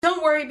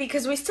Don't worry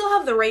because we still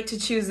have the right to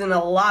choose in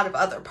a lot of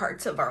other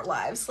parts of our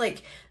lives,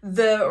 like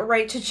the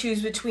right to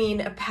choose between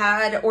a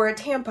pad or a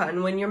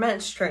tampon when you're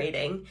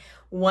menstruating.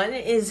 One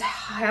is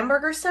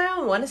hamburger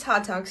style, one is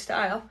hot dog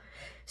style.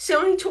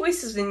 So many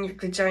choices in your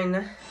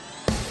vagina.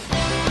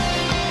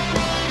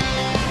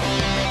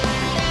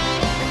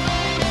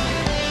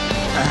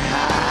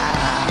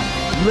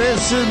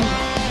 Listen,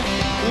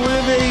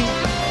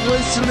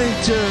 listening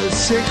to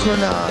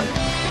Synchronon.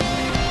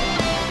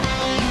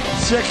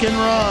 Sick and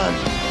Ron.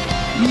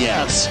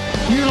 Yes,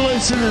 you're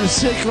listening to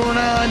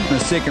Synchronon. The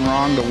Sick and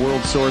Wrong, the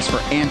world source for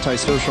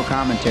antisocial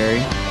commentary.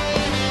 God,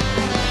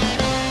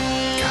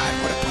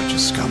 what a bunch of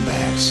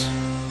scumbags.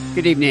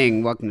 Good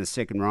evening. Welcome to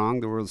Sick and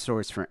Wrong, the world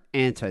source for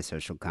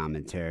antisocial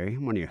commentary.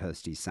 I'm one of your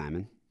hosts,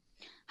 Simon.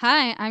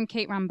 Hi, I'm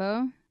Kate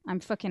Rambo. I'm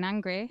fucking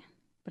angry,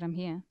 but I'm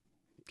here.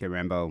 Okay,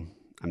 Rambo,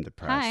 I'm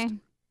depressed. Hi.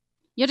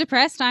 You're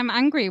depressed, I'm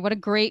angry. What a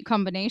great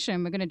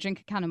combination. We're going to drink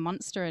a can of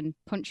Monster and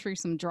punch through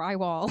some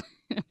drywall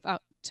in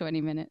about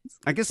 20 minutes.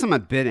 I guess I'm a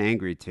bit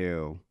angry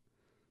too,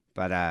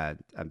 but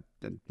I'm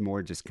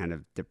more just kind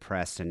of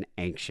depressed and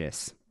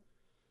anxious.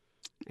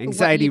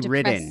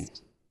 Anxiety-ridden.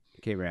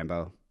 Okay,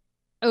 Rambo.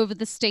 Over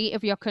the state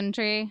of your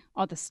country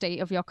or the state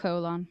of your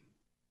colon?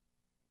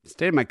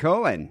 State of my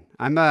colon.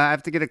 I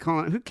have to get a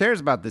colon. Who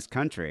cares about this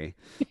country?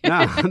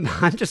 No,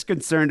 I'm just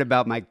concerned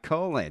about my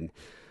colon.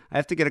 I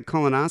have to get a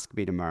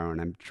colonoscopy tomorrow,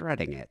 and I'm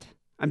dreading it.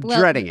 I'm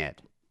dreading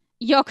it.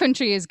 Your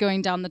country is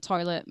going down the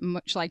toilet,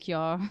 much like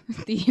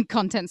the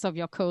contents of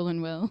your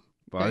colon will.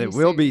 Well, it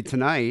will be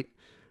tonight.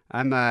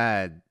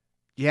 I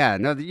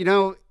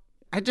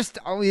just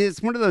always,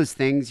 it's one of those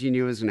things you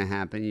knew was going to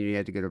happen. You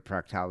had to go to a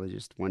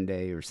proctologist one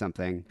day or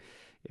something.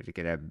 You have to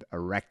get a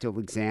rectal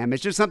exam.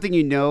 It's just something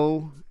you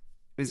know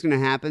is going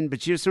to happen,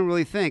 but you just don't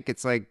really think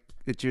it's like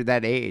that you're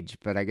that age.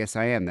 But I guess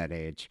I am that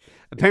age.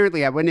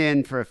 Apparently, I went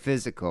in for a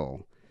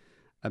physical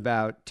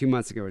about 2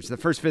 months ago, which is the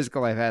first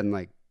physical I've had in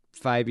like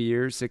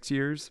 6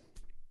 years.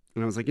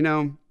 And I was like,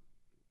 I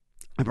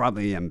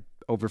probably am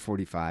over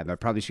 45. I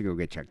probably should go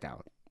get checked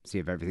out, see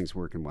if everything's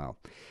working well.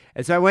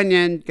 And so I went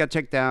in, got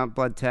checked out,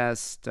 blood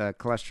test,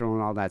 cholesterol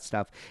and all that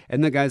stuff.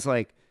 And the guy's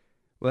like,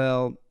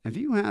 well, have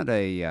you had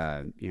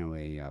a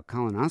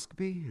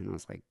colonoscopy? And I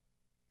was like,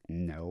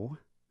 no,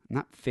 I'm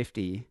not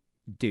 50,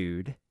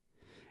 dude.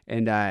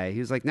 And he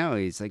was like, no,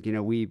 he's like,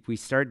 we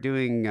start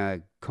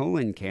doing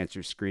colon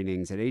cancer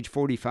screenings at age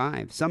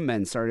 45. Some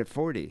men start at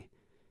 40.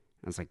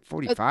 I was like,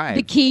 45?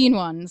 The keen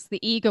ones, the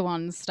eager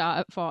ones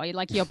start at 40,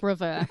 like your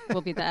brother will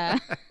be there.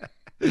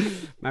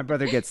 My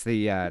brother gets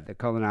the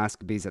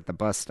colonoscopies at the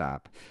bus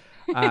stop,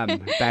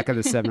 back of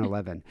the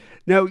 7-Eleven.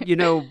 No,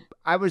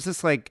 I was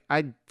just like,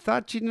 I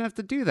thought you didn't have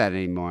to do that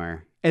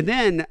anymore. And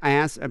then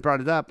I brought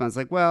it up. And I was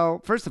like,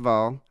 well, first of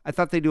all, I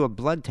thought they do a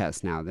blood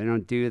test now. They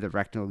don't do the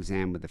rectal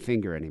exam with the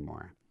finger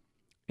anymore.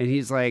 And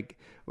he's like,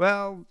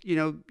 well,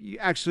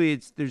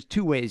 there's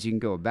two ways you can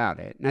go about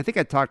it. And I think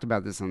I talked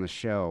about this on the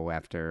show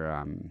after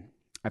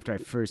I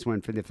first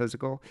went for the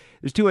physical.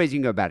 There's two ways you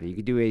can go about it. You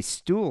can do a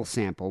stool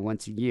sample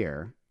once a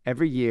year.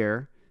 Every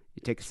year,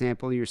 you take a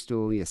sample of your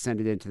stool, you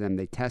send it in to them,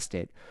 they test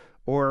it.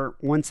 Or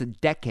once a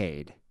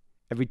decade,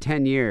 every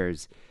 10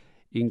 years,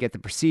 you can get the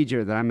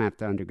procedure that I'm going to have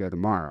to undergo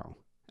tomorrow,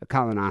 a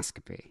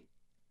colonoscopy.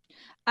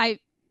 I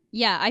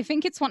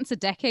think it's once a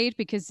decade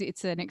because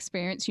it's an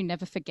experience you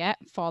never forget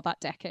for that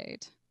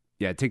decade.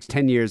 Yeah, it takes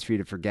 10 years for you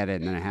to forget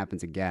it, and then it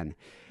happens again.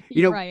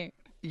 Right.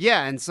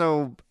 Yeah, and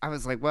so I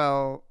was like,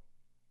 well,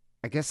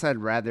 I guess I'd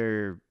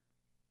rather,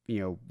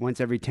 once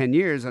every 10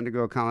 years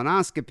undergo a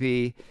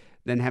colonoscopy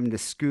than having to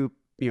scoop,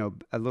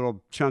 a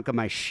little chunk of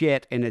my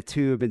shit in a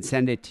tube and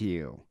send it to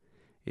you.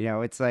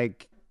 It's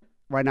like,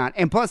 why not?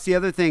 And plus, the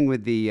other thing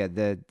with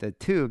the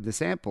tube, the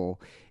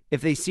sample,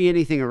 if they see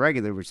anything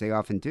irregular, which they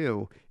often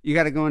do, you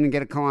got to go in and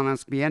get a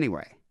colonoscopy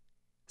anyway.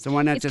 So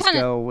why not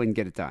go and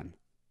get it done?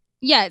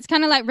 Yeah, it's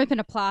kind of like ripping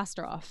a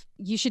plaster off.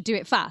 You should do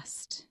it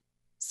fast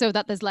so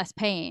that there's less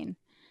pain.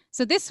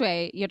 So this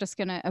way, you're just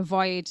going to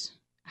avoid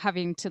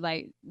having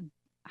to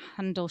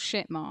handle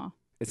shit more.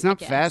 It's not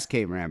fast,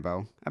 Kate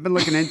Rambo. I've been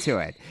looking into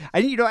it.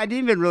 I didn't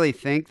even really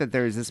think that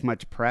there was this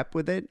much prep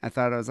with it. I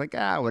thought I was like,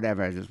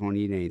 whatever. I just won't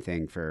eat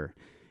anything for,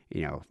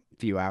 a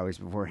few hours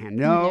beforehand.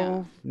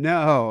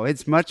 No,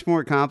 it's much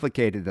more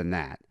complicated than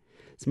that.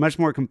 It's much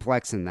more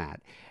complex than that.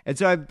 And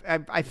so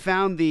I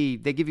found they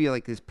give you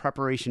like this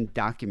preparation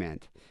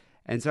document.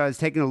 And so I was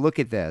taking a look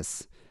at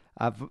this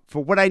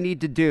for what I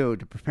need to do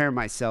to prepare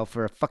myself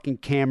for a fucking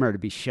camera to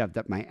be shoved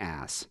up my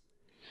ass.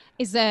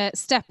 Is there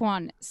step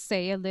one,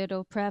 say a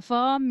little prayer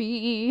for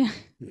me?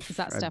 Is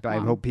that step one? I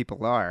hope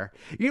people are.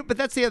 But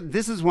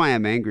this is why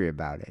I'm angry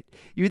about it.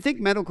 You would think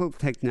medical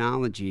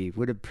technology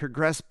would have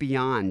progressed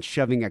beyond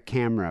shoving a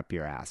camera up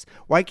your ass.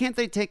 Why can't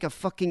they take a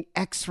fucking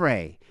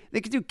x-ray?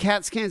 They could do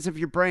CAT scans of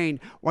your brain.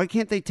 Why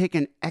can't they take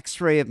an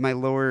x-ray of my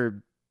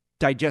lower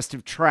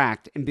digestive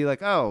tract and be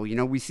like, oh,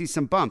 we see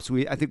some bumps.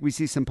 I think we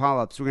see some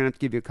polyps. We're going to have to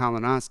give you a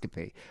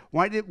colonoscopy.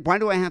 Why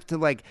do I have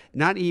to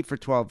not eat for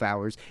 12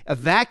 hours,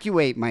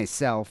 evacuate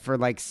myself for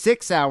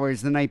 6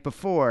 hours the night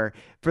before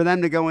for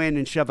them to go in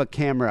and shove a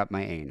camera up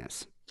my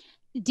anus?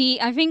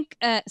 I think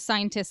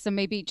scientists are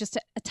maybe just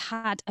a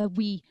tad, a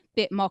wee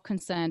bit more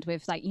concerned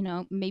with, like,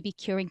 maybe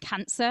curing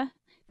cancer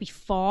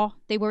before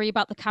they worry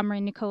about the camera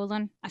in your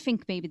colon. I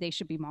think maybe they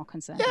should be more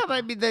concerned. Yeah, but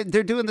I mean,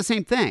 they're doing the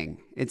same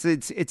thing.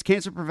 It's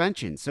cancer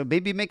prevention. So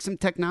maybe make some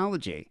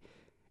technology,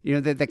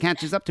 that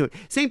catches up to it.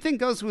 Same thing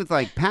goes with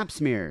like pap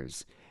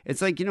smears.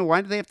 It's like,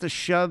 why do they have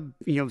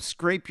to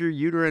scrape your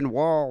uterine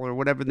wall or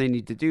whatever they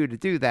need to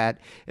do that?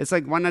 It's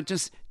like, why not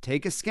just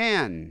take a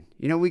scan?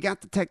 We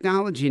got the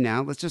technology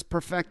now. Let's just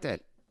perfect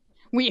it.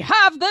 We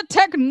have the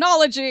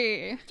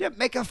technology. Yeah,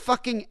 make a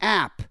fucking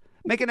app.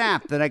 Make an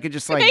app that I could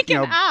just like, Make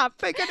an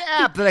app. Make an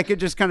app that I could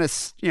just kind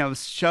of,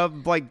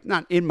 shove like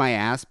not in my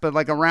ass, but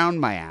like around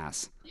my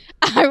ass.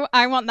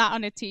 I want that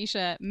on a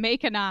t-shirt.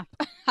 Make an app.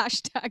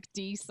 Hashtag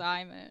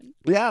 #DSimon.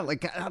 Yeah,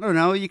 like, I don't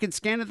know. You can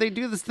scan it. They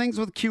do these things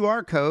with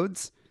QR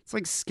codes. It's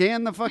like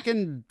scan the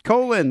fucking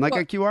colon like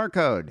a QR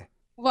code.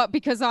 What,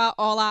 because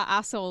all our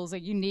assholes are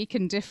unique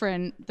and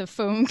different, the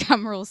phone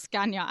camera will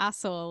scan your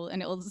asshole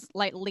and it'll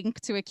like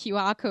link to a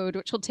QR code,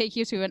 which will take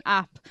you to an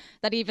app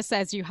that either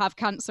says you have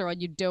cancer or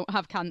you don't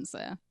have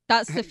cancer.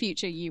 That's the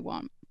future you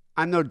want.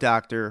 I'm no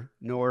doctor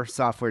nor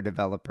software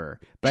developer,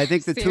 but I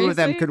think the two of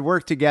them could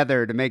work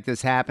together to make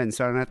this happen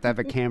so I don't have to have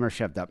a camera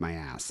shoved up my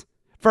ass.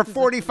 For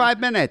 45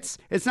 minutes.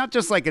 It's not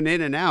just like an in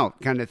and out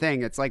kind of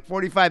thing. It's like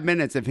 45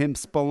 minutes of him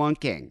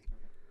spelunking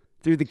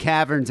through the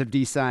caverns of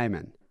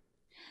DSimon.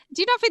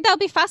 Do you not think that'll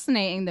be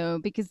fascinating though?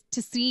 Because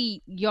to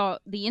see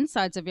the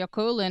insides of your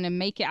colon and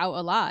make it out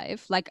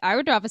alive, like I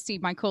would rather see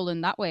my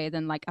colon that way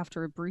than like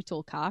after a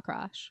brutal car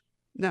crash.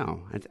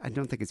 No, I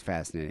don't think it's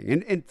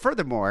fascinating. And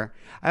furthermore,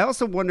 I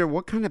also wonder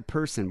what kind of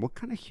person, what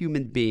kind of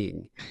human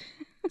being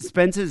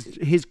spends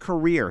his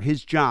career,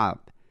 his job,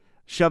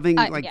 shoving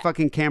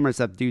fucking cameras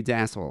up dudes'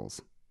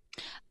 assholes.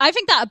 I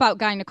think that about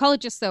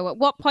gynecologists, though. At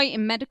what point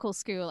in medical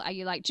school are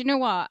you like, do you know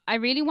what? I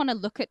really want to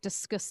look at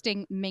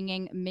disgusting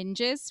minging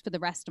minges for the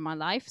rest of my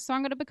life, so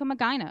I'm going to become a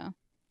gyno.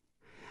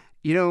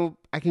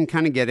 I can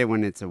kind of get it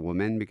when it's a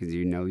woman because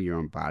you know your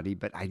own body,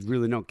 but I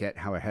really don't get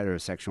how a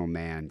heterosexual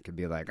man could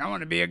be like, I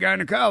want to be a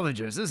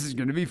gynecologist. This is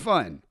going to be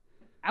fun.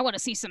 I want to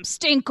see some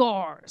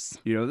stinkers.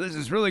 This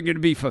is really going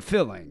to be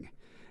fulfilling.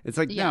 It's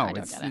like, no,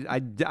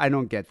 I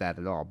don't get that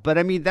at all. But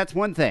I mean, that's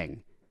one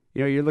thing.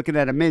 You're looking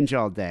at a minge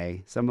all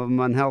day. Some of them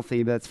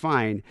unhealthy, but that's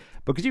fine.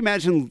 But could you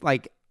imagine,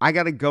 like, I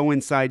got to go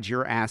inside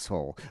your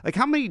asshole? Like,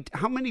 how many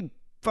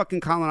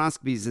fucking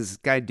colonoscopies does this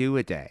guy do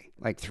a day?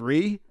 Like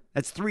 3?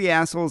 That's 3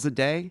 assholes a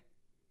day?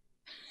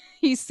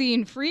 He's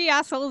seen 3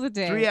 assholes a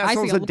day. 3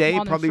 assholes a day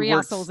probably 3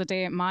 works. assholes a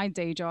day at my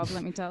day job,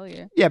 let me tell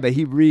you. Yeah, but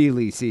he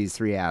really sees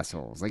 3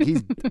 assholes. Like,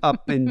 he's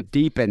up and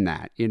deep in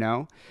that,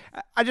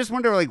 I just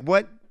wonder, like,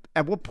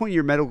 at what point in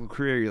your medical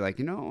career you're like,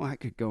 I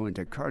could go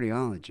into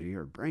cardiology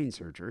or brain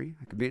surgery.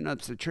 I could be an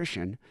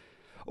obstetrician.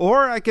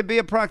 Or I could be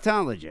a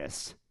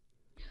proctologist.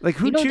 Like,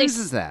 who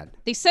chooses that?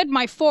 They said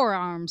my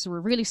forearms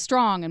were really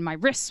strong and my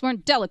wrists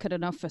weren't delicate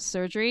enough for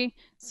surgery.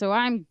 So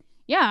I'm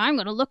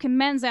going to look in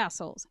men's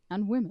assholes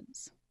and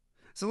women's.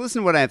 So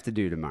listen to what I have to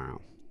do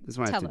tomorrow. This is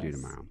what I have to do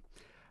tomorrow.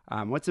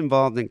 What's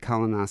involved in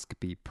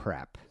colonoscopy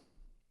prep?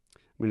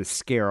 I'm going to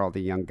scare all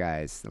the young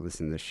guys that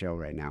listen to this show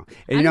right now.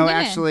 And,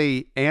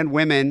 actually, and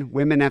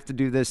women have to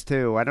do this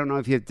too. I don't know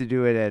if you have to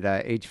do it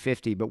at age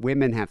 50, but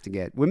women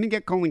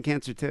get colon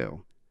cancer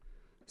too.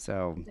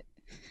 So,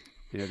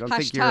 don't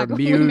think you're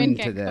immune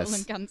to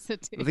this. I don't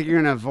think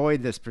you're going to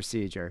avoid this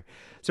procedure.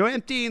 So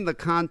emptying the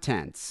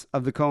contents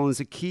of the colon is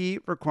a key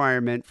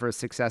requirement for a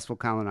successful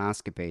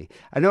colonoscopy.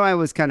 I know I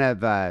was kind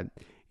of,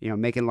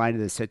 making light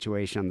of the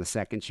situation on the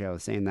second show,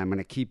 saying that I'm going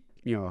to keep,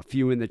 a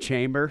few in the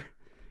chamber.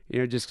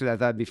 Just because I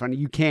thought it'd be funny.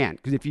 You can't,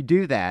 because if you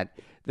do that,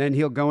 then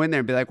he'll go in there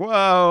and be like,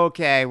 whoa,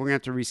 okay, we're going to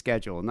have to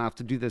reschedule and I'll have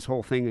to do this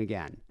whole thing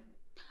again.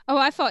 Oh,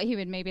 I thought he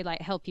would maybe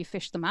like help you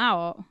fish them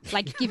out,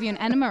 like give you an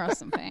enema or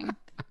something.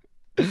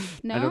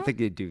 No? I don't think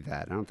they do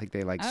that. I don't think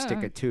they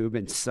stick a tube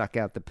and suck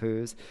out the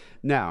poos.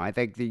 No, I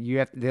think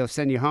that they'll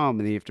send you home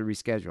and then you have to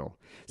reschedule.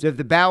 So if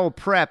the bowel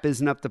prep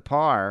isn't up to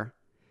par,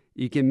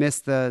 you can miss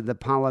the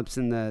polyps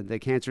and the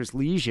cancerous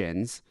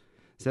lesions.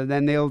 So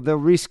then they'll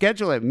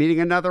reschedule it, meeting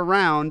another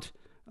round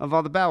of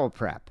all the bowel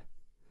prep.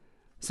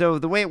 So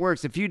the way it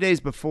works, a few days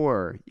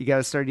before, you got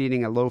to start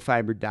eating a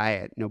low-fiber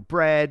diet. No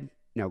bread,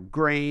 no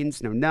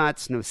grains, no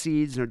nuts, no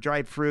seeds, no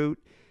dried fruit,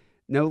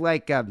 no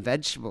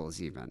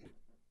vegetables even,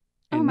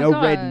 and no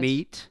red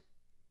meat.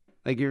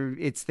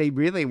 They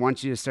really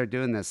want you to start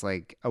doing this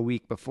like a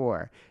week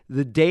before.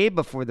 The day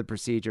before the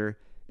procedure,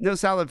 no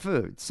solid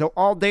food. So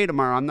all day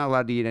tomorrow, I'm not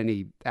allowed to eat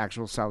any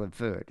actual solid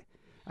food.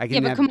 But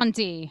come on,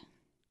 D.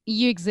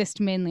 You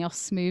exist mainly off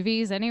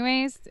smoothies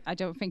anyways. I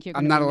don't think you're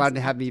going to... I'm not allowed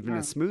to have even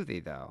a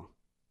smoothie, though.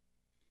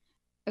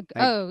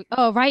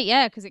 Right,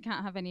 yeah, because it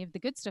can't have any of the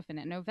good stuff in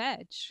it. No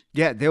veg.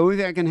 Yeah, the only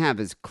thing I can have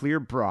is clear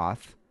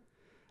broth,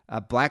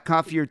 black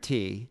coffee or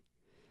tea.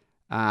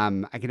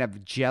 I can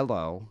have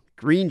Jell-O,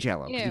 green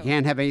Jell-O. You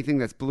can't have anything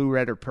that's blue,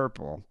 red, or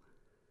purple.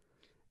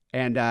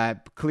 And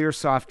clear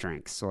soft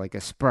drinks, so like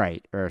a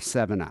Sprite or a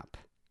 7-Up.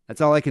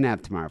 That's all I can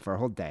have tomorrow for a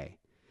whole day.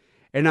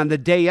 And on the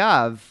day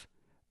of...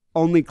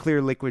 only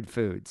clear liquid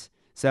foods.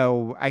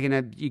 So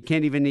you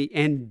can't even eat,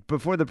 and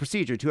before the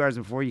procedure, 2 hours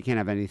before, you can't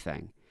have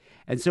anything.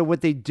 And so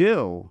what they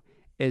do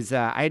is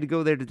I had to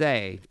go there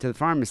today to the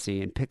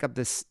pharmacy and pick up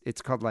this,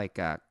 it's called like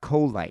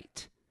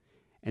Colite.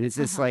 And it's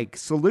this like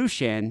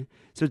solution.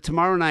 So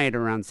tomorrow night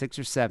around 6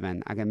 or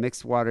 7, I got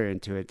mixed water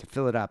into it to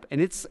fill it up. And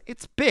it's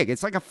big.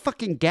 It's like a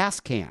fucking gas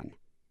can.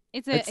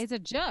 It's a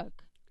jug.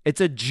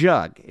 It's a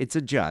jug. It's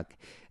a jug.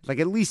 Like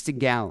at least a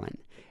gallon.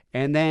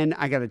 And then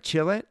I got to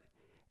chill it.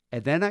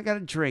 And then I got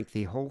to drink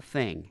the whole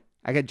thing.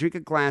 I got to drink a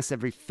glass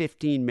every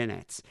 15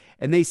 minutes.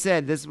 And they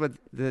said, this is what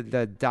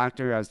the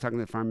doctor, I was talking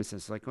to the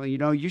pharmacist, like, well,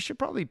 you should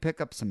probably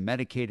pick up some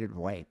medicated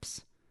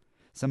wipes.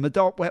 Some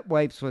adult wet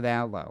wipes with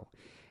aloe.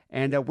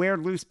 And wear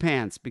loose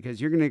pants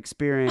because you're going to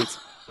experience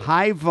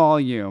high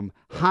volume,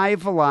 high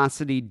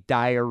velocity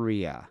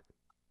diarrhea.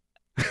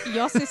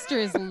 Your sister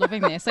is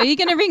loving this. Are you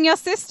going to ring your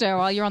sister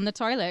while you're on the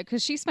toilet?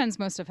 Because she spends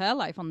most of her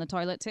life on the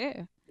toilet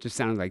too. Just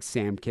sounded like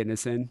Sam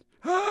Kinison.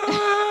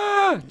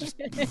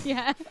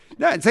 Yeah.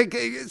 No, it's going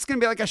to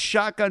be like a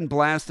shotgun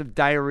blast of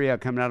diarrhea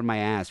coming out of my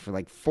ass for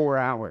like 4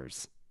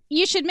 hours.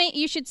 You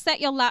should set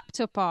your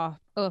laptop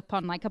up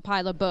on like a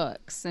pile of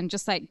books and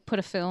just like put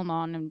a film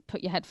on and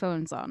put your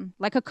headphones on,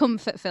 like a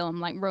comfort film,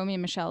 like Romeo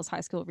and Michelle's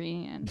High School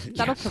Reunion.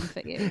 That'll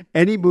comfort you.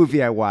 Any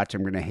movie I watch,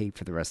 I'm going to hate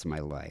for the rest of my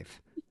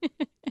life.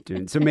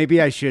 Dude, so maybe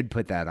I should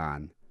put that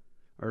on,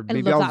 or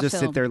maybe I'll just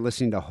sit there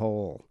listening to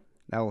Hole.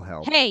 That will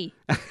help. Hey,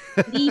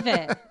 leave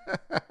it.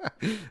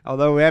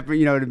 Although,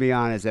 to be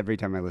honest, every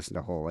time I listen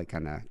to Hole, I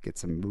kind of get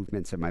some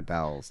movements in my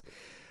bowels.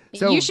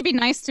 So, you should be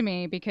nice to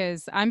me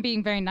because I'm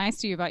being very nice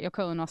to you about your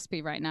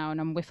colonoscopy right now, and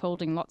I'm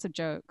withholding lots of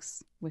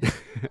jokes.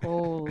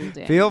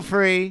 Withholding. Feel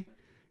free.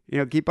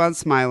 Keep on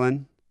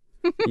smiling.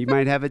 You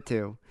might have it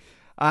too.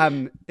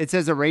 It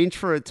says arrange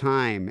for a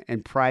time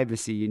and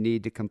privacy you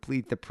need to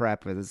complete the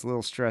prep with as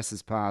little stress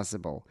as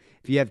possible.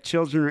 If you have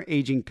children or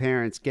aging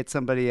parents, get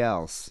somebody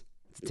else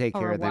to take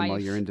care of them while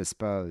you're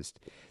indisposed.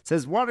 It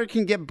says water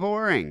can get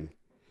boring.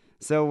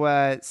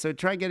 So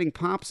try getting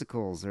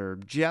popsicles or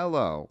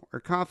Jell-O or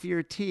coffee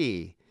or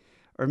tea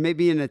or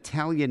maybe an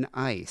Italian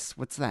ice.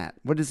 What's that?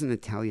 What is an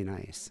Italian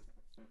ice?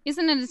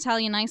 Isn't an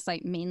Italian ice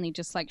like mainly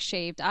just like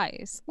shaved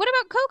ice? What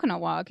about coconut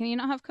water? Can you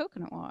not have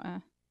coconut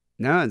water?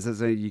 No, it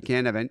says you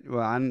can't have any.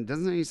 Well, it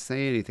doesn't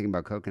say anything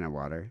about coconut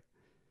water.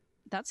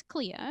 That's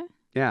clear.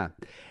 Yeah,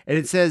 and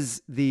it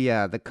says the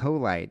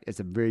Colite is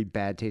a very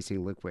bad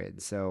tasting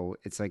liquid. So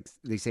it's like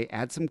they say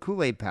add some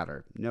Kool-Aid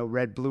powder. No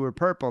red, blue, or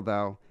purple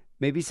though.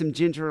 Maybe some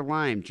ginger or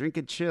lime. Drink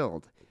it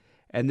chilled.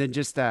 And then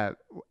just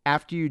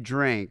after you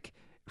drink,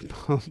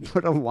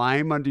 put a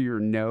lime under your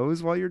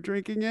nose while you're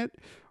drinking it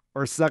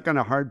or suck on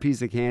a hard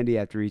piece of candy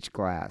after each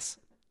glass.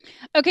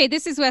 Okay,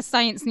 this is where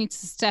science needs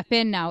to step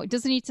in now. It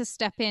doesn't need to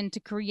step in to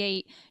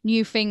create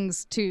new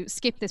things to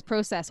skip this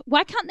process.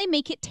 Why can't they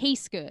make it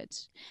taste good?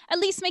 At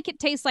least make it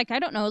taste like, I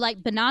don't know,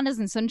 like bananas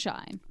and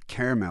sunshine.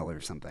 Caramel or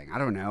something. I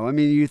don't know. I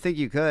mean, you think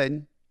you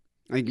could.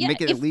 Like,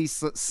 make it at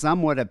least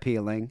somewhat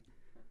appealing.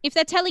 If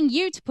they're telling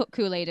you to put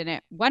Kool-Aid in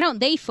it, why don't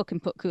they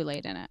fucking put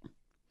Kool-Aid in it?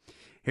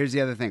 Here's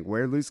the other thing.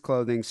 Wear loose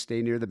clothing.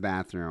 Stay near the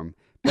bathroom.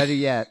 Better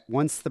yet,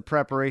 once the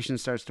preparation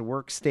starts to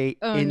work, stay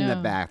in the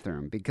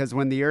bathroom. Because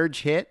when the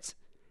urge hits,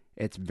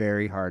 it's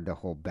very hard to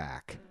hold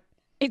back.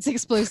 It's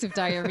explosive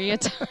diarrhea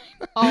time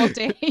all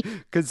day.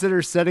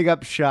 Consider setting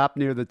up shop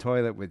near the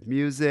toilet with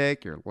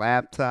music, your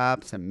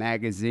laptop, some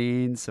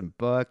magazines, some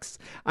books.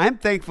 I'm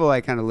thankful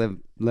I kind of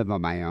live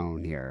on my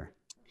own here.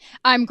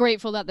 I'm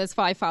grateful that there's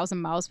 5,000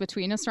 miles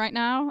between us right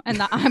now and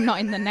that I'm not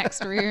in the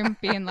next room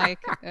being like,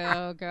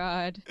 oh,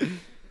 God.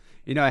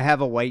 I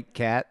have a white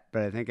cat,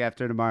 but I think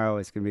after tomorrow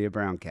it's going to be a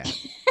brown cat.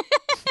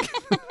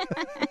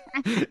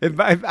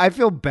 I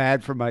feel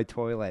bad for my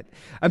toilet.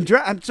 I'm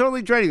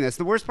totally dreading this.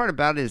 The worst part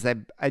about it is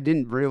I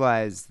didn't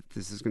realize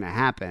this is going to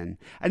happen.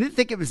 I didn't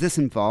think it was this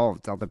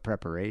involved, all the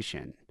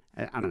preparation.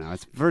 I don't know.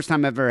 It's the first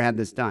time I've ever had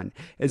this done.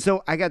 And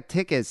so I got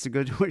tickets to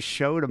go to a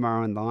show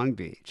tomorrow in Long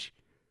Beach.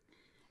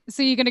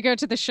 So you're going to go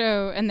to the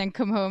show and then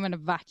come home and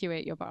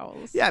evacuate your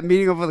bowels? Yeah,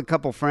 meeting up with a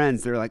couple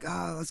friends. They're like,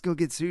 oh, let's go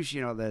get sushi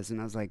and all this. And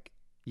I was like,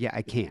 yeah,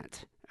 I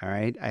can't. All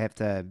right.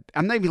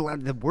 I'm not even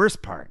allowed. The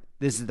worst part.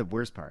 This is the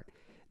worst part.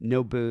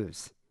 No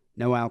booze.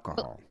 No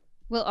alcohol.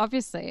 Well,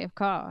 obviously, of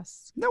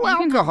course. No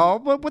alcohol?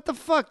 But what the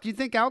fuck? Do you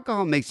think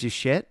alcohol makes you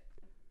shit?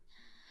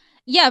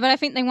 Yeah, but I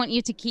think they want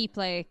you to keep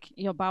like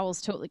your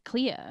bowels totally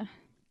clear.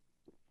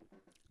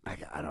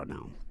 I don't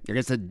know. I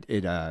guess it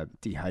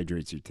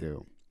dehydrates you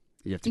too.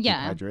 You have to keep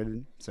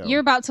hydrated. So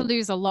you're about to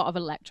lose a lot of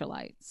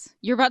electrolytes.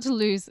 You're about to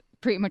lose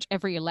pretty much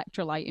every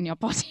electrolyte in your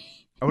body.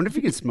 I wonder if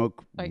you can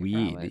smoke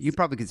weed. Hours. You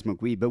probably could smoke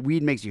weed, but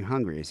weed makes you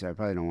hungry, so I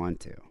probably don't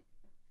want to.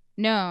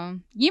 No.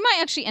 You might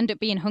actually end up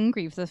being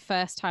hungry for the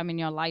first time in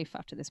your life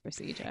after this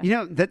procedure.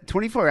 That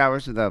 24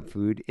 hours without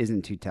food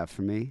isn't too tough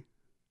for me.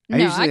 No, I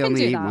usually can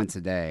only do eat that. once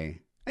a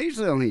day.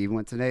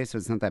 So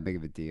it's not that big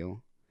of a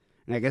deal.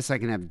 And I guess I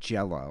can have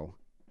Jell-O.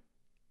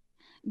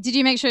 Did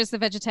you make sure it's the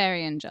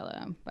vegetarian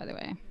Jell-O, by the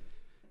way?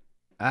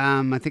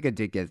 I think I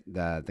did get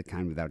the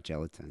kind without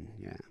gelatin.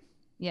 Yeah.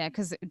 Yeah,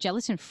 because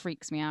gelatin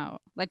freaks me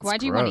out. Like, why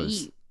It's do you want to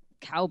gross. eat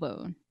cow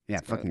bone? Yeah,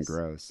 It's fucking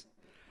gross.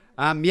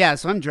 Yeah,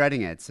 so I'm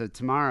dreading it. So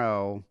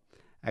tomorrow,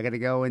 I got to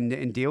go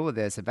and deal with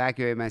this,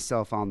 evacuate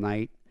myself all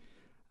night.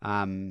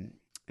 And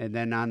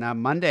then on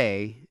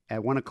Monday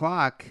at 1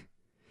 o'clock,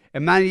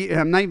 I'm not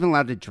even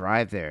allowed to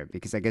drive there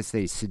because I guess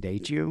they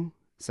sedate you.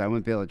 So I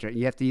wouldn't be able to drive.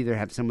 You have to either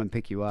have someone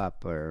pick you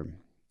up or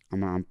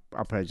I'll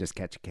probably just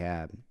catch a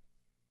cab.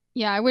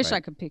 Yeah, I wish Right.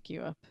 I could pick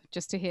you up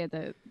just to hear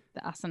the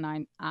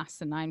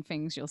asinine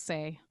things you'll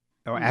say.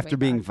 Oh, on the after way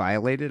being back.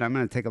 violated, I'm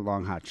going to take a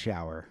long hot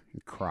shower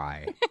and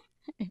cry.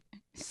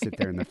 Sit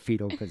there in the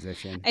fetal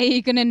position. Are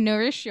you going to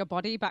nourish your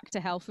body back to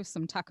health with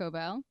some Taco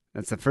Bell?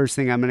 That's the first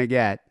thing I'm going to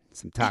get,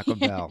 some Taco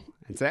Bell.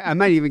 And so I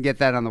might even get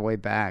that on the way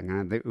back.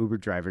 And the Uber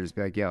driver just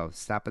be like, yo,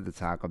 stop at the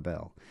Taco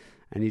Bell.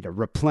 I need to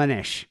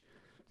replenish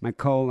my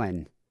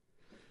colon.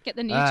 Get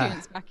the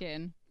nutrients back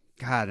in.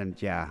 God,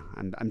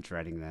 I'm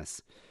dreading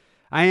this.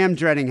 I am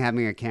dreading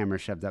having a camera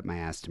shoved up my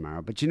ass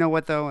tomorrow. But you know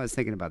what, though? I was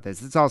thinking about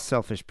this. It's all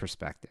selfish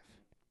perspective.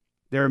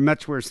 There are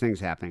much worse things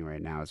happening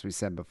right now, as we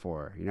said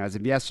before. You know, as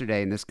of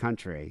yesterday in this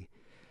country,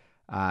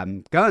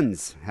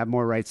 guns have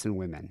more rights than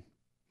women.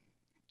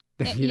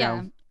 You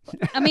know?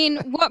 I mean,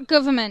 what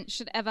government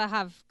should ever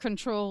have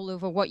control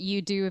over what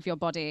you do with your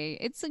body?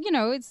 It's,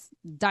 it's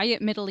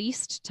diet Middle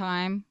East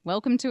time.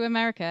 Welcome to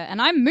America.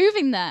 And I'm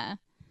moving there.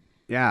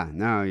 Yeah,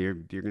 no, you're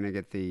gonna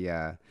get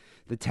the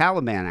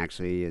Taliban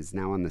actually is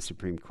now on the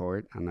Supreme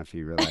Court. I don't know if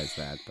you realize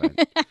that,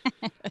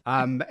 but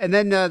and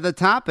then the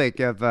topic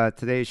of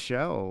today's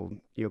show,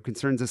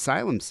 concerns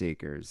asylum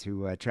seekers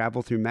who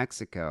travel through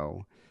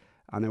Mexico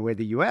on their way to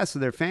the U.S.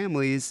 with their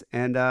families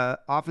and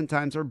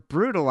oftentimes are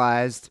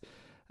brutalized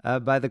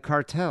by the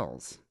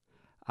cartels.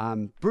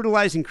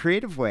 Brutalized in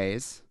creative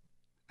ways,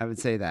 I would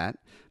say that,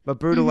 but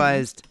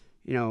brutalized,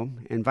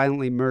 and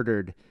violently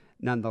murdered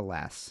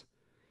nonetheless.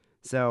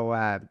 So,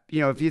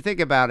 if you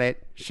think about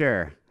it,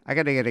 sure, I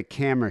got to get a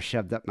camera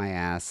shoved up my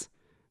ass,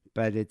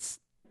 but it's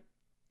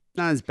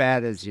not as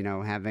bad as,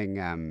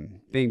 having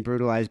being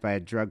brutalized by a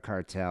drug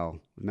cartel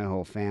with my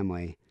whole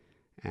family.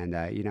 And,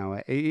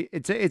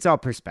 it's all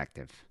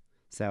perspective.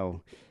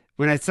 So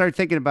when I start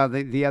thinking about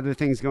the other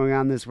things going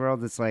on in this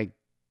world, it's like,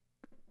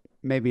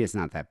 maybe it's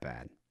not that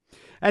bad.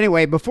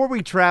 Anyway, before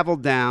we travel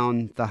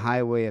down the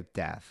highway of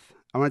death,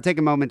 I want to take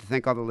a moment to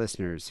thank all the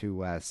listeners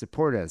who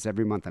support us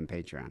every month on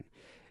Patreon.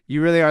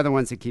 You really are the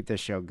ones that keep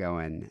this show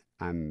going.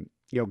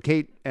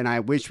 Kate and I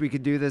wish we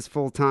could do this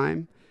full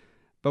time,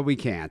 but we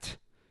can't.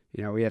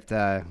 We have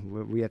to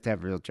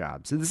have real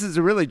jobs. So this is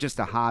really just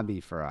a hobby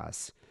for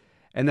us.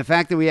 And the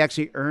fact that we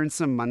actually earn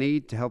some money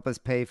to help us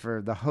pay for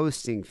the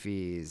hosting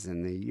fees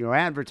and the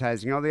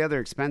advertising, all the other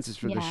expenses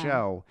for the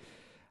show,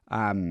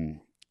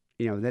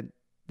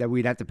 that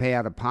we'd have to pay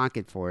out of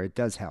pocket for, it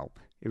does help.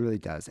 It really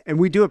does. And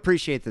we do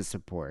appreciate the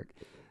support.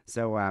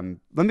 So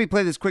let me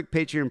play this quick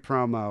Patreon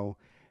promo.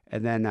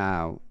 And then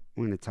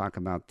we're going to talk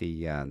about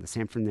the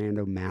San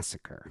Fernando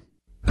Massacre.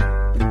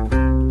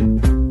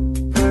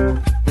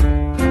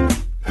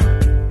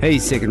 Hey,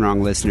 Sick and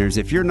Wrong listeners.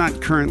 If you're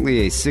not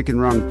currently a Sick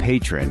and Wrong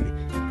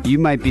patron, you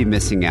might be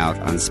missing out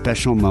on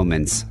special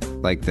moments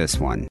like this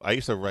one. I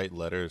used to write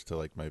letters to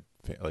Motley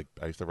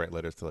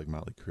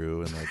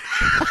Crue and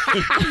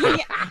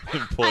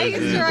and Poison. I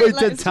used to write Wait, to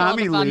letters to all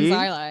Tommy the bands Lee?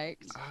 I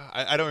liked.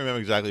 I don't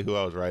remember exactly who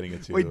I was writing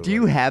it to. Wait, do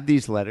you have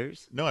these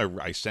letters? No,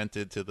 I sent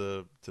it to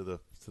the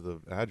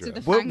address. To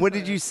the What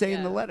did you club, say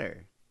in the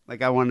letter?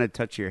 Like, I want to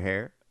touch your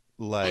hair?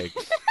 Like,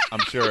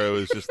 I'm sure it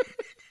was just.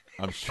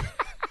 I'm sure.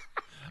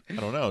 I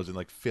don't know. It was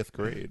in fifth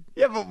grade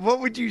Yeah, but what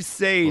would you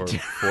say? or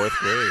fourth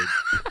grade.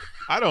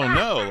 I don't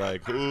know.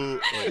 Like who?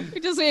 You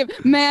just say,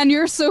 man,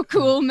 you're so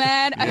cool,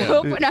 man. I Yeah.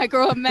 hope when I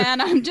grow up, man,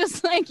 I'm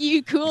just like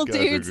you cool You guys are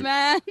dudes, good.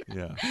 man.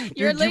 Yeah,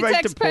 Your Did you write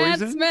latex to Poison?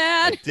 pants,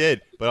 man. I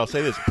did. But I'll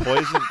say this: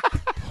 Poison.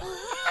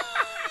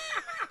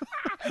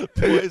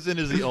 Poison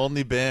is the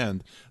only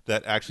band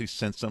that actually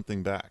sent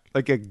something back.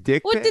 Like a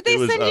dick What pic? did they It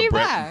was send you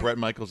Brett, back? Brett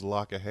Michaels'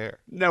 lock of hair.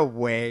 No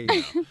way.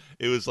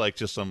 It was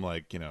just some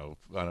I don't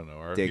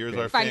know. Dick Here's pic.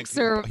 our Thanks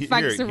fan- for here-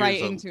 thanks for here's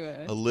writing to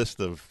it. a list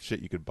of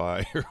shit you could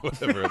buy or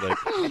whatever.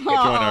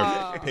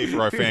 Pay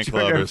for our fan Join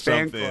club our or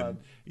fan something. club.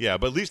 Yeah,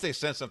 but at least they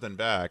sent something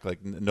back.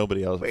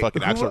 Nobody else. Wait,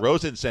 Fucking who- Axl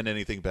Rose didn't send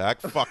anything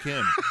back. Fuck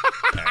him,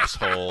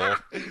 asshole.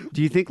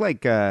 Do you think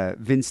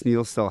Vince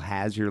Neil still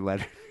has your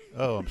letter?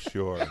 Oh, I'm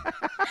sure.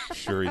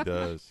 Sure he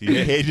does.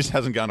 He just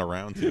hasn't gone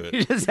around to He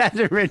it. just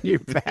hasn't written you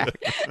back.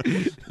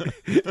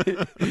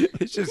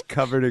 It's just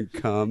covered in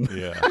cum.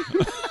 Yeah.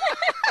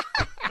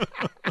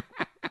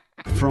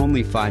 For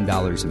only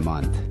 $5 a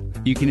month,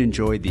 you can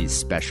enjoy these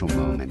special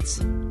moments.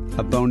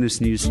 A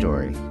bonus news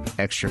story,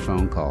 extra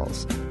phone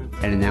calls,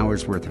 and an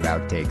hour's worth of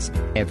outtakes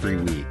every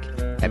week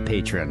at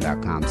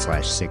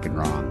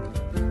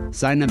patreon.com/sickandwrong.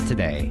 Sign up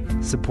today,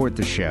 support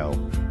the show,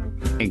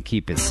 and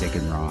keep it sick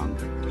and wrong.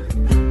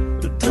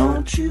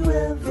 Don't you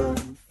ever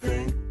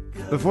think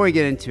Before we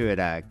get into it,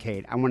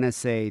 Kate, I want to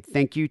say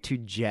thank you to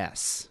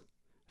Jess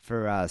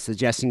for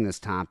suggesting this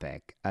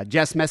topic.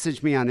 Jess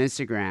messaged me on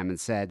Instagram and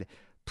said,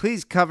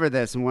 Please cover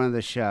this in one of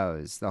the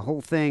shows. The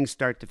whole thing,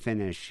 start to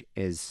finish,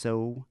 is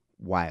so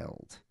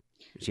wild.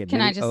 She had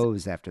Can I many just-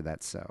 O's after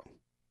that so.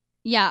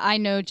 Yeah, I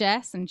know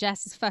Jess, and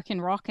Jess is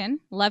fucking rocking.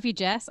 Love you,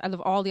 Jess. I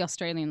love all the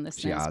Australian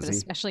listeners, but Aussie?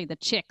 especially the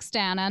chicks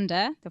down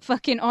under. The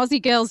fucking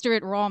Aussie girls do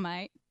it raw,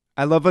 mate.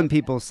 I love when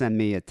people send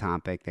me a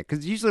topic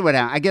because usually what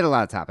I get a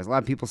lot of topics. A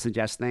lot of people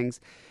suggest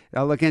things.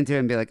 I'll look into it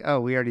and be like, oh,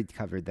 we already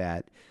covered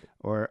that.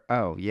 Or,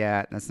 oh,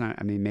 yeah, that's not,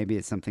 I mean, maybe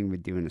it's something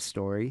we'd do in a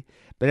story.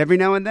 But every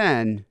now and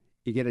then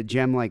you get a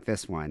gem like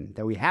this one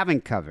that we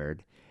haven't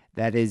covered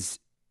that is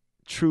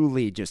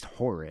truly just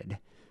horrid.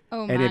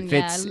 Oh, And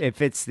man, it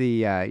fits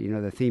the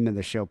the theme of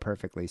the show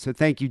perfectly. So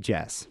thank you,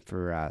 Jess,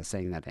 for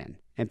saying that in.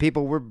 And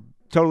people, we're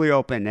totally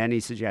open to any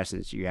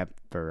suggestions you have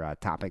for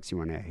topics you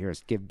want to hear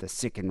us give the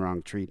sick and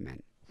wrong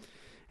treatment.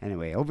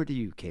 Anyway, over to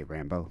you, Kate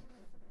Rambo.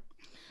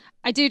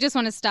 I do just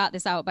want to start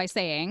this out by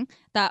saying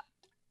that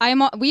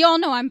we all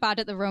know I'm bad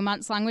at the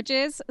Romance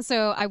languages,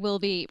 so I will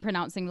be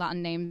pronouncing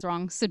Latin names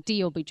wrong. So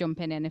D will be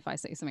jumping in if I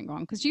say something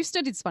wrong, because you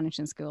studied Spanish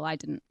in school. I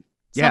didn't.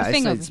 It's Yeah, not a I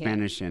thing studied over here.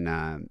 Spanish in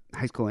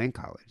high school and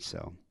college,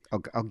 so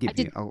I'll give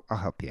you. I'll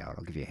help you out.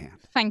 I'll give you a hand.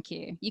 Thank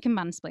you. You can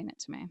mansplain it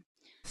to me.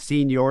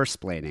 Senior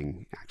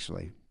splaining,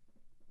 actually.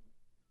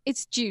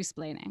 It's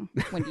Jew-splaining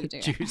when you do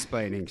it. Jew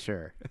splaining,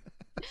 sure.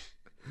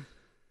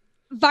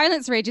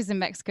 Violence rages in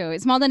Mexico.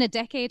 It's more than a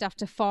decade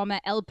after former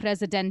El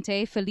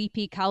Presidente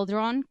Felipe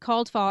Calderon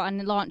called for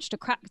and launched a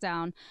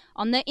crackdown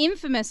on the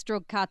infamous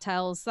drug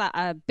cartels that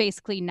are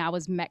basically now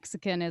as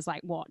Mexican as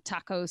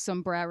tacos,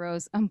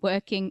 sombreros, and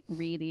working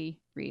really,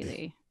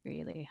 really,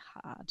 really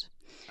hard.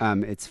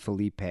 It's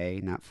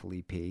Felipe, not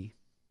Felipe.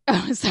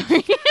 Oh,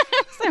 sorry.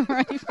 I'm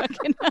already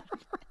fucking up.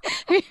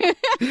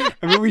 I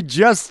mean, we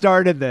just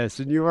started this,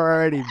 and you are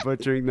already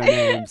butchering the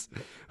names.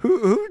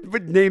 Who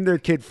would name their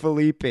kid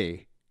Felipe?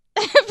 Felipe,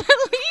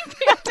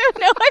 I don't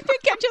know. I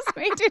think I just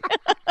made it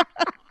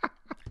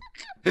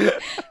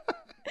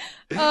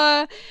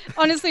up.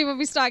 Honestly, when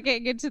we start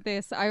getting into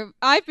this,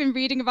 I've been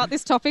reading about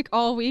this topic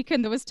all week,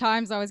 and there was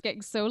times I was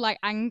getting so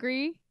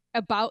angry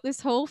about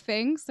this whole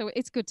thing. So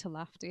it's good to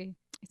laugh, D.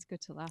 It's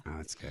good to laugh. Oh,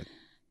 that's good.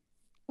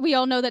 We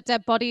all know that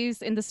dead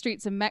bodies in the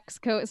streets of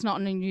Mexico is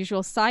not an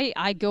unusual sight.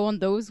 I go on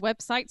those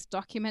websites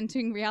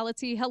documenting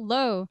reality.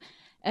 Hello.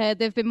 There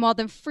have been more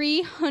than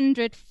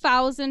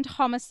 300,000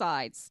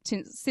 homicides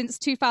since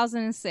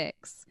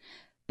 2006.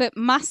 But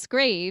mass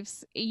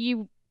graves,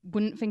 you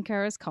wouldn't think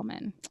are as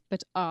common.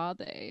 But are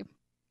they?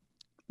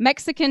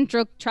 Mexican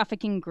drug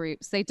trafficking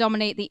groups, they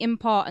dominate the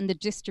import and the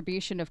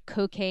distribution of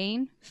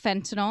cocaine,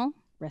 fentanyl,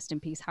 rest in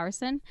peace,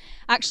 Harrison.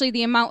 Actually,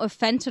 the amount of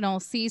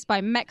fentanyl seized by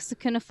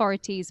Mexican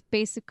authorities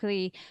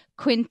basically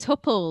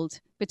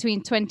quintupled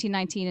between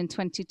 2019 and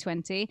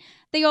 2020.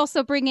 They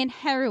also bring in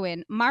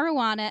heroin,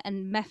 marijuana,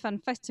 and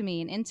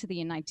methamphetamine into the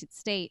United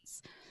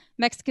States.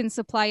 Mexican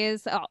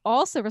suppliers are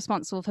also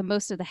responsible for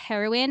most of the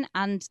heroin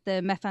and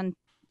the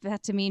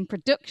methamphetamine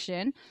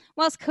production,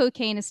 whilst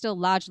cocaine is still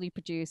largely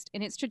produced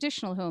in its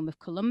traditional home of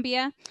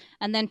Colombia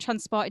and then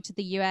transported to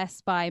the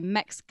US by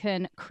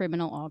Mexican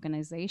criminal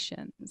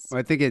organizations. Well,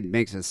 I think it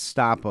makes a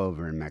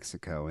stopover in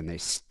Mexico, and they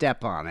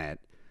step on it.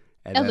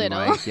 And A then,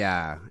 little.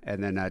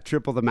 and then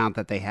triple the amount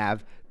that they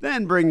have,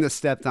 then bring the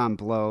stepped-on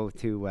blow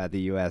to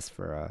the U.S.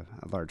 for a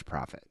large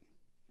profit.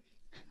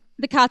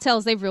 The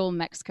cartels, they rule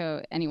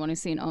Mexico. Anyone who's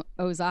seen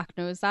Ozark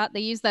knows that. They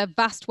use their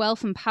vast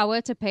wealth and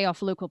power to pay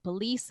off local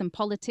police and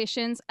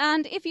politicians.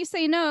 And if you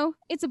say no,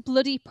 it's a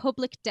bloody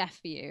public death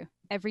for you.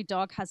 Every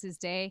dog has his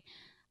day.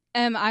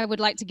 I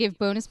would like to give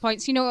bonus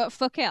points. You know what?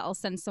 Fuck it. I'll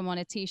send someone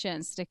a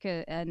t-shirt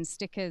and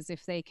stickers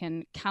if they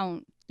can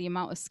count the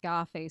amount of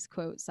Scarface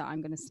quotes that I'm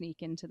going to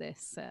sneak into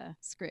this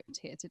script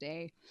here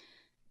today.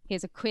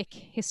 Here's a quick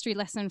history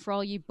lesson for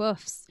all you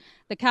buffs.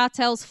 The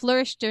cartels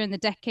flourished during the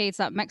decades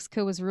that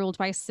Mexico was ruled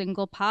by a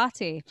single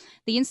party,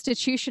 the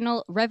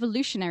Institutional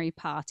Revolutionary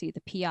Party,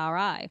 the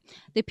PRI.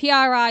 The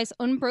PRI's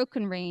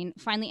unbroken reign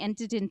finally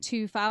ended in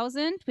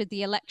 2000 with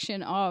the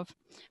election of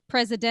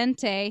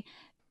Presidente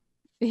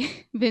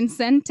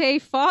Vicente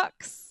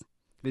Fox.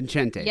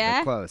 Vincente, Yeah.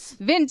 but close.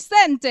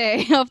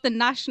 Vincente of the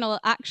National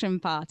Action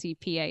Party,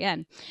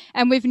 PAN.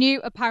 And with new,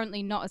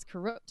 apparently not as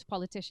corrupt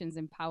politicians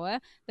in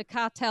power, the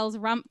cartels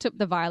ramped up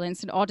the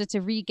violence in order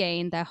to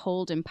regain their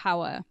hold in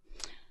power.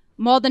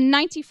 More than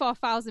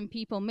 94,000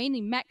 people, mainly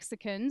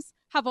Mexicans,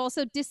 have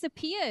also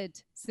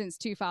disappeared since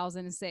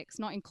 2006,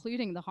 not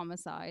including the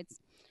homicides.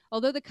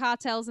 Although the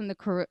cartels and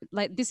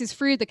this is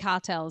through the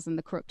cartels and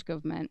the corrupt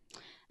government.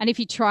 And if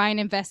you try and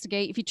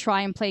investigate, if you try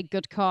and play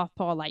good cop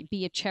or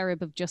be a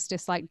cherub of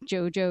justice like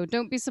Jojo,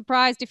 don't be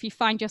surprised if you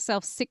find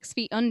yourself 6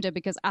 feet under,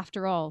 because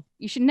after all,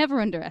 you should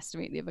never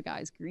underestimate the other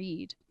guy's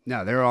greed.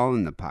 No, they're all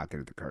in the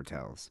pocket of the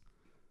cartels.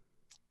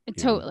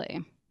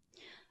 Totally.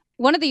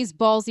 One of these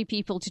ballsy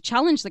people to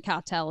challenge the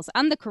cartels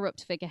and the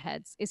corrupt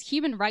figureheads is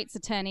human rights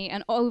attorney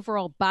and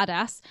overall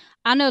badass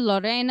Ana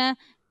Lorena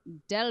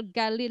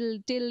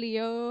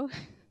Delgadillo.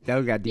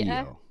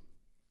 Delgadillo.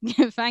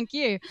 Yeah. Thank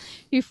you.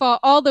 Who fought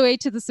all the way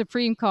to the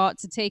Supreme Court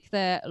to take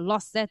the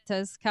Los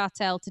Zetas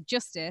cartel to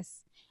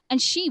justice.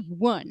 And she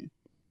won,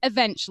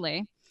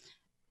 eventually.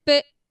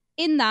 But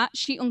in that,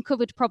 she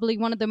uncovered probably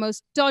one of the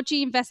most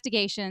dodgy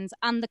investigations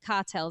and the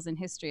cartels in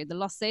history. The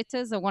Los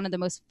Zetas are one of the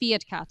most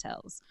feared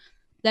cartels.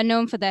 They're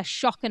known for their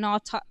shock and awe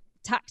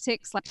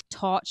tactics like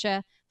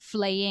torture,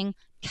 flaying,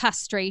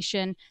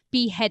 castration,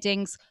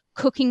 beheadings,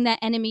 cooking their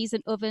enemies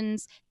in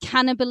ovens,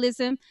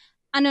 cannibalism.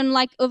 And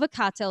unlike other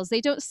cartels,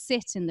 they don't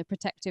sit in the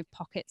protective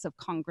pockets of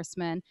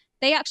congressmen.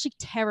 They actually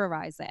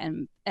terrorize their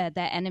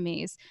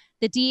enemies.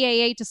 The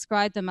DAA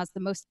described them as the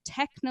most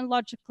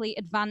technologically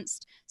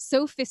advanced,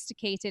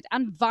 sophisticated,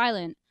 and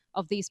violent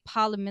of these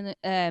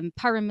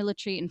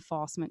paramilitary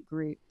enforcement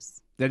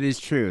groups. That is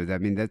true. I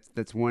mean,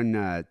 that's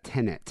one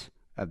tenet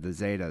of the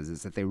Zetas,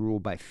 is that they rule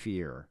by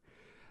fear.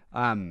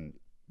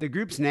 The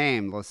group's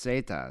name, Los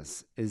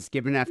Zetas, is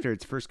given after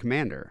its first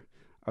commander,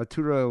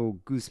 Arturo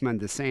Guzman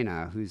de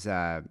Sena, whose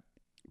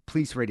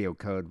police radio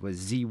code was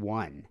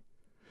Z1.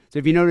 So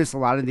if you notice, a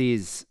lot of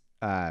these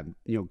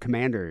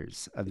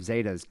commanders of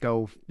Zetas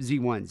go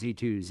Z1,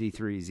 Z2, Z3,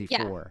 Z4.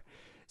 Yeah.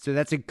 So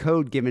that's a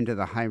code given to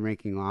the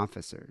high-ranking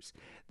officers.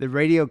 The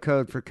radio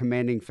code for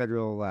commanding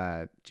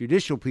federal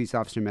judicial police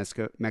officer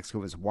in Mexico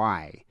was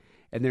Y,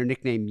 and they're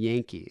nicknamed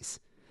Yankees.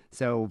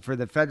 So for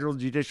the federal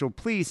judicial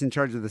police in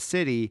charge of the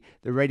city,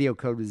 the radio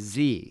code was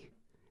Z.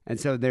 And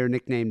so they're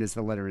nicknamed as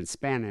the letter in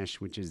Spanish,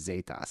 which is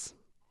Zetas.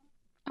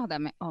 Oh,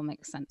 that all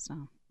makes sense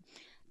now.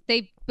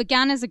 They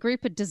began as a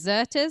group of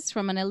deserters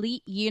from an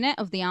elite unit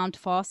of the armed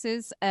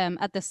forces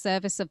at the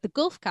service of the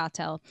Gulf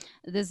Cartel.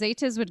 The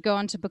Zetas would go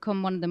on to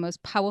become one of the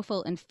most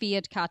powerful and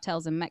feared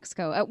cartels in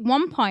Mexico. At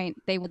one point,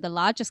 they were the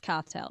largest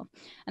cartel,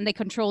 and they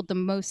controlled the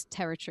most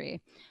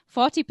territory.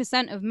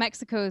 40% of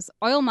Mexico's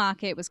oil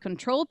market was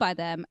controlled by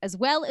them, as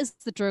well as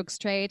the drugs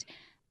trade.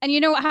 And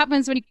you know what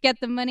happens when you get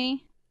the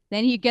money?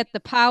 Then you get the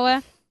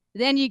power.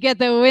 Then you get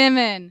the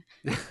women.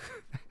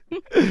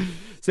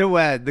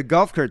 So the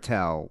Gulf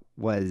Cartel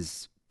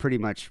was pretty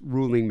much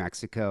ruling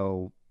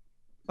Mexico,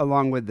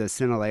 along with the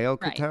Sinaloa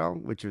Cartel,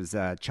 which was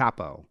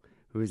Chapo,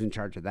 who was in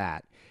charge of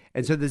that.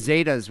 And so the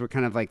Zetas were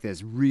kind of like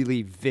this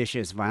really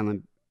vicious,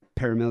 violent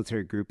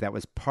paramilitary group that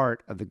was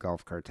part of the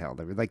Gulf Cartel.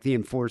 They were like the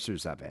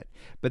enforcers of it.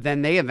 But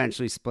then they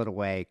eventually split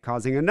away,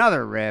 causing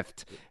another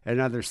rift,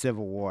 another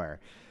civil war.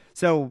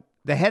 So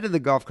the head of the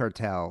Gulf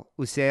Cartel,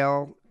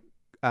 Uciel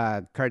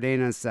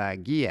Cardenas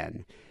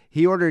Guillen,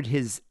 he ordered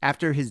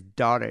after his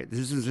daughter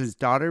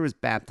was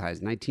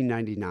baptized in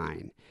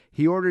 1999,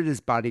 he ordered his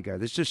bodyguard.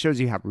 This just shows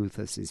you how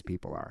ruthless these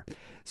people are.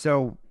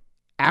 So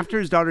after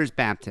his daughter's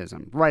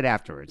baptism, right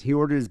afterwards, he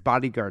ordered his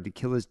bodyguard to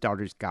kill his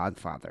daughter's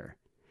godfather.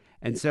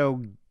 And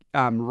so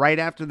right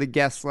after the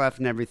guests left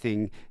and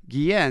everything,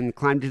 Guillen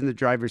climbed into the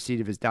driver's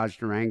seat of his Dodge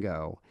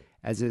Durango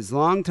as his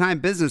longtime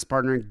business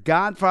partner and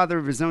godfather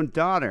of his own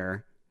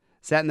daughter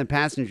sat in the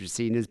passenger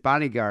seat, and his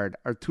bodyguard,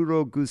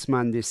 Arturo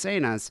Guzman de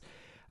Senas,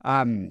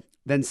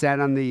 then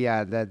sat on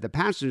the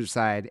passenger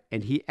side,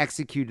 and he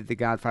executed the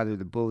godfather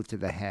with a bullet to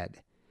the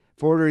head.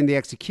 For ordering the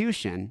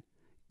execution,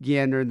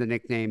 Guillen earned the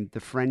nickname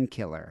the Friend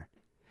Killer,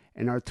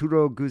 and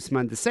Arturo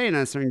Guzman de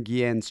Senas earned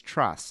Guillen's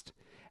trust.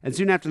 And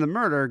soon after the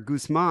murder,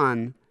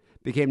 Guzman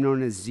became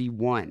known as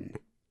Z1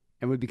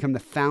 and would become the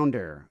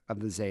founder of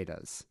the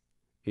Zetas.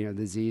 You know,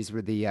 the Z's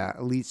were the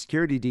elite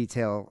security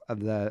detail of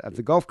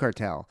the Gulf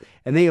Cartel,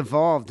 and they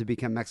evolved to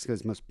become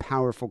Mexico's most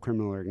powerful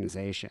criminal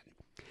organization.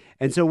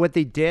 And so what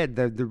they did,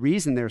 the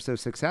reason they're so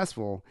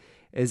successful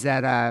is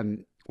that,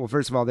 well,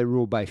 first of all, they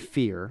ruled by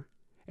fear,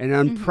 an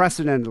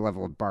unprecedented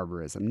level of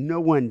barbarism.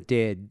 No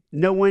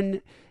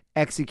one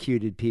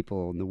executed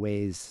people in the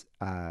ways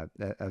of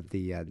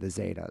the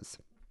Zetas.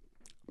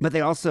 But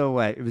they also,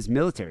 it was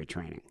military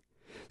training.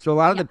 So a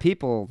lot of the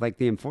people, like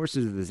the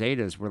enforcers of the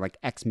Zetas, were like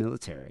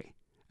ex-military.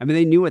 I mean,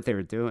 they knew what they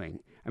were doing.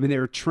 I mean, they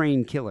were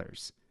trained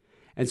killers.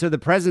 And so the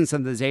presence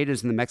of the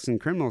Zetas in the Mexican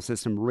criminal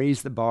system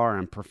raised the bar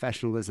on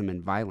professionalism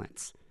and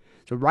violence.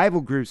 So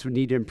rival groups would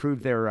need to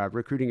improve their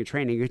recruiting and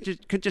training.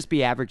 It could just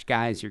be average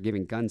guys you're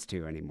giving guns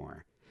to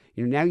anymore.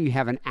 You know, now you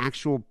have an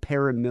actual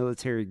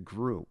paramilitary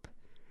group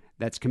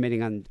that's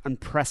committing on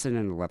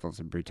unprecedented levels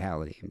of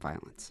brutality and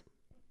violence.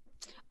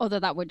 Although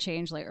that would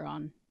change later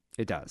on.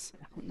 It does.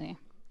 Definitely.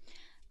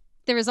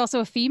 There is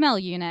also a female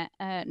unit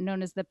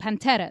known as the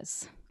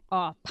Panteras,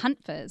 or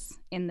Panthers,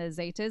 in the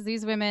Zetas.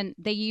 These women,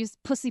 they use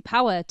pussy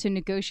power to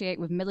negotiate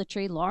with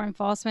military, law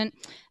enforcement,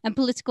 and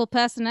political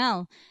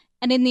personnel.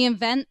 And in the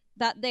event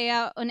that they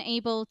are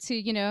unable to,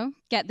 you know,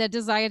 get their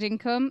desired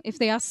income, if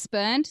they are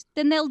spurned,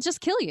 then they'll just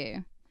kill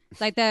you.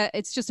 Like,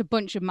 it's just a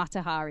bunch of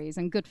Mataharis,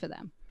 and good for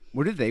them.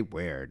 What do they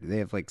wear? Do they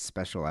have, like,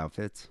 special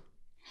outfits?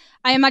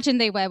 I imagine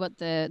they wear what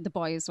the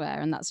boys wear,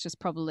 and that's just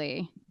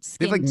probably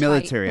they have, like,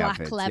 military black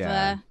outfits, leather.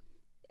 yeah.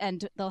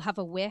 And they'll have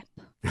a whip,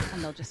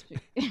 and they'll just be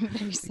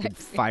very sexy.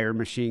 Fire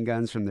machine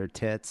guns from their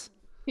tits.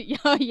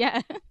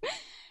 Yeah.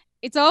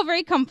 It's all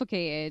very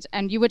complicated,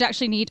 and you would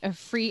actually need a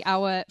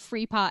 3-hour,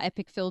 3-part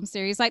epic film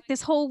series. Like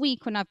this whole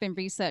week when I've been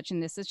researching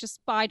this, there's just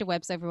spider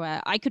webs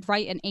everywhere. I could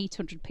write an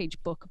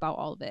 800-page book about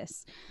all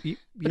this. You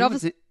know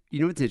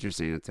what's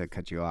interesting, not to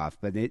cut you off,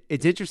 but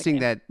it's interesting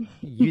that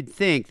you'd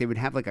think they would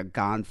have like a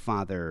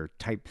Godfather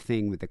type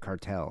thing with the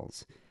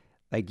cartels.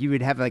 Like you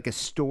would have like a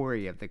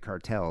story of the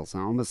cartels,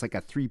 almost like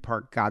a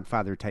 3-part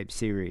Godfather type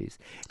series.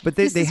 But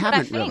they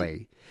haven't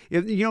really.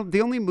 You know,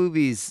 the only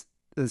movies,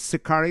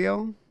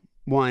 Sicario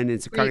 1 and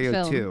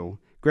Sicario 2,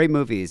 great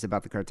movies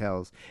about the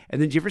cartels. And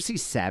then did you ever see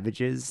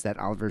Savages, that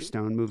Oliver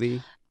Stone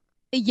movie?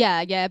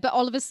 Yeah. But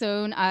Oliver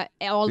Stone,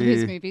 all of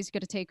his movies, you've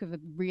got to take with a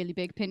really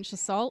big pinch of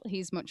salt.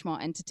 He's much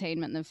more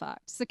entertainment than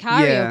fact.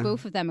 Sicario,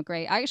 both of them are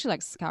great. I actually like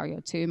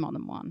Sicario 2 more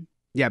than 1.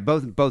 Yeah,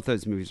 both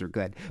those movies are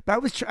good. But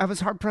I was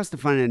hard pressed to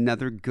find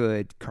another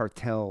good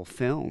cartel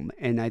film,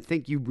 and I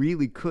think you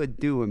really could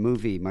do a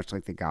movie much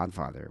like The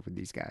Godfather with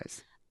these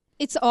guys.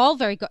 It's all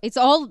very good. It's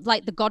all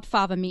like The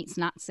Godfather meets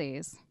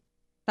Nazis.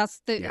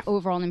 That's the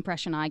overall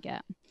impression I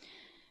get.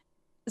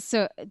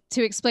 So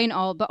to explain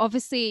all, but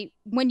obviously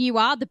when you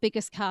are the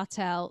biggest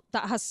cartel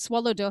that has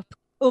swallowed up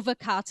other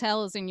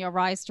cartels in your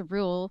rise to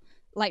rule,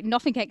 like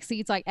nothing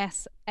exceeds like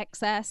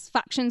excess.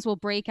 Factions will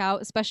break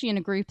out, especially in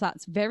a group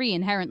that's very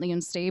inherently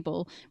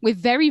unstable with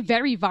very,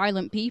 very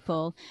violent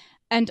people.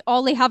 And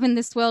all they have in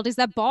this world is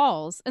their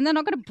balls, and they're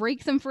not going to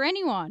break them for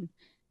anyone.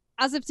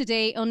 As of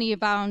today, only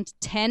around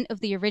 10 of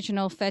the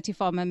original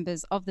 34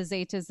 members of the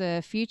Zetas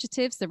are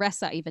fugitives. The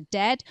rest are either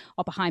dead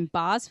or behind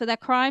bars for their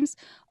crimes,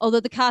 although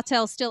the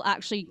cartel still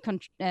actually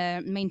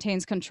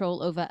maintains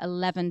control over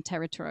 11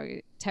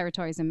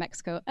 territories in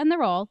Mexico, and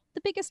they're all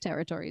the biggest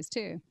territories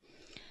too.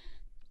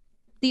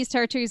 These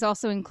territories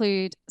also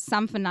include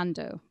San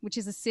Fernando, which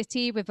is a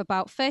city with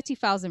about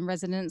 30,000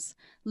 residents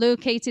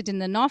located in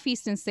the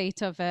northeastern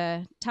state of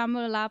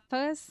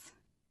Tamaulipas.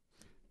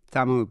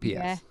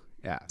 Tamaulipas.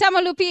 Yeah.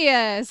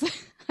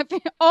 Tamaulipas.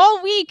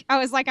 All week, I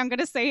was like, I'm going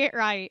to say it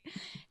right.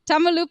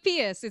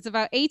 Tamaulipas. It's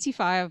about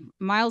 85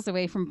 miles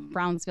away from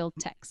Brownsville,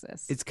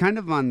 Texas. It's kind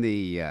of on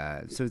the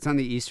so it's on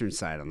the eastern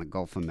side, on the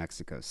Gulf of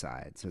Mexico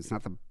side. So it's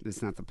not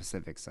the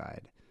Pacific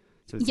side.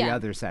 So it's the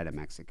other side of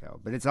Mexico,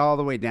 but it's all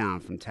the way down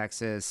from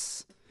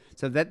Texas.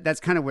 So that's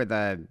kind of where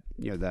the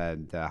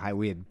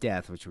highway of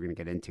death, which we're going to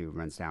get into,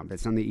 runs down. But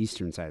it's on the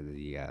eastern side of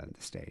the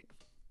state.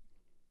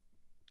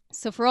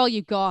 So for all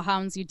you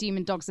gorehounds, you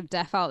demon dogs of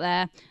death out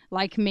there,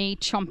 like me,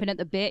 chomping at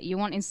the bit, you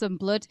wanting some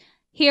blood?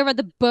 Here are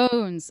the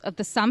bones of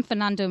the San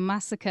Fernando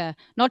Massacre.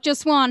 Not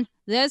just one,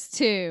 there's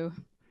two.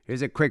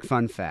 Here's a quick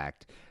fun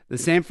fact. The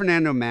San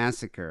Fernando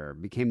Massacre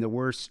became the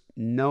worst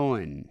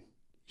known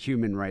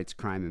human rights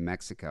crime in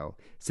Mexico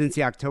since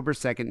the October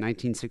 2nd,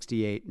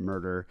 1968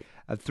 murder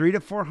of 300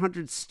 to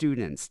 400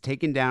 students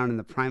taken down in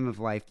the prime of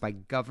life by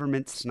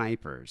government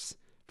snipers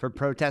for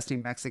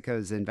protesting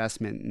Mexico's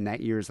investment in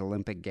that year's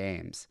Olympic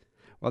Games,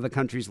 while the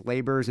country's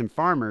laborers and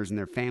farmers and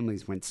their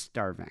families went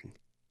starving.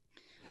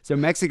 So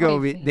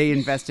Mexico, they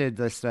invested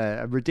this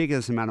a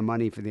ridiculous amount of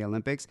money for the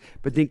Olympics,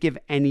 but didn't give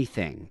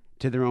anything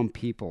to their own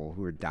people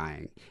who were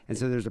dying. And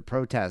so there's a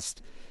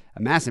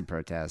massive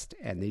protest,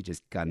 and they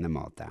just gunned them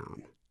all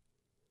down.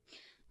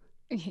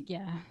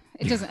 Yeah,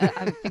 it doesn't.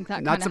 I think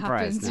that kind of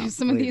happens to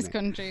some of these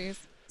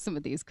countries. Some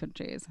of these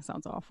countries.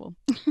 Sounds awful.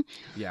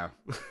 Yeah,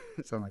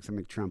 it sounds like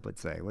something Trump would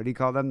say. What do you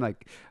call them?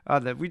 Like,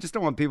 we just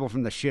don't want people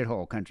from the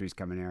shithole countries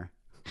coming here.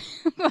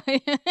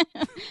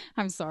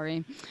 I'm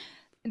sorry.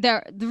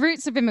 The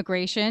roots of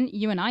immigration,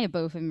 you and I are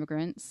both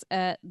immigrants,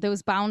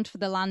 those bound for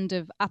the land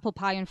of apple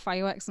pie and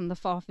fireworks on the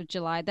 4th of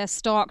July, they're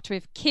stalked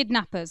with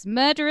kidnappers,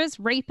 murderers,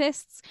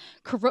 rapists,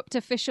 corrupt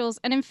officials,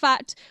 and in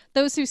fact,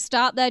 those who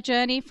start their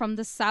journey from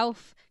the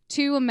South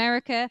to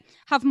America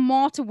have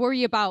more to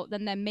worry about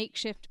than their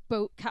makeshift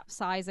boat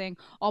capsizing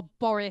or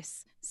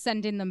Boris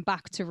sending them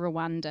back to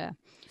Rwanda.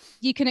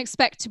 You can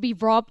expect to be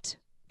robbed,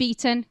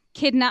 beaten,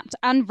 kidnapped,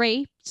 and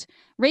raped.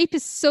 Rape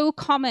is so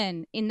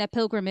common in their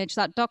pilgrimage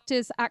that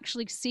doctors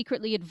actually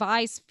secretly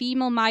advise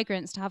female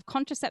migrants to have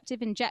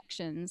contraceptive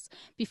injections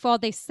before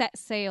they set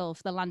sail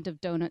for the land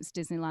of donuts,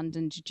 Disneyland,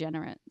 and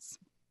degenerates.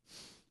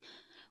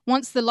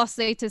 Once the Los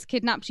Zetas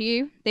kidnapped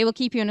you, they will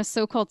keep you in a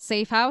so-called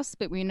safe house,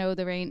 but we know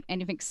there ain't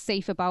anything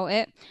safe about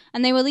it.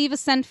 And they will either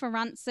send for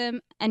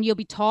ransom and you'll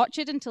be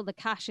tortured until the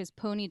cash is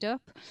ponied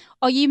up,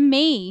 or you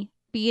may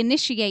be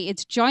initiated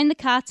to join the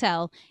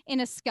cartel in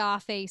a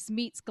Scarface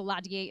meets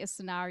Gladiator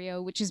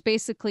scenario, which is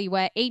basically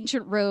where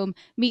ancient Rome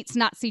meets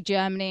Nazi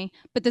Germany,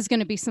 but there's going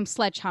to be some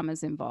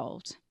sledgehammers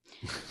involved.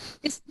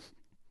 This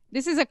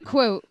is a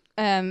quote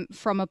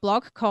from a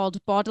blog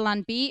called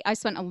Borderland Beat. I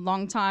spent a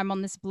long time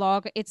on this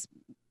blog. It's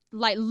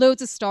like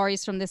loads of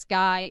stories from this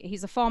guy.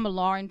 He's a former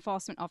law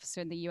enforcement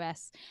officer in the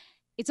US.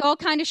 It's all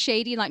kind of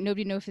shady, like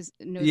nobody knows.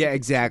 Yeah,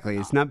 exactly.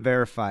 It's not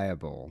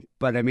verifiable.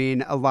 But I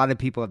mean, a lot of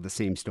people have the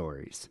same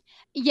stories.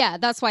 Yeah,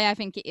 that's why I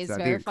think it is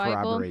verifiable.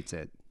 It corroborates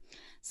it.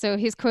 So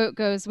his quote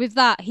goes, with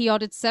that, he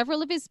ordered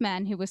several of his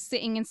men who were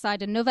sitting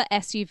inside another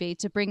SUV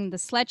to bring the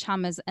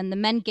sledgehammers, and the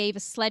men gave a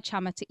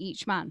sledgehammer to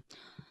each man.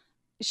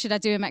 Should I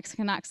do a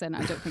Mexican accent?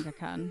 I don't think I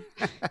can.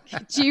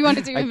 Do you want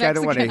to do a Mexican accent? I kind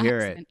of want to hear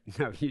it.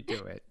 No, you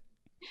do it.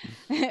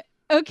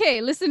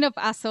 Okay, listen up,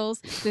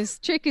 assholes. This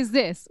trick is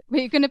this.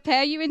 We're going to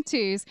pair you in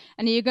twos,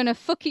 and you're going to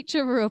fuck each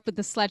other up with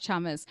the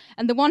sledgehammers.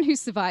 And the one who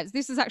survives,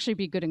 this is actually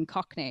be good in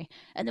Cockney,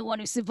 and the one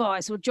who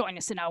survives will join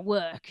us in our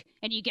work,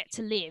 and you get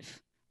to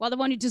live. while the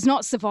one who does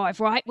not survive,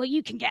 right? Well,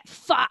 you can get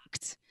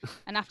fucked.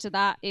 And after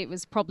that, it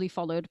was probably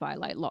followed by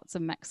like lots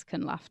of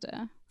Mexican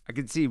laughter. I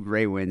could see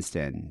Ray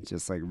Winston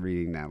just like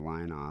reading that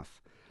line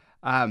off.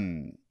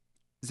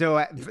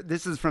 So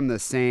this is from the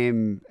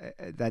same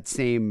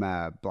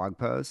blog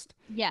post.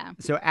 Yeah.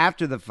 So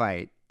after the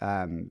fight,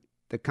 the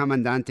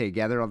Comandante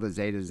gathered all the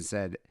Zetas and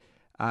said,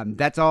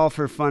 "That's all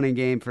for fun and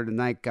game for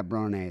tonight,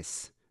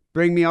 cabrones.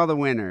 Bring me all the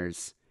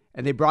winners."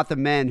 And they brought the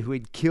men who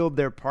had killed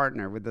their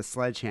partner with the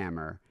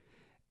sledgehammer.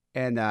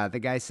 And the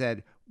guy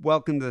said,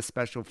 "Welcome to the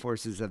Special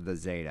Forces of the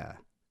Zeta,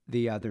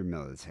 the other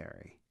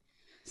military."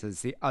 So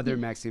it's the other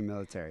Mexican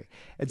military.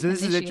 And so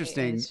this is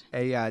interesting.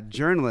 A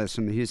journalist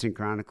from the Houston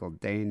Chronicle,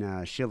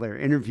 Dane Schiller,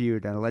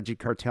 interviewed an alleged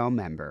cartel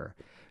member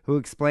who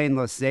explained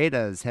Los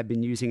Zetas had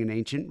been using an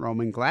ancient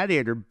Roman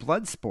gladiator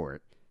blood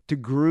sport to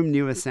groom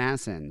new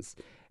assassins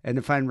and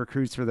to find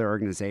recruits for their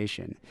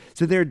organization.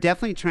 So they're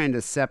definitely trying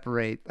to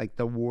separate like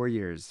the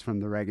warriors from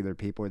the regular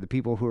people, or the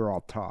people who are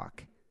all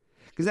talk.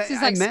 This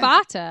is like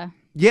Sparta.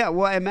 Yeah,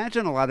 well, I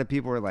imagine a lot of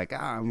people are like,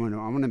 I want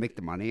to make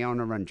the money. I want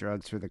to run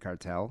drugs for the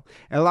cartel.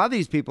 And a lot of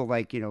these people,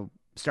 like,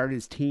 started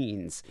as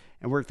teens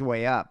and worked their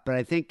way up. But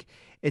I think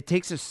it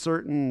takes a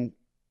certain,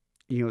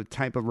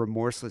 type of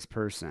remorseless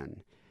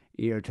person,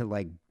 to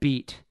like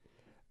beat,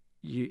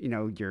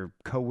 your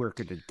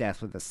coworker to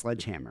death with a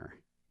sledgehammer.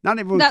 Not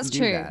everyone That's can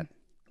do true. that.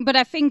 But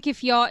I think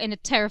if you're in a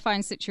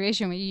terrifying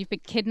situation where you've been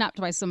kidnapped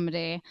by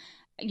somebody,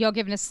 you're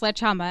given a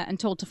sledgehammer and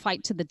told to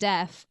fight to the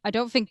death, I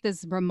don't think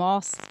there's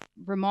remorse.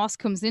 Remorse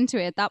comes into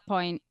it at that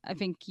point. I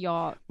think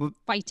your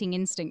fighting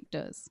instinct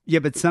does. Yeah,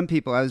 but some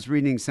people, I was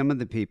reading some of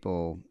the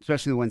people,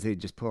 especially the ones they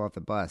just pull off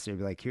the bus, they'd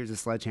be like, "Here's a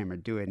sledgehammer,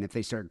 do it." And if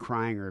they start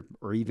crying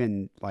or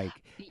even like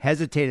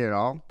hesitate at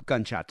all,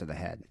 gunshot to the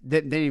head.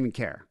 They didn't even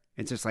care.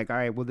 It's just like, all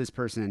right, well, this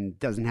person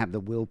doesn't have the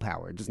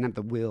willpower, doesn't have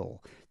the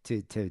will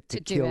to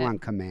kill on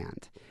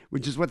command,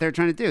 which is what they're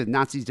trying to do.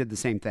 Nazis did the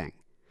same thing.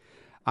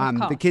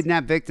 The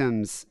kidnapped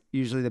victims,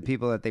 usually the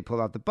people that they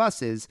pulled off the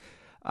buses,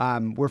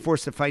 were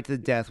forced to fight to the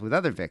death with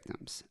other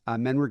victims.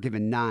 Men were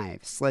given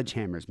knives,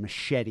 sledgehammers,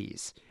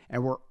 machetes,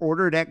 and were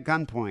ordered at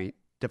gunpoint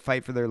to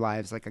fight for their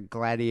lives like a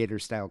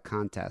gladiator-style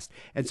contest.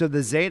 And so the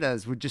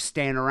Zetas would just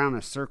stand around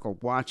a circle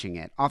watching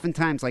it,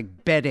 oftentimes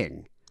like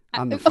betting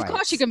on the fights. Of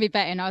course you can be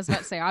betting. I was about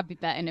to say I'd be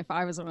betting if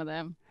I was one of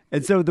them.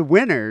 And so the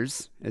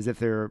winners, as if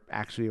they're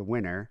actually a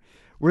winner,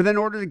 were then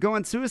ordered to go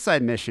on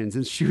suicide missions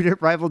and shoot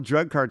at rival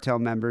drug cartel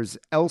members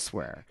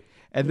elsewhere.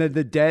 And then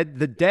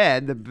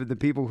the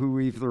people who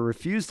either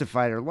refused to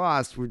fight or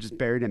lost, were just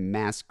buried in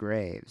mass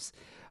graves.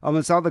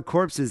 Almost all the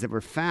corpses that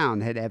were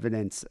found had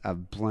evidence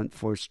of blunt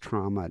force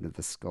trauma to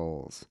the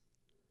skulls.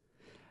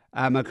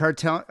 A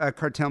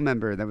cartel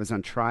member that was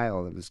on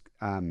trial that was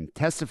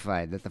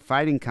testified that the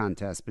fighting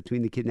contests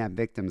between the kidnapped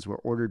victims were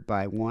ordered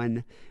by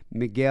one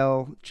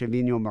Miguel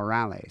Trevino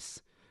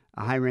Morales,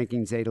 a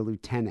high-ranking Zeta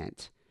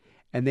lieutenant,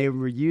 and they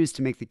were used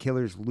to make the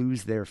killers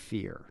lose their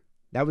fear.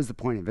 That was the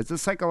point of it. It's a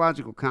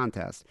psychological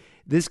contest.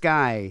 This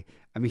guy,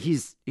 I mean,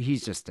 he's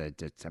just a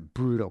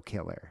brutal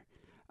killer.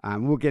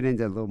 We'll get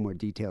into a little more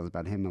details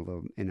about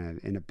him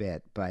in a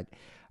bit, but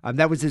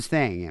that was his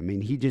thing. I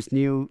mean, he just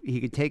knew he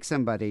could take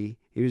somebody.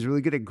 He was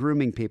really good at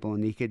grooming people,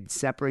 and he could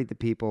separate the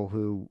people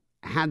who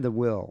had the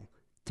will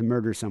to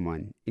murder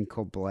someone in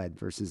cold blood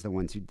versus the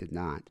ones who did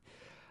not.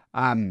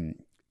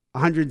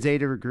 100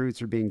 Zeta recruits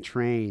were being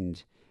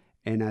trained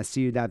in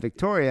Ciudad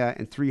Victoria,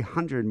 and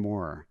 300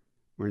 more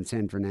were in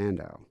San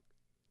Fernando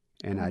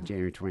in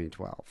January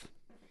 2012.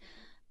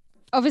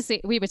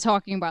 Obviously, we were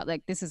talking about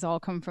like this has all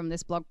come from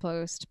this blog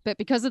post, but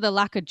because of the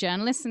lack of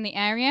journalists in the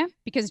area,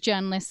 because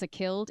journalists are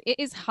killed, it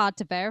is hard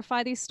to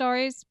verify these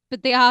stories,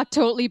 but they are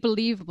totally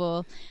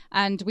believable.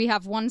 And we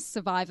have one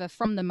survivor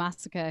from the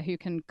massacre who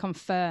can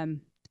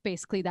confirm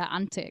basically their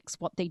antics,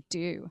 what they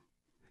do.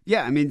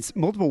 Yeah, I mean,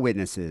 multiple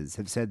witnesses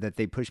have said that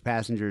they push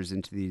passengers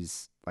into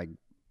these like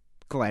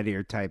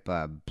gladiator type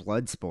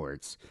blood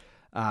sports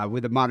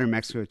with a modern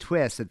Mexico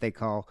twist that they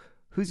call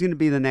 "Who's going to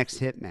be the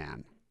next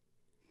hitman?"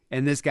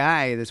 And this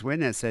guy, this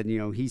witness said,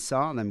 he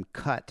saw them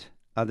cut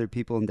other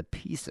people into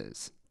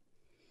pieces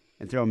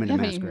and throw them into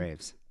mass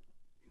graves.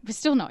 We're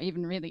still not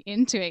even really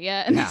into it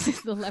yet, and this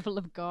is the level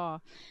of gore.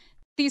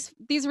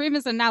 These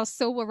rumors are now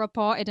so well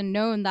reported and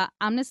known that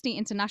Amnesty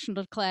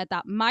International declared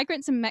that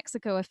migrants in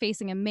Mexico are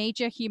facing a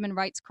major human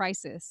rights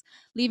crisis,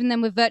 leaving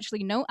them with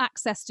virtually no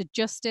access to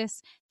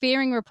justice,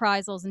 fearing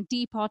reprisals and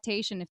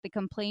deportation if they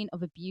complain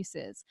of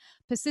abuses.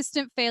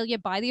 Persistent failure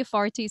by the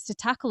authorities to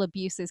tackle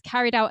abuses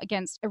carried out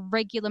against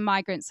irregular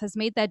migrants has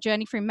made their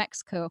journey through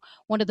Mexico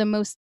one of the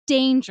most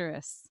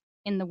dangerous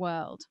in the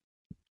world.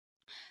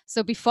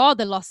 So before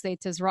the Los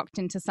Zetas rocked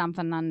into San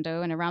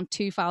Fernando in around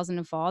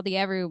 2004, the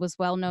area was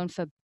well known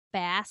for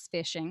bass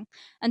fishing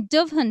and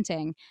dove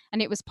hunting,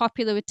 and it was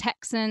popular with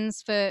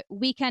Texans for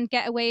weekend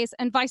getaways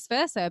and vice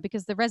versa,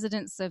 because the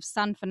residents of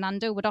San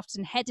Fernando would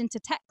often head into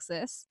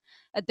Texas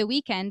at the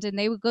weekend and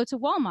they would go to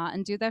Walmart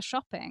and do their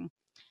shopping.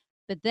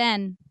 But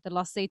then the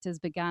Los Zetas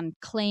began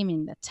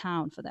claiming the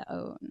town for their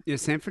own. Yeah,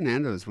 San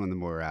Fernando is one of the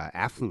more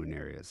affluent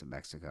areas of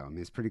Mexico. I mean,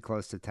 it's pretty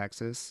close to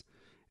Texas.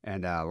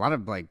 And a lot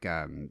of like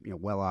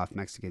well-off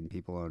Mexican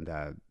people owned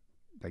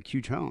like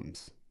huge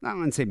homes. I don't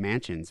want to say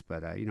mansions,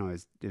 but it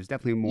was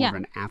definitely more of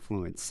an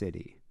affluent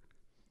city.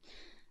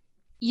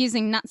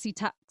 Using Nazi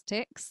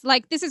tactics.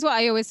 Like, this is what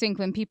I always think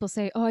when people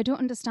say, oh, I don't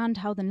understand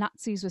how the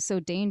Nazis were so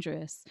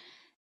dangerous.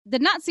 The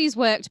Nazis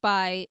worked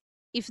by,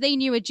 if they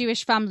knew a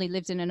Jewish family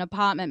lived in an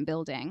apartment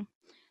building,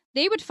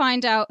 they would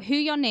find out who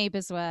your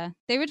neighbors were.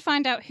 They would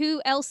find out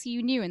who else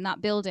you knew in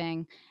that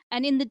building.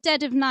 And in the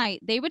dead of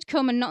night, they would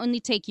come and not only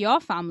take your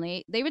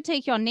family, they would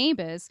take your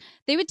neighbors.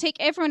 They would take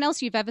everyone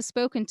else you've ever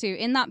spoken to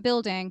in that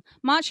building,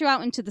 march you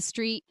out into the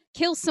street,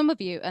 kill some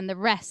of you, and the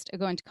rest are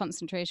going to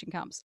concentration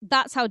camps.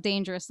 That's how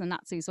dangerous the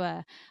Nazis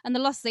were. And the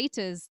Los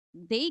Zetas,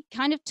 they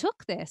kind of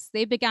took this.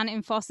 They began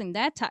enforcing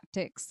their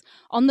tactics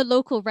on the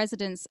local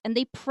residents, and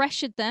they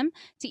pressured them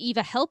to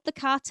either help the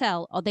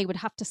cartel or they would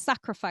have to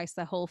sacrifice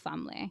their whole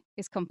family.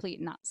 It's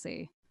complete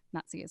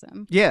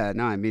Nazism. Yeah,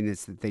 no, I mean,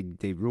 it's that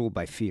they rule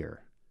by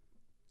fear.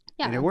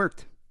 Yeah. And it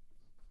worked.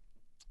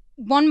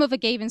 One mother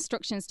gave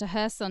instructions to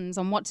her sons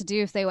on what to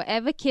do if they were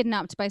ever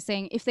kidnapped by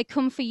saying, if they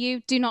come for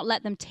you, do not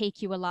let them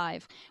take you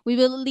alive. We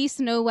will at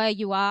least know where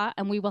you are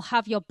and we will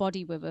have your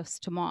body with us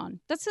to mourn.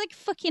 That's like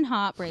fucking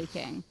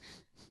heartbreaking.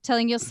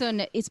 Telling your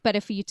son it's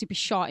better for you to be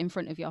shot in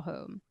front of your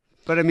home.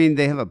 But I mean,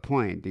 they have a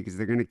point because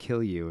they're going to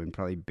kill you and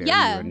probably bury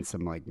you in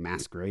some like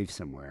mass grave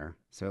somewhere.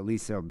 So at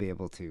least they'll be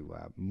able to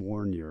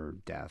mourn your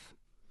death.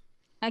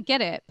 I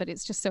get it, but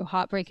it's just so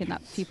heartbreaking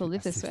that people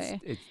live this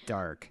way. It's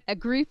dark. A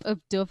group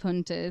of dove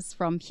hunters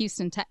from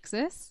Houston,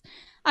 Texas.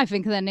 I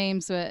think their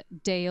names were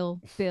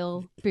Dale,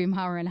 Bill,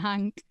 Boomhauer, and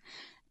Hank.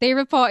 They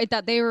reported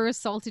that they were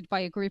assaulted by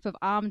a group of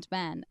armed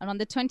men. And on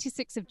the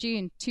 26th of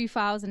June,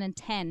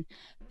 2010,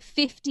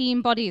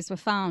 15 bodies were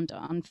found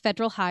on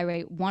Federal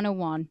Highway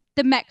 101.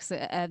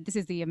 This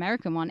is the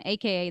American one,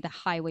 a.k.a. the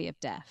Highway of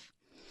Death.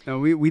 No,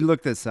 we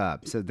looked this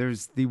up. So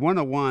there's the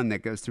 101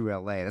 that goes through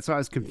LA. That's why I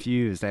was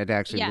confused. I had to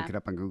actually look it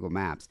up on Google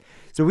Maps.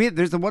 So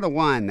there's the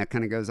 101 that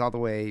kind of goes all the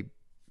way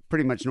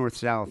pretty much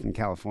north-south in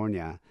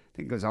California. I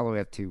think it goes all the way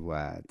up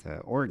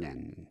to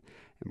Oregon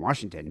and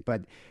Washington.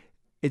 But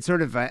it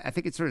sort of, I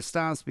think it sort of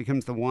stops,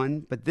 becomes the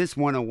one. But this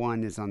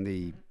 101 is on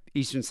the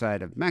eastern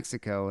side of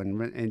Mexico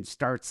and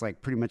starts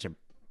like pretty much at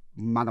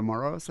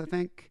Matamoros, I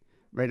think,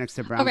 right next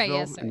to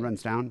Brownsville and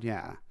runs down.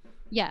 Yeah.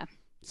 Yeah.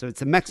 So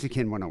it's a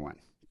Mexican 101.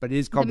 But it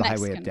is called the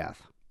Highway of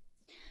Death.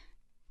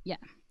 Yeah.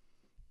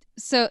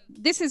 So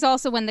this is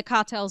also when the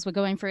cartels were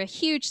going for a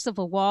huge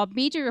civil war.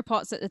 Media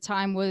reports at the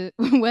time were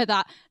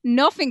that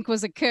nothing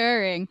was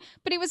occurring,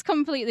 but it was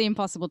completely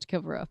impossible to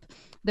cover up.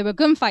 There were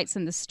gunfights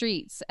in the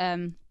streets.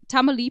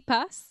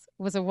 Tamaulipas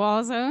was a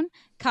war zone.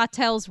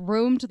 Cartels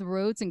roamed the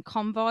roads in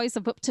convoys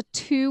of up to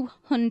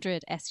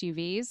 200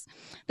 SUVs.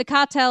 The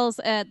cartels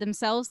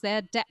themselves,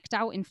 they're decked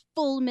out in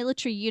full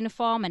military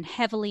uniform and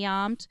heavily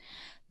armed.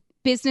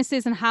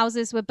 Businesses and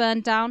houses were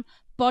burned down.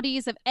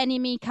 Bodies of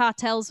enemy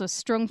cartels were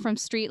strung from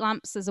street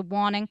lamps as a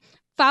warning.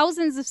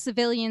 Thousands of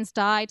civilians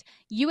died.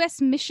 U.S.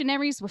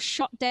 missionaries were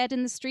shot dead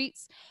in the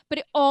streets. But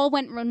it all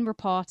went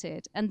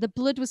unreported, and the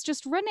blood was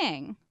just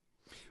running.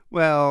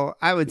 Well,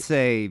 I would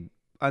say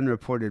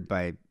unreported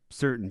by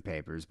certain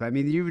papers. But I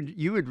mean,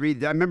 you would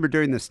read. I remember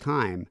during this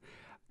time,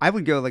 I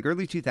would go like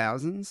early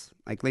 2000s,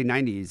 like late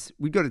 90s.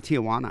 We'd go to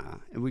Tijuana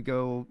and we'd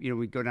go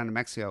down to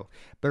Mexico.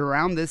 But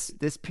around this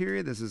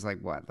period, this is like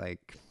what,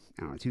 like,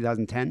 I don't know,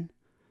 2010,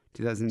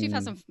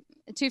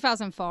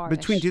 2004.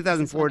 Between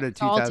 2004 to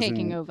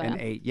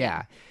 2008.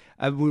 Yeah.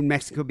 When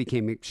Mexico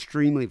became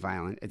extremely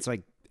violent, it's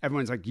like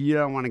everyone's like, you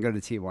don't want to go to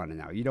Tijuana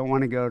now. You don't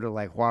want to go to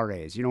like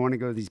Juarez. You don't want to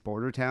go to these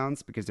border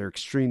towns because they're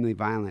extremely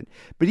violent.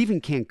 But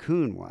even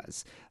Cancun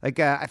was like,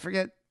 I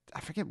forget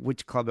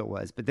which club it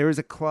was, but there was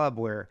a club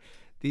where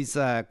these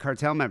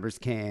cartel members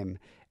came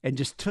and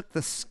just took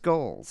the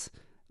skulls,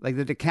 like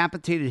the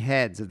decapitated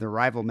heads of the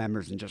rival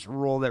members, and just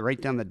rolled it right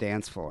down the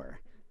dance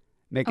floor,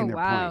 making their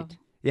point.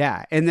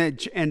 Yeah, and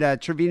Miguel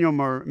Trevino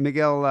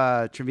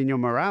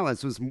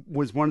Morales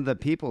was one of the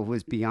people who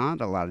was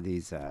beyond a lot of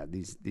these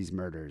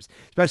murders,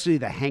 especially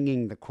the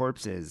hanging the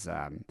corpses,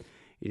 from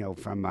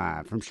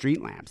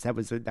street lamps.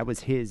 That was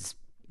his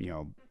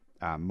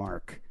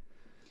mark.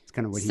 It's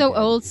kind of what he did.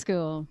 Old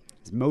school.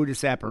 It's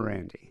modus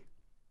operandi.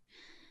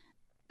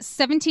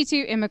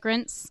 72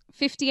 immigrants,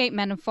 58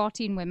 men and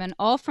 14 women,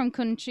 all from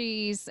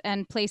countries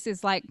and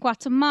places like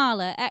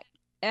Guatemala,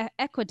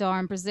 Ecuador,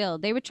 and Brazil.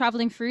 They were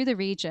traveling through the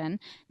region,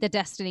 their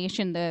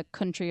destination, the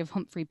country of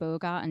Humphrey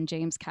Bogart and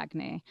James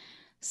Cagney.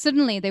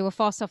 Suddenly, they were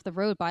forced off the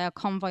road by a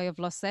convoy of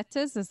Los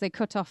Zetas as they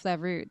cut off their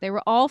route. They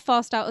were all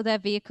forced out of their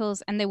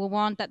vehicles, and they were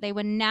warned that they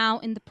were now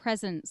in the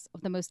presence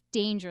of the most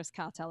dangerous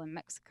cartel in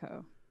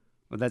Mexico.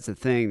 Well, that's the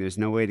thing. There's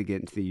no way to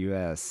get into the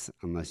U.S.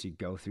 unless you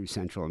go through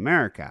Central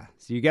America.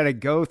 So you got to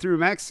go through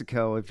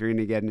Mexico if you're going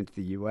to get into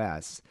the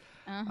U.S.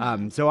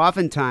 So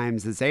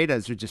oftentimes the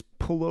Zetas would just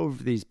pull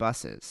over these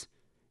buses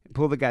and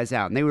pull the guys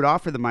out. And they would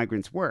offer the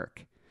migrants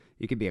work.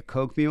 You could be a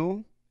Coke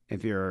mule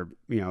if you're,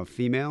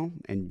 female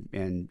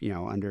and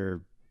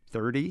under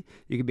 30.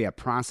 You could be a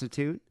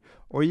prostitute,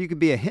 or you could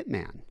be a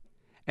hitman.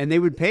 And they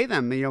would pay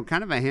them,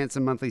 kind of a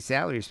handsome monthly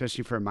salary,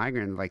 especially for a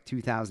migrant, like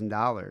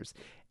 $2,000.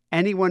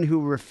 Anyone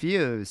who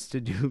refused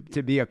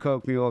to be a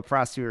coke mule, a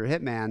prostitute, or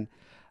hitman,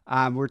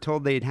 were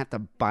told they'd have to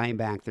buy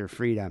back their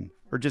freedom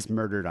or just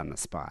murdered on the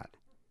spot.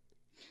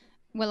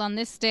 Well, on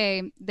this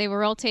day, they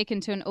were all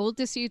taken to an old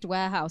disused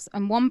warehouse,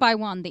 and one by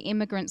one, the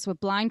immigrants were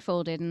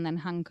blindfolded and then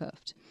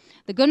handcuffed.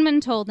 The gunman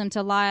told them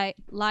to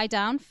lie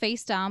down,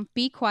 face down,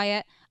 be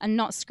quiet, and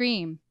not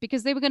scream,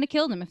 because they were going to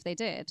kill them if they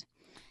did.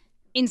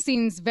 In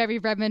scenes very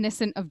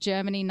reminiscent of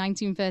Germany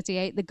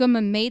 1938, the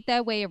gunmen made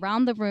their way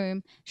around the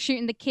room,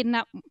 shooting the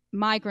kidnapped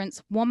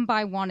migrants one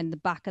by one in the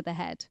back of the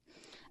head.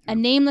 A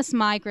nameless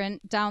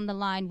migrant down the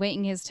line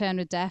waiting his turn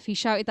of death, he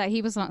shouted that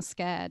he was not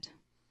scared.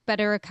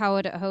 Better a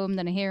coward at home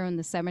than a hero in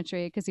the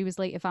cemetery, because he was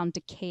later found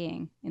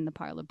decaying in the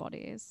pile of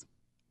bodies.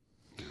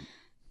 Do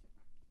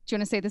you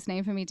want to say this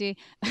name for me, Dee?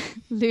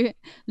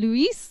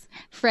 Luis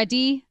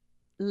Freddy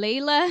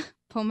Leila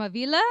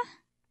Pomavilla?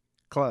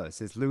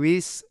 Close. It's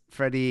Luis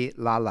Freddy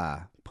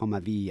Lala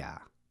Pomavilla.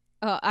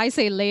 Oh, I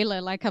say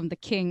Layla like I'm the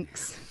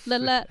Kinks.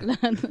 Layla,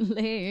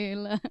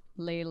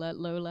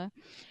 Lola.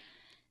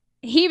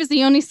 He was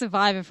the only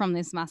survivor from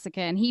this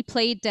massacre, and he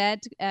played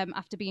dead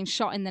after being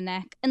shot in the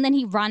neck, and then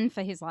he ran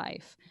for his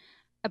life.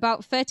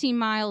 About 13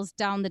 miles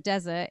down the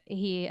desert,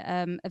 he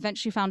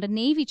eventually found a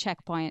Navy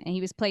checkpoint, and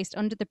he was placed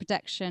under the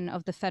protection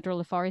of the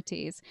federal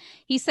authorities.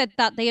 He said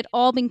that they had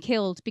all been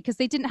killed because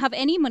they didn't have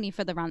any money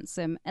for the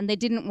ransom, and they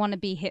didn't want to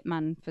be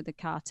hitman for the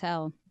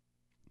cartel.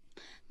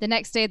 The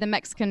next day, the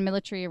Mexican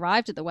military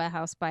arrived at the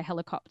warehouse by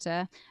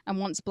helicopter, and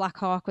once Black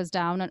Hawk was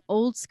down, an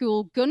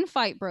old-school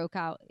gunfight broke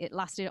out. It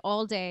lasted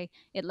all day.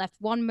 It left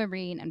one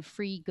Marine and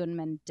 3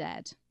 gunmen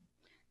dead.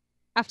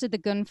 After the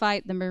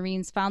gunfight, the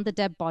Marines found the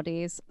dead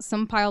bodies,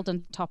 some piled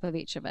on top of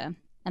each other,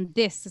 and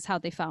this is how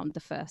they found the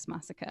first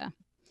massacre.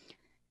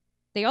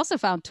 They also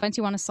found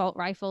 21 assault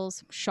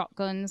rifles,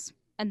 shotguns,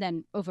 and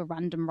then other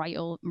random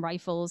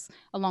rifles,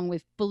 along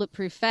with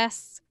bulletproof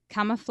vests,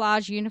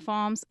 camouflage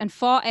uniforms, and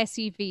 4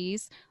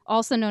 SUVs,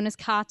 also known as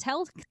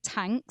cartel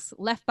tanks,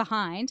 left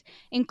behind,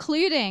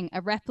 including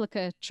a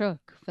replica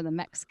truck for the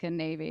Mexican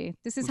Navy.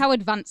 This is how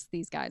advanced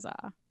these guys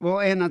are. Well,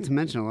 and not to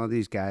mention, a lot of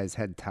these guys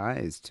had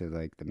ties to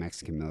like the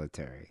Mexican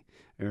military,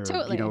 or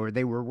Totally. or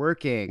they were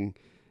working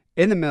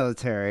in the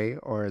military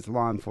or as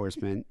law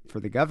enforcement for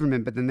the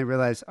government, but then they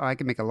realized, I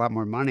can make a lot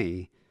more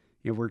money,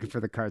 working for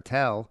the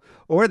cartel,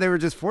 or they were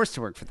just forced to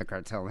work for the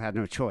cartel and had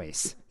no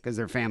choice because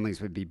their families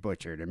would be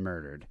butchered and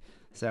murdered.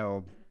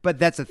 So, but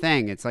that's the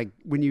thing. It's like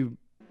when you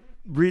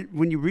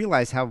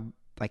realize how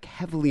like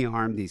heavily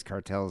armed these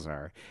cartels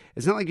are,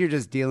 it's not like you're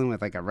just dealing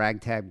with like a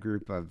ragtag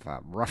group of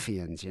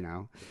ruffians,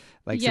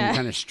 like some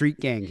kind of street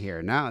gang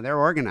here. No, they're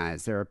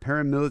organized. They're a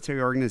paramilitary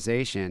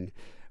organization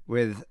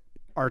with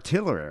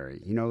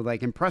artillery,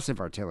 like impressive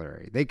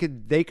artillery. They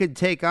could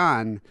take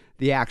on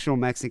the actual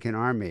Mexican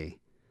army.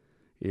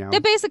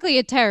 They're basically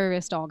a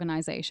terrorist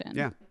organization.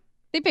 Yeah.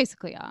 They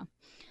basically are.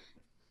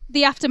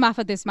 The aftermath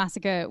of this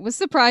massacre was,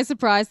 surprise,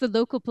 surprise, the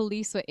local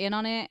police were in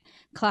on it.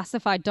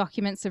 Classified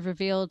documents have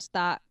revealed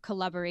that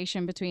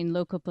collaboration between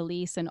local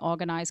police and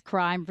organized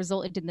crime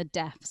resulted in the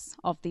deaths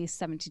of these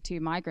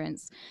 72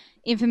 migrants.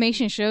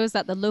 Information shows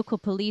that the local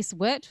police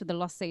worked for the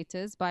Los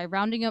Zetas by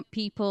rounding up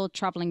people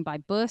traveling by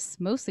bus,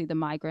 mostly the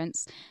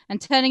migrants,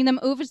 and turning them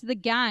over to the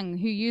gang,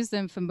 who used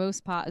them for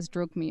most part as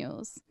drug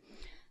mules.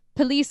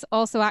 Police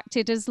also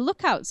acted as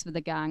lookouts for the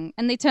gang,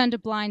 and they turned a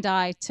blind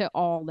eye to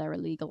all their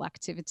illegal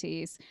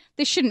activities.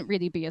 This shouldn't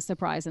really be a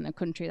surprise in a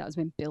country that has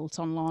been built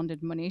on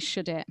laundered money,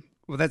 should it?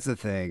 Well, that's the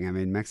thing. I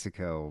mean,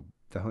 Mexico,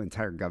 the whole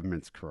entire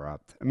government's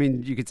corrupt. I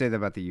mean, you could say that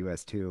about the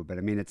U.S. too, but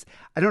I mean,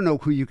 I don't know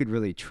who you could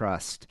really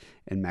trust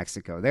in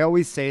Mexico. They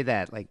always say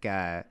that, like,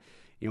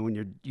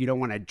 when you don't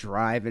want to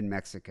drive in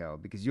Mexico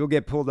because you'll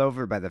get pulled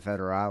over by the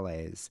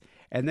federales,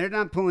 and they're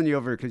not pulling you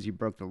over because you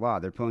broke the law.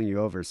 They're pulling you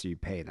over so you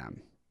pay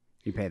them.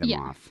 You pay them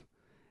off.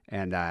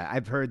 And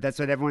I've heard that's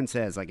what everyone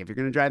says. Like, if you're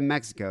going to drive in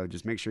Mexico,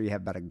 just make sure you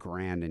have about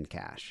 $1,000 in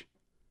cash.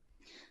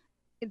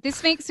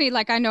 This makes me,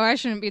 like, I know I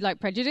shouldn't be,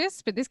 like,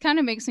 prejudiced, but this kind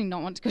of makes me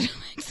not want to go to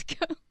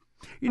Mexico.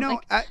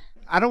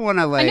 I don't want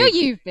to, like... I know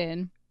you've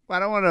been. I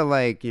don't want to,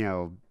 like,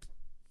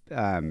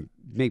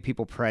 make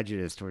people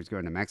prejudiced towards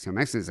going to Mexico.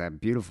 Mexico's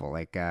beautiful.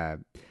 Like,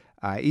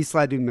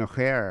 Isla de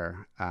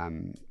Mujer,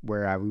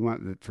 where we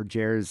went for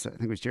Jer's, I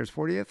think it was Jer's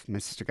 40th. My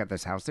sister got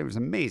this house there. It was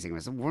amazing. It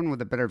was one of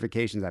the better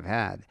vacations I've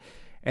had.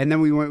 And then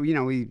we went,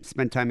 we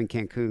spent time in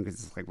Cancun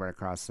because it's like right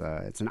across,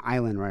 it's an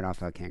island right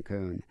off of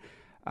Cancun,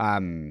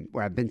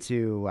 where I've been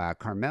to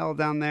Carmel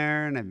down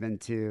there, and I've been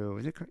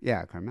to,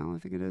 Carmel, I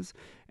think it is.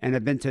 And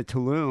I've been to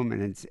Tulum,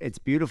 and it's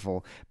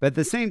beautiful. But at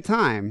the same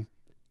time,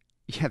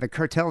 the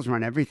cartels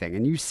run everything,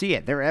 and you see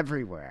it. They're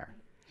everywhere.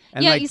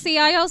 And you see,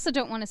 I also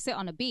don't want to sit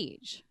on a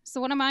beach. So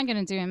what am I going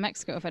to do in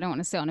Mexico if I don't want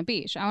to sit on a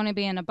beach? I want to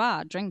be in a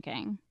bar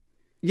drinking.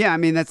 Yeah, I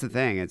mean, that's the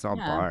thing. It's all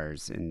Yeah.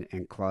 bars and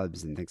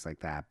clubs and things like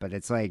that. But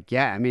it's like,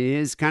 yeah, I mean, it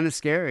is kind of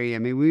scary. I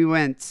mean,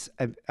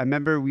 I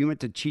remember we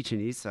went to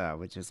Chichen Itza,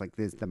 which is like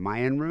the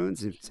Mayan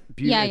ruins. It's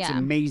beautiful. Yeah, It's yeah.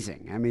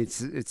 amazing. I mean,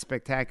 it's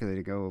spectacular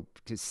to go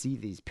to see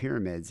these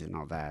pyramids and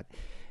all that.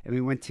 And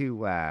we went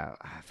to, I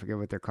forget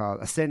what they're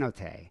called, a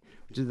cenote,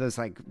 which is those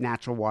like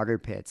natural water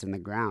pits in the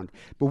ground.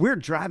 But we're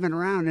driving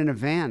around in a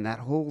van that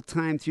whole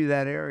time through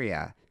that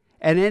area.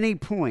 At any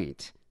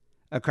point,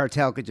 a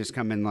cartel could just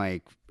come and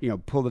like,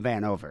 pull the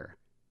van over,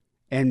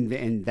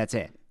 and that's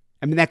it.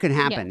 I mean, that could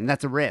happen, Yeah. and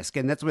that's a risk,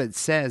 and that's what it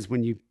says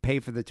when you pay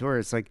for the tour.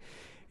 It's like,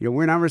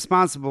 we're not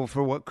responsible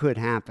for what could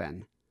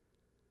happen.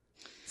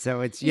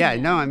 So it's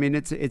no, I mean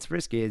it's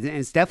risky, and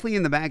it's definitely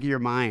in the back of your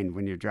mind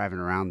when you're driving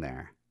around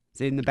there.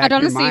 It's in the back I'd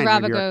of your honestly mind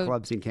rather when you're at go-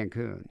 clubs in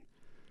Cancun.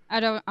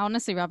 I'd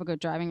honestly rather go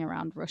driving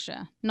around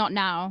Russia. Not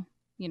now,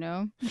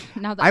 now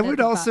that I there's would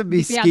the also bad-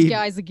 be the bad skeeved.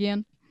 guys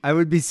again. I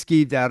would be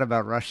skeeved out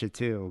about Russia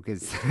too,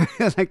 because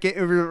like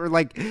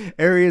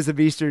areas of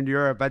Eastern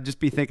Europe, I'd just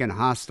be thinking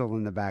hostile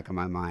in the back of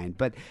my mind.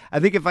 But I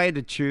think if I had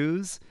to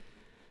choose,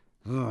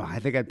 I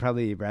think I'd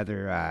probably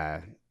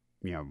rather,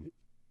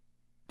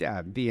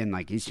 be in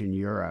like Eastern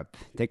Europe,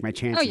 take my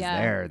chances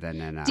yeah. there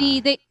than in.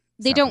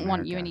 They South don't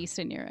want you in America.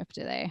 Eastern Europe,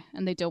 do they?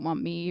 And they don't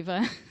want me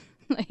either.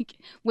 Like,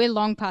 we're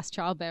long past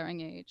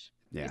childbearing age.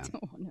 Yeah. They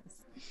don't want us.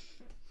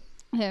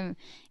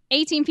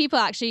 18 people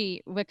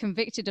actually were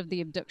convicted of the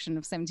abduction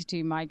of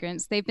 72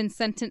 migrants. They've been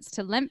sentenced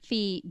to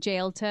lengthy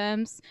jail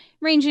terms,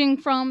 ranging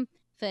from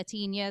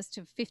 13 years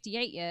to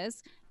 58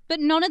 years. But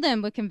none of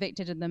them were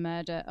convicted of the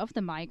murder of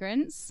the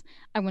migrants.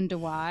 I wonder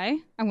why.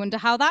 I wonder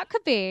how that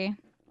could be.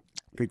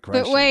 Good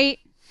question. But wait,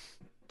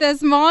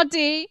 there's more,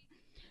 D.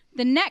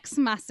 The next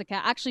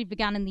massacre actually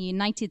began in the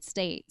United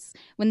States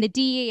when the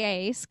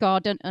DEA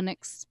scored an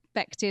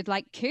unexpected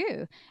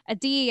coup. A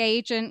DEA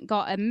agent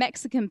got a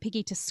Mexican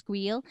piggy to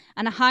squeal,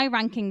 and a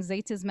high-ranking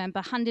Zetas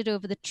member handed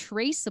over the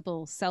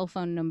traceable cell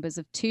phone numbers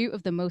of two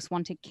of the most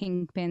wanted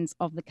kingpins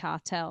of the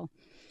cartel.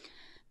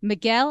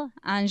 Miguel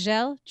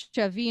Angel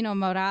Trevino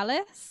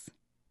Morales.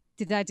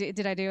 Did I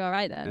do all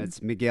right then?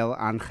 It's Miguel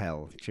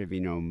Angel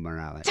Trevino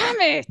Morales.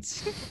 Damn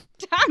it!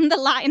 Damn the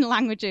Latin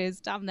languages,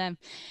 damn them.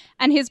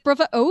 And his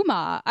brother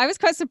Omar. I was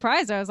quite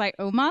surprised. I was like,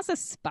 Omar's a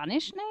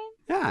Spanish name?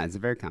 Yeah, it's a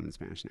very common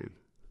Spanish name.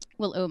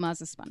 Well,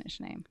 Omar's a Spanish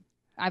name.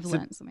 I've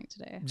learned something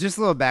today. Just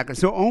a little background.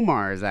 So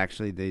Omar is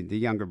actually the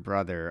younger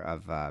brother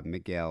of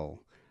Miguel,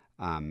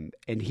 and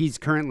he's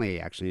currently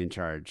actually in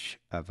charge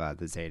of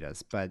the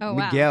Zetas. But Oh,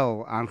 wow.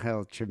 Miguel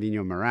Angel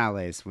Trevino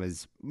Morales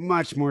was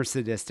much more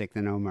sadistic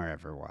than Omar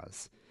ever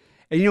was.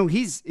 And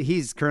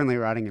he's currently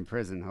rotting in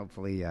prison.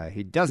 Hopefully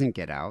he doesn't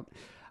get out.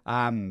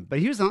 But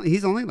he's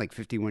only like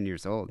 51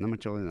 years old, not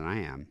much older than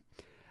I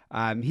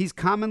am. He's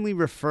commonly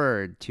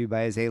referred to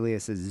by his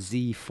alias as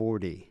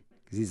Z40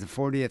 because he's the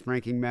 40th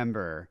ranking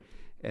member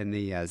in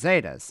the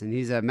Zetas, and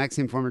he's a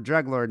Mexican former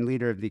drug lord and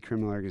leader of the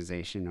criminal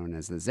organization known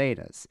as the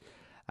Zetas.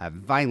 A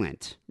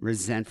violent,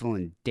 resentful,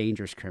 and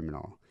dangerous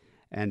criminal.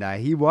 And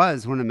he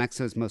was one of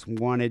Mexico's most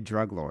wanted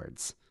drug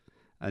lords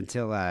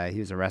until he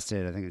was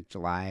arrested, I think, in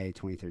July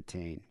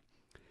 2013.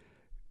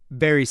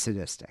 Very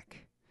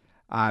sadistic.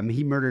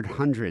 He murdered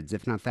hundreds,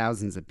 if not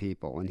thousands, of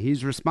people, and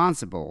he's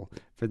responsible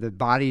for the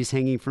bodies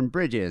hanging from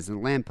bridges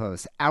and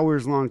lampposts,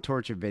 hours-long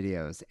torture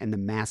videos, and the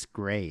mass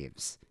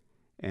graves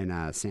in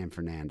San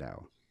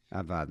Fernando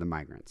of the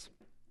migrants.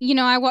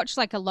 I watch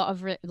a lot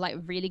of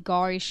really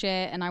gory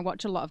shit, and I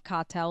watch a lot of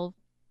cartel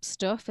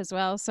stuff as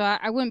well. So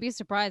I wouldn't be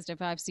surprised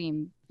if I've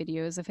seen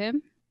videos of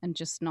him and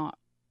just not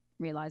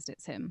realized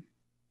it's him.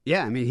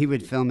 Yeah, I mean, he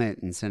would film it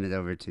and send it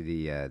over to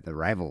the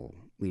rival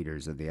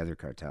leaders of the other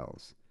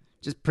cartels.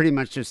 Just pretty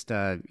much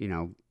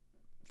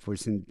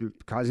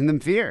causing them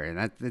fear.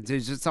 And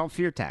it's just all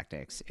fear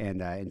tactics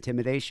and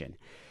intimidation.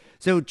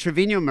 So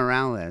Trevino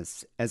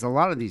Morales, as a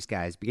lot of these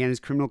guys, began his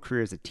criminal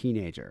career as a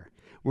teenager,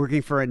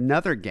 working for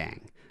another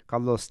gang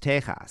called Los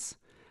Tejas,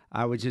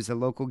 which is a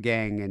local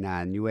gang in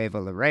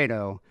Nuevo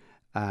Laredo,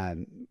 a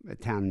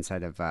town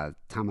inside of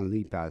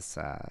Tamaulipas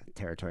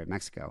territory of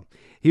Mexico.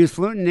 He was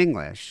fluent in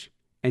English,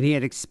 and he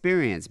had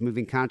experience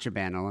moving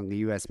contraband along the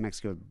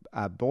U.S.-Mexico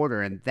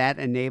border, and that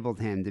enabled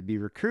him to be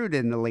recruited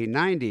in the late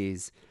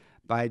 90s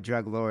by a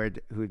drug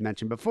lord who we'd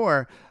mentioned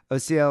before,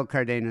 Osiel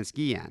Cardenas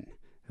Guillen,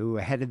 who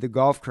headed the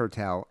Gulf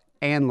Cartel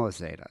and Los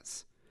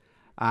Zetas.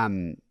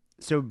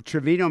 So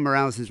Trevino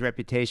Morales'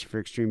 reputation for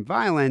extreme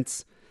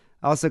violence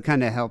also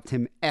kind of helped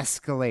him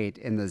escalate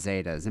in the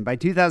Zetas. And by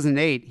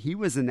 2008, he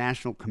was the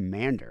national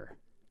commander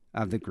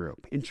of the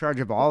group, in charge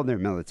of all their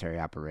military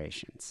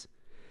operations.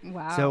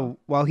 Wow. So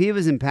while he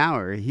was in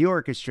power, he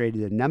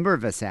orchestrated a number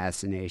of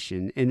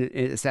assassinations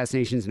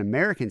in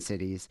American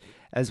cities,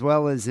 as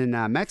well as in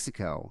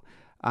Mexico,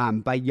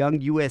 by young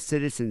U.S.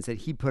 citizens that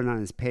he put on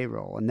his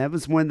payroll. And that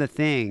was one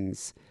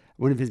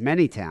of his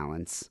many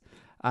talents.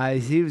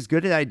 He was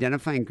good at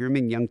identifying and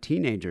grooming young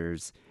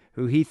teenagers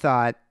who he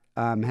thought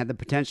had the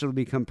potential to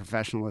become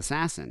professional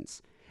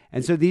assassins.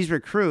 And so these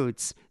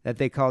recruits that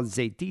they called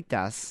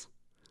Zetitas,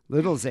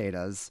 little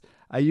Zetas,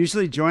 I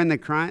usually join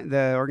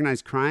the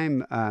organized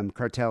crime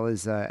cartel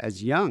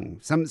as young.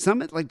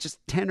 Some at like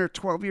just 10 or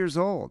 12 years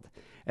old,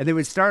 and they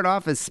would start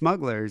off as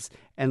smugglers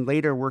and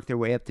later work their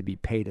way up to be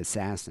paid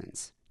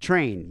assassins,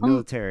 trained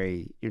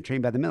military. You're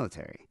trained by the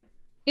military.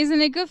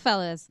 Isn't it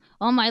Goodfellas?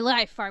 All my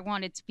life, I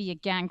wanted to be a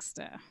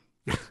gangster.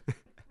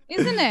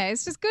 Isn't it?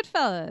 It's just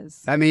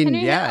Goodfellas. I mean,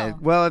 Henry yeah. Hill.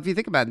 Well, if you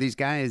think about it, these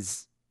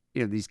guys,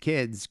 these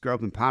kids grow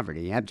up in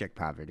poverty, abject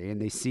poverty, and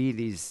they see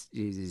these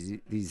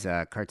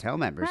cartel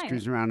members Right.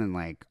 cruising around in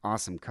like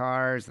awesome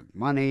cars, with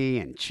money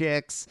and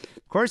chicks.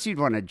 Of course, you'd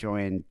want to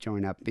join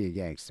up, be a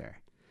gangster.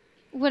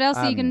 What else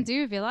are you going to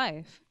do with your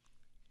life?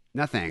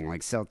 Nothing,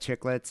 like sell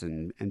chiclets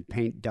and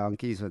paint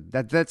donkeys.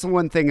 That's the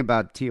one thing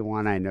about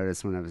Tijuana I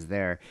noticed when I was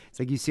there. It's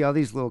like you see all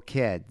these little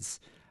kids,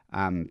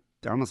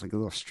 they're almost like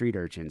little street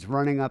urchins,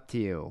 running up to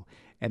you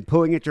and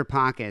pulling at your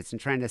pockets and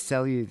trying to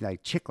sell you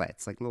like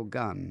chiclets, like little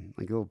gum,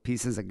 like little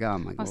pieces of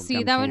gum. Like Oh, little see,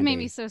 gum that would make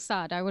candy. me so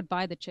sad. I would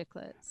buy the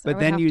chiclets. But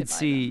then you'd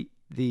see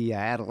the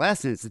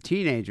adolescents, the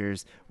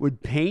teenagers,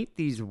 would paint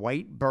these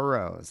white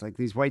burros, like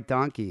these white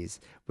donkeys,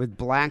 with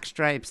black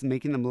stripes,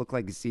 making them look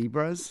like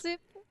zebras.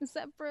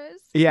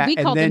 Zebras. Yeah, we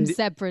and call them then-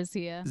 zebras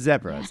here.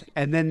 Zebras.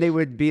 And then they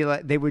would be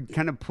like, they would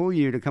kind of pull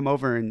you to come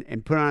over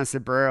and put on a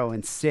sombrero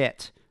and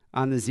sit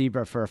on the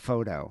zebra for a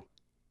photo.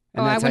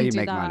 And that's I how wouldn't you do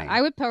make that. money.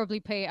 I would probably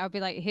pay. I'd be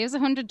like, here's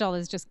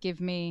 $100. Just give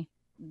me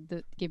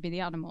the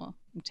animal.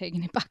 I'm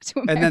taking it back to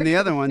America. And then the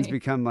other with ones me.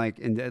 become like,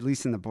 at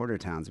least in the border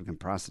towns, become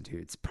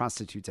prostitutes.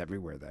 Prostitutes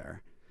everywhere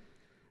there.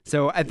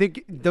 So I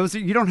think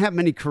you don't have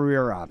many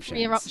career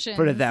options.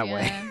 Put it that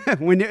way.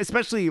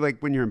 Especially like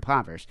when you're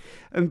impoverished.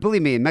 And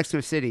believe me, in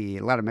Mexico City,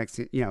 a lot of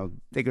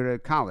Mexican, they go to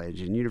college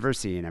and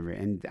university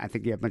and I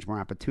think you have much more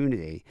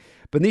opportunity.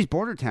 But in these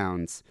border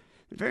towns,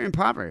 they're very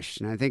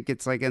impoverished. And I think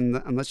it's like,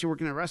 unless you're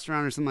working in a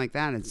restaurant or something like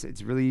that,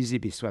 it's really easy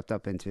to be swept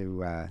up into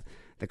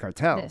the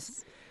cartels.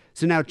 This.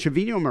 So now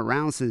Trevino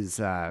Morales'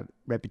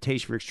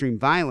 reputation for extreme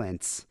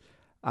violence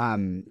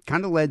kind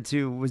of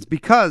was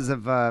because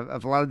of a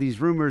lot of these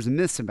rumors and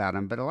myths about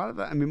him, but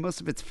most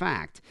of it's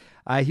fact.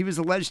 He was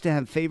alleged to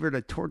have favored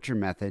a torture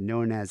method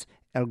known as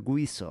el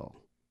guiso,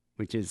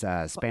 which is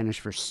Spanish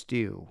for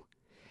stew.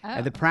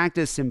 Oh. The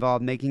practice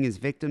involved making his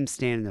victims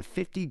stand in a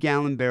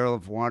 50-gallon barrel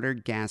of water,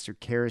 gas, or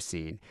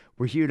kerosene,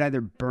 where he would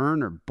either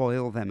burn or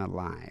boil them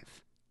alive.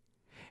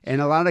 In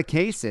a lot of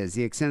cases,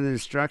 the extent of the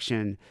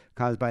destruction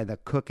caused by the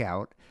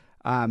cookout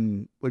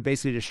would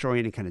basically destroy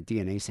any kind of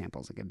DNA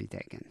samples that could be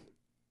taken.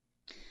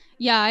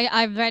 Yeah,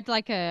 I read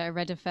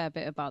read a fair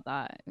bit about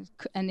that,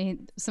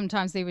 and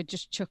sometimes they would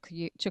just chuck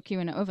you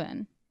in an oven.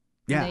 And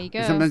Yeah, there you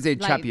go. sometimes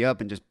they'd chop you up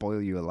and just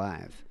boil you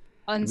alive.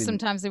 And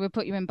sometimes they would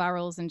put you in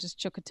barrels and just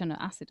chuck a ton of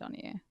acid on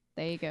you.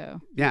 There you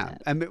go. Yeah,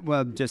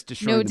 just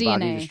destroying No the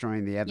body, DNA.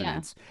 destroying the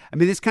evidence. I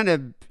mean, this kind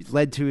of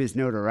led to his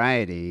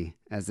notoriety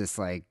as this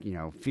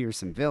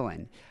fearsome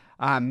villain.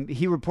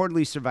 He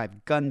reportedly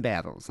survived gun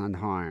battles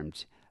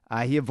unharmed.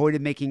 He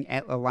avoided making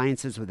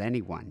alliances with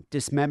anyone,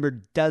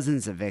 dismembered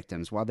dozens of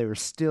victims while they were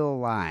still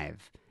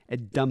alive,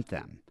 and dumped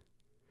them.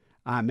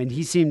 And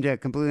he seemed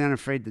completely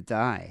unafraid to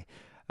die.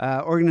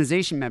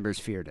 Organization members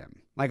feared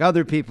him, like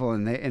other people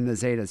in the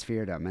Zetas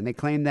feared him, and they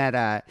claimed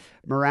that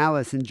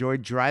Morales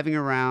enjoyed driving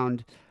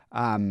around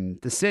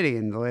the city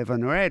in Nuevo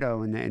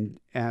Laredo and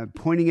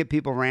pointing at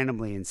people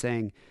randomly and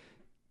saying,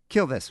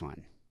 "Kill this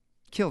one,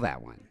 kill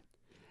that one."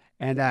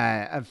 And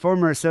a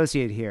former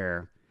associate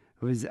here,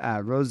 who was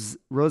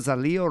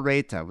Rosalio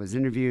Reta, was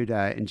interviewed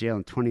in jail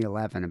in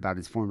 2011 about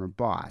his former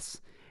boss,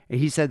 and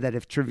he said that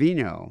if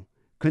Trevino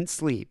couldn't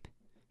sleep,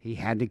 he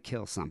had to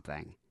kill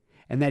something.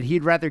 And that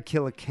he'd rather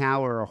kill a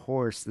cow or a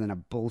horse than a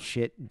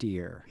bullshit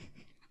deer.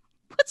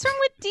 What's wrong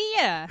with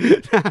deer?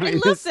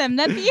 I love them.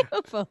 They're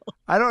beautiful.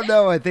 I don't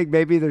know. I think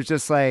maybe there's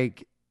just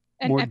like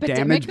An more epidemic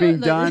damage being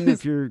of done those.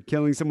 if you're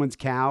killing someone's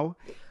cow.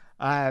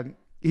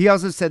 He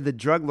also said the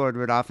drug lord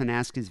would often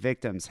ask his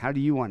victims, "How do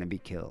you want to be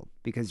killed?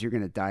 Because you're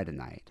going to die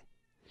tonight."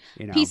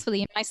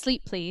 Peacefully in my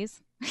sleep,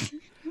 please.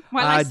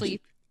 While I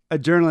sleep. A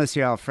journalist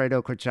here,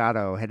 Alfredo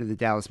Corchado, head of the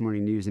Dallas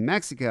Morning News in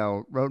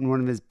Mexico, wrote in one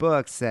of his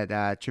books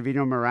that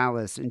Trevino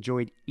Morales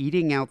enjoyed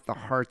eating out the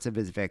hearts of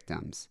his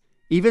victims,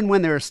 even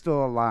when they were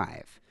still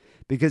alive,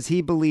 because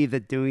he believed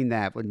that doing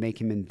that would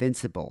make him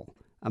invincible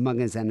among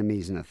his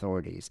enemies and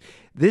authorities.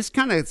 This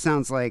kind of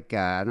sounds like,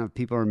 I don't know if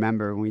people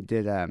remember when we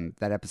did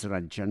that episode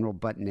on General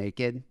Butt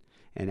Naked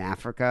in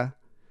Africa.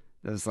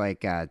 Those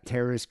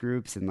terrorist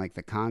groups in like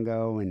the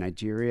Congo and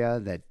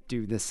Nigeria that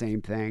do the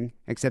same thing,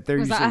 except they're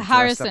Was usually that a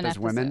dressed up Harrison as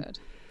women. episode?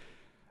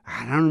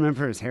 I don't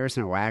remember if it was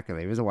Harrison or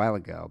Wackerly. It was a while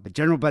ago. But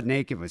General Butt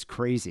Naked was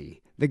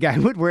crazy. The guy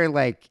would wear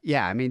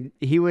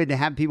he would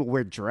have people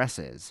wear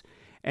dresses,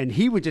 and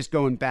he would just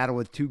go in battle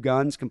with two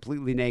guns,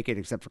 completely naked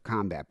except for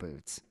combat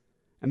boots.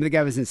 I mean, the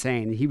guy was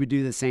insane. He would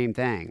do the same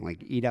thing,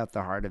 like eat out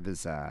the heart of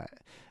his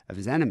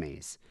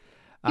enemies.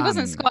 He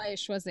wasn't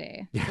Scottish, was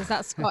he? Was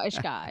that Scottish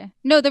guy?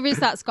 No, there is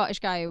that Scottish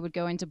guy who would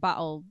go into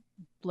battle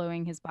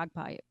blowing his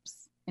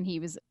bagpipes, and he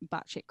was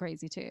batshit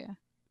crazy too.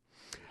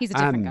 He's a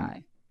different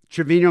guy.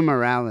 Trevino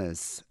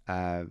Morales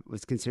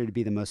was considered to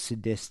be the most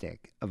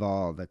sadistic of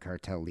all the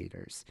cartel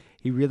leaders.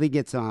 He really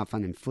gets off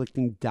on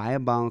inflicting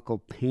diabolical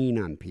pain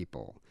on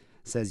people,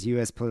 says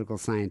U.S. political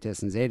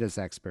scientist and Zetas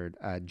expert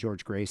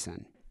George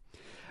Grayson.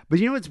 But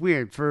you know what's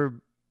weird?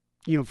 For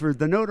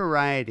the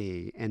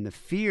notoriety and the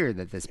fear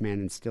that this man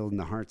instilled in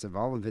the hearts of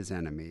all of his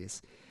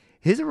enemies,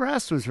 his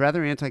arrest was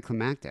rather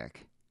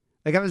anticlimactic.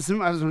 Like I was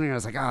wondering, I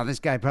was like, oh,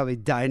 this guy probably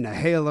died in a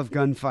hail of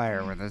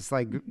gunfire with this,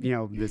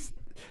 this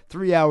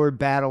 3-hour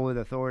battle with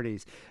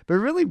authorities. But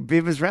really,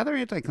 it was rather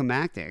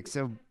anticlimactic.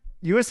 So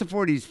U.S.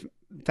 authorities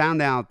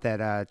found out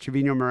that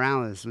Trevino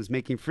Morales was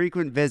making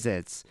frequent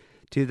visits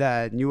to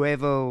the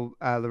Nuevo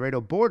Laredo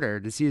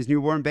border to see his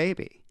newborn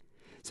baby.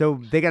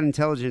 So they got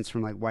intelligence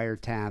from like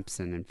wiretaps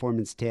and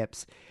informants'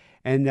 tips.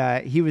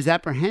 And he was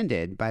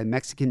apprehended by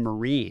Mexican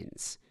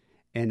Marines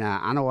in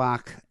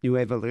Anahuac,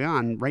 Nuevo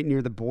Leon, right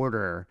near the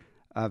border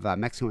of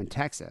Mexico and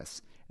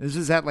Texas. This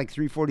was at like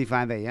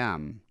 3:45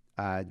 a.m.,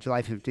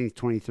 July 15th,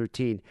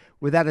 2013,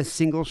 without a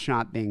single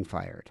shot being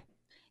fired.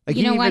 Like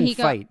he didn't even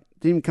fight.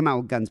 Didn't even come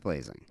out with guns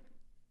blazing.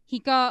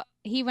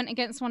 He went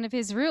against one of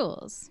his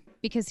rules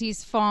because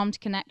he's formed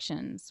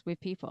connections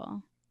with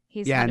people.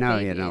 He had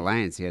an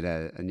alliance. He had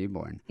a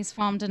newborn. He's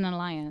formed an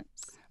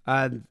alliance.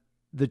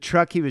 The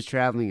truck he was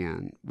traveling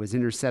on was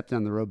intercepted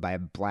on the road by a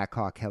Black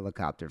Hawk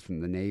helicopter from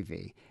the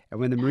Navy. And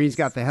when the Marines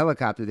got the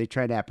helicopter, they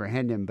tried to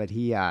apprehend him, but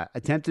he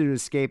attempted to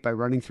escape by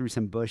running through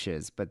some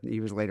bushes, but he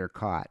was later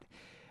caught.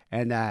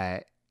 And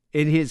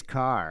in his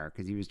car,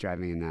 because he was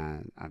driving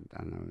I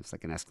don't know, it was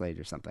like an Escalade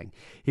or something,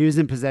 he was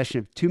in possession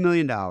of $2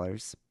 million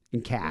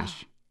in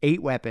cash,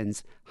 8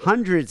 weapons,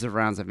 hundreds of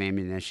rounds of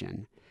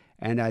ammunition,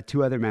 and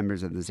 2 other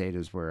members of the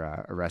Zetas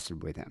were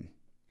arrested with him.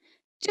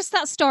 Just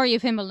that story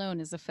of him alone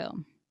is a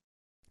film.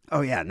 Oh,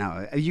 yeah,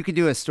 no. You could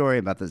do a story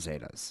about the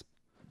Zetas.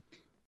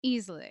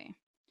 Easily.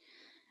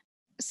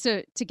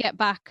 So to get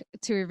back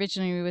to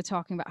originally, we were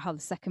talking about how the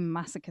second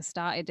massacre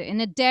started.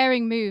 In a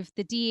daring move,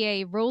 the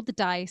DEA rolled the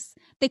dice,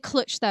 they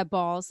clutched their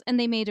balls, and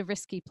they made a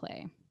risky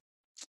play.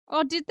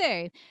 Or did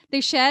they?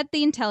 They shared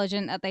the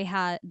intelligence that they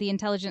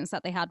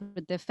had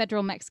with the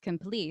federal Mexican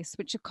police,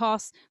 which of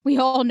course we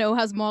all know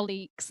has more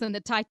leaks than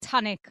the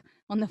Titanic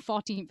on the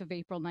 14th of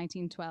April,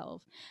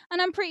 1912.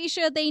 And I'm pretty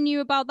sure they knew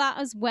about that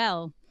as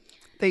well.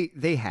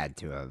 They had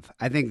to have.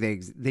 I think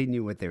they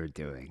knew what they were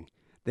doing.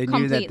 They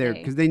Completely. knew that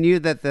because they knew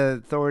that the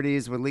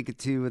authorities would leak it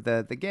to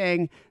the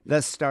gang,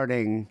 thus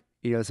starting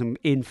some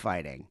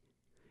infighting.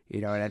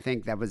 And I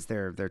think that was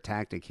their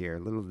tactic here.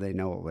 Little did they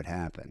know what would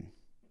happen.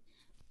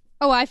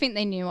 Oh, I think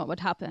they knew what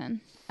would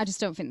happen. I just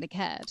don't think they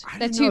cared.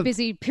 They're too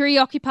busy,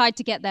 preoccupied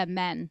to get their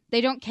men.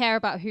 They don't care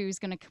about who's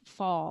going to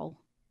fall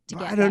to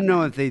get. I don't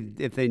know if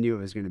they knew it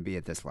was going to be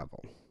at this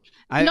level.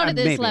 Not at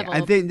this level.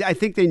 I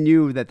think they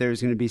knew that there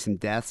was going to be some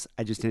deaths.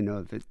 I just didn't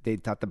know if they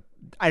thought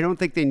I don't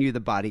think they knew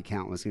the body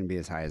count was going to be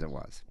as high as it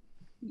was.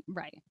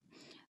 Right.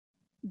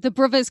 The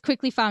brothers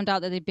quickly found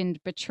out that they'd been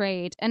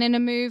betrayed, and in a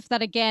move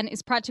that, again,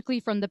 is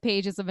practically from the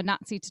pages of a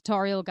Nazi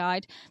tutorial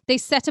guide, they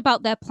set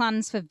about their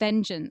plans for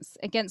vengeance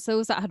against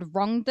those that had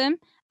wronged them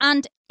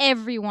and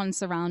everyone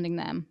surrounding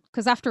them.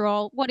 Because after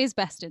all, what is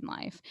best in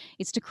life?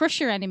 It's to crush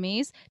your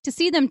enemies, to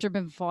see them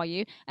driven before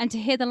you, and to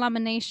hear the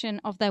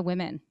lamentation of their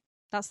women.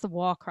 That's the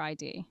war cry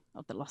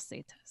of the Los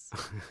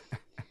Zetas.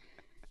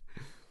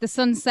 The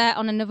sun set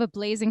on another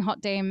blazing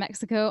hot day in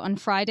Mexico on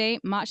Friday,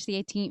 March the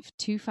 18th,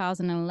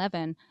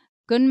 2011.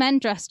 Gunmen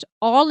dressed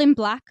all in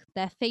black,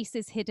 their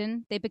faces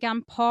hidden, they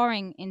began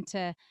pouring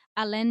into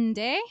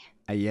Allende.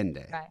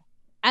 Allende. Right.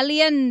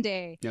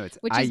 Allende. No, it's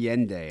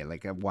Allende,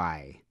 like a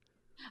Y.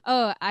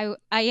 Oh,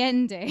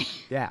 Allende.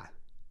 Yeah.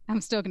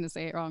 I'm still going to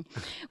say it wrong.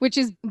 Which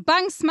is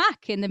bang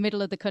smack in the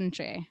middle of the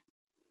country.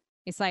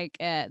 It's like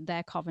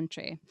their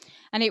Coventry.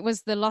 And it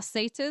was the Los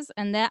Zetas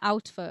and their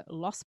outfit,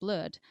 Lost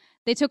Blood.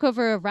 They took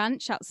over a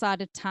ranch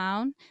outside of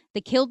town.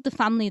 They killed the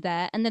family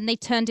there, and then they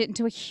turned it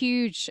into a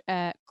huge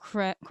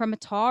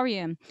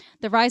crematorium.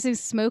 The rising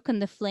smoke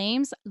and the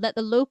flames let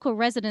the local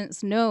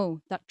residents know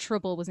that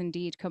trouble was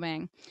indeed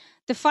coming.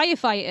 The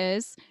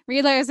firefighters,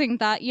 realizing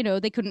that,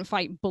 they couldn't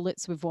fight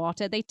bullets with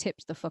water, they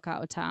tipped the fuck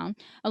out of town,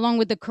 along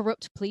with the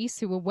corrupt police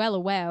who were well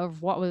aware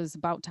of what was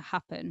about to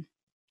happen.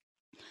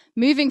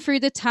 Moving through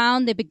the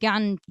town, they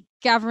began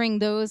gathering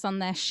those on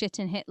their shit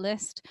and hit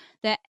list,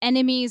 their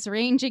enemies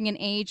ranging in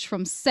age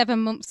from 7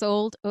 months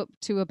old up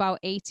to about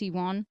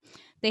 81.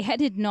 They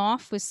headed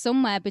north with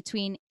somewhere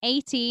between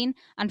 18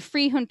 and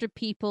 300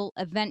 people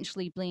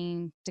eventually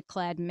being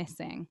declared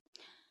missing.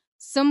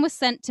 Some were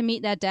sent to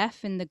meet their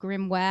death in the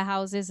grim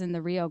warehouses in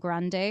the Rio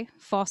Grande,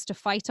 forced to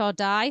fight or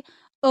die.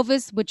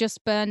 Others were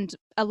just burned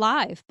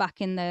alive back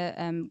in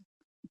the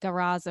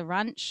Garza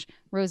Ranch,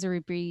 rosary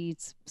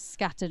beads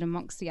scattered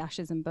amongst the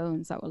ashes and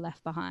bones that were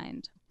left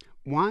behind.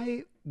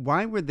 Why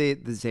were the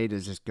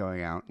Zetas just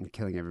going out and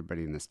killing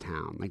everybody in this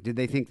town? Like, did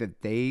they think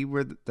that they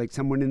were, like,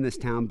 someone in this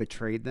town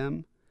betrayed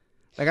them?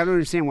 Like, I don't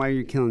understand why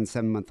you're killing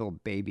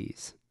 7-month-old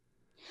babies.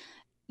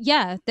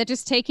 Yeah, they're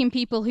just taking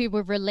people who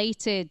were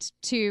related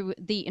to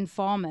the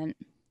informant.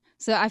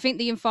 So I think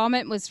the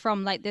informant was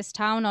from like this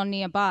town or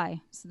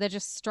nearby. So they're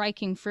just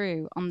striking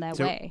through on their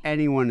So way.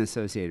 anyone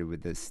associated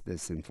with this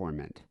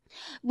informant?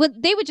 Well,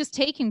 they were just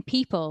taking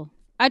people.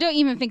 I don't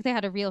even think they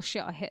had a real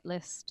shit or hit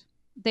list.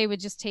 They were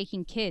just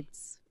taking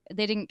kids.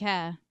 They didn't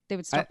care. They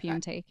would stop you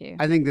and take you.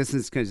 I think this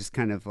is just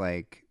kind of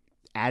like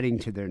adding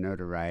to their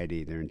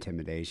notoriety, their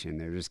intimidation.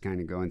 They're just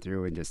kind of going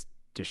through and just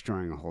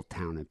destroying a whole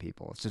town of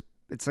people. It's just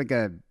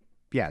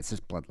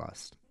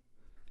bloodlust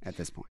at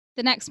this point.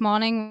 The next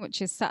morning,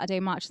 which is Saturday,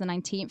 March the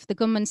 19th, the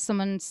gunmen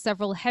summoned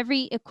several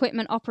heavy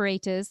equipment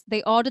operators.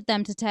 They ordered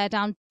them to tear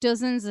down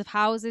dozens of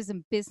houses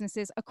and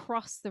businesses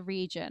across the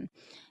region.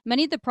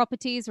 Many of the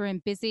properties were in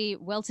busy,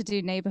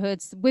 well-to-do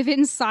neighborhoods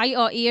within sight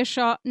or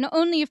earshot, not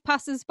only of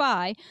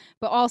passers-by,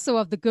 but also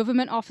of the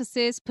government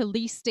offices,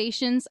 police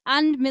stations,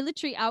 and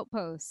military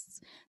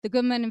outposts. The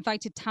gunmen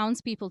invited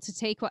townspeople to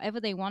take whatever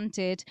they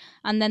wanted,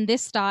 and then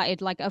this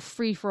started like a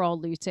free-for-all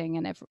looting,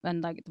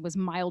 and like there was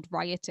mild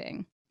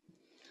rioting.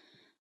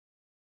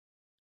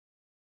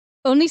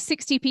 Only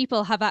 60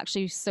 people have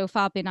actually so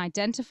far been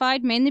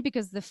identified, mainly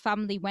because the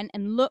family went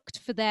and looked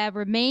for their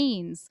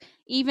remains.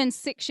 Even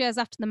 6 years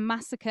after the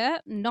massacre,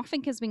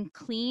 nothing has been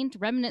cleaned.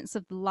 Remnants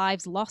of the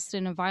lives lost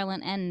in a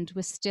violent end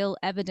were still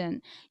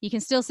evident. You can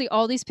still see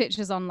all these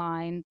pictures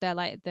online.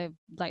 They're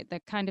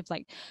kind of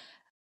like,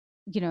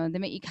 you know, they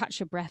make you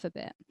catch your breath a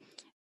bit.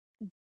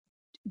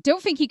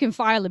 Don't think you can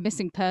file a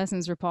missing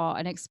persons report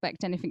and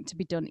expect anything to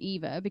be done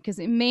either, because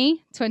in May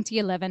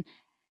 2011,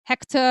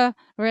 Hector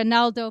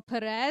Ronaldo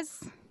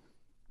Perez.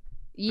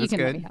 You That's can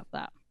good. already have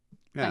that.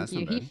 Yeah, Thank that's you.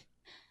 not bad.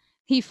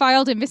 He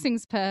filed a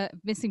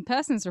missing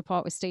persons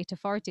report with state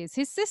authorities.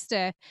 His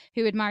sister,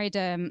 who had married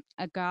a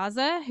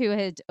Gaza, who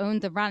had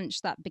owned the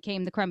ranch that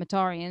became the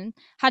crematorium,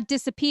 had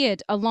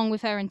disappeared along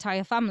with her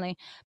entire family.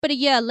 But a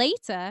year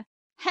later,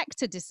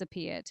 Hector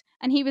disappeared,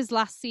 and he was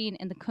last seen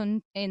in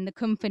the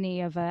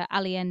company of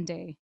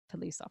Allende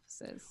police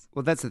officers.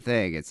 Well, that's the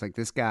thing. It's like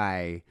this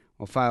guy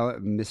will file a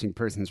missing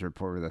persons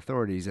report with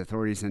authorities.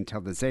 Authorities then tell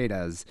the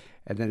Zetas,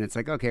 and then it's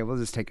like, okay, we'll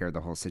just take care of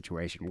the whole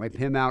situation. Wipe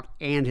him out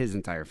and his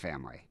entire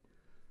family.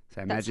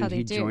 So I That's imagine how they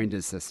he do. joined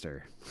his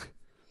sister.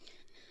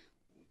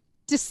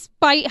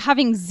 Despite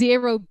having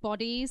zero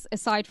bodies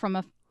aside from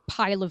a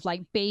pile of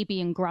like baby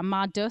and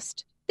grandma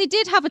dust, they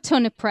did have a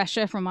ton of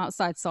pressure from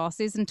outside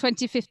sources. In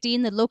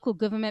 2015, the local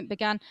government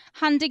began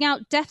handing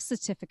out death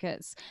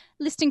certificates,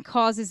 listing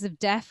causes of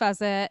death as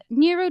a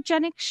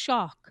neurogenic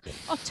shock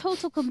or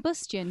total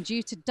combustion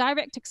due to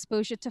direct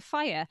exposure to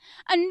fire,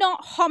 and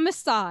not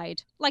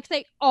homicide, like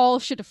they all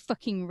should have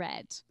fucking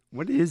read.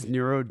 What is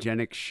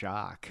neurogenic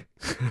shock?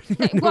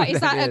 Like, what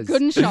is that? A is.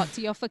 gunshot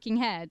to your fucking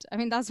head? I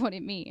mean, that's what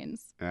it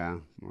means. Yeah,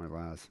 more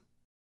or less.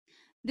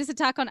 This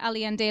attack on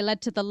Allende led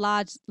to the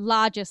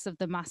largest of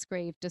the mass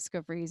grave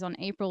discoveries on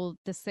April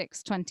the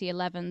 6th,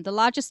 2011. The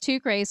largest two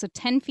graves were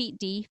 10 feet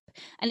deep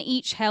and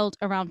each held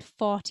around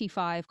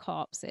 45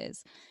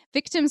 corpses.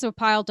 Victims were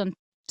piled on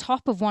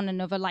top of one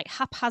another like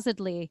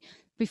haphazardly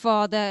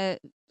before the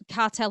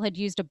cartel had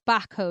used a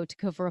backhoe to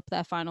cover up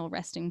their final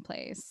resting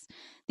place.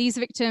 These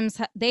victims,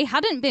 they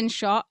hadn't been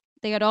shot.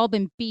 They had all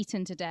been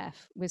beaten to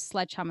death with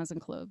sledgehammers and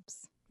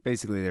clubs.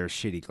 Basically, they're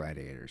shitty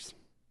gladiators.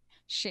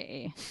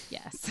 Shitty,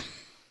 yes.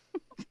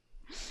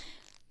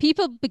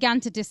 People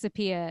began to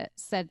disappear,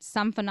 said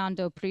San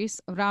Fernando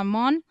priest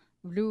Ramon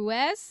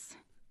Ruiz.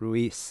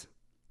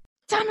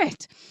 Damn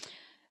it!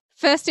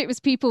 First it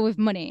was people with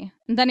money,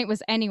 and then it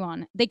was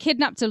anyone. They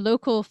kidnapped a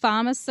local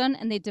farmer's son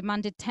and they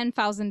demanded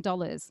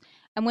 $10,000.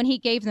 And when he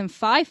gave them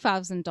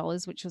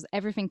 $5,000, which was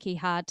everything he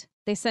had,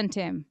 they sent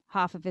him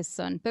half of his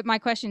son. But my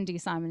question to you,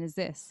 Simon, is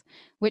this.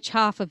 Which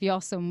half of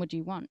your son would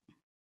you want?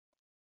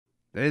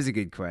 That is a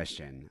good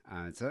question.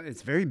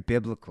 It's very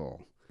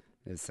biblical,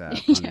 this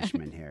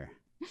punishment here.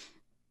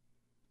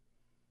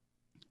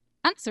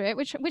 Answer it.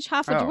 Which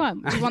half would you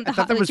want? Do you want the I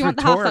thought that half? was Do you want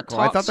the half that rhetorical.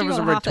 I thought talks? that Do you was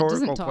a want the half that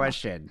doesn't rhetorical talk?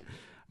 question.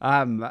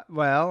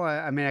 Well,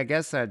 I mean, I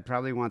guess I'd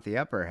probably want the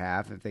upper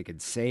half if they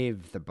could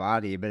save the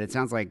body, but it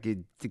sounds like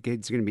the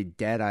kid's going to be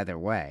dead either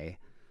way.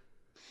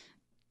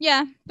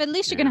 Yeah, but at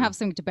least you're going to Yeah. have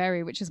something to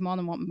bury, which is more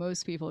than what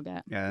most people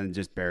get. Yeah, and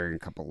just burying a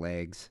couple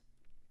legs.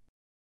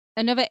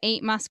 Another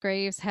 8 mass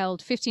graves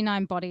held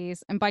 59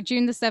 bodies, and by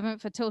June the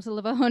 7th, a total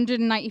of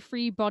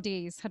 193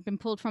 bodies had been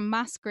pulled from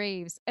mass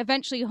graves.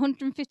 Eventually,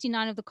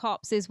 159 of the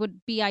corpses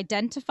would be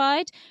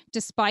identified,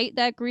 despite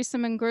their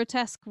gruesome and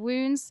grotesque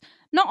wounds.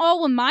 Not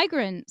all were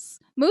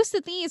migrants. Most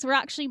of these were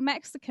actually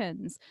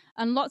Mexicans,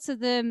 and lots of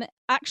them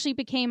actually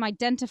became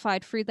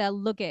identified through their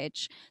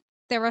luggage.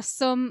 There are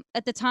some,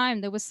 at the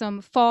time, there were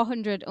some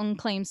 400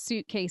 unclaimed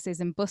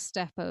suitcases in bus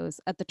depots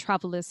at the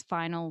travelers'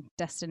 final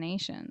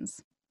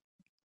destinations.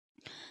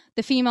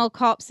 The female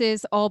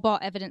corpses all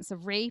bore evidence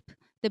of rape.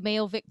 The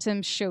male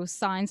victims show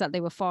signs that they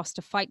were forced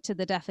to fight to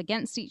the death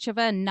against each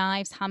other,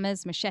 knives,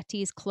 hammers,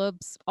 machetes,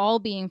 clubs, all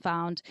being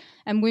found,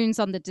 and wounds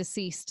on the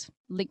deceased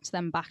linked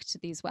them back to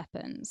these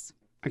weapons.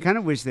 I kind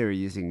of wish they were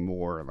using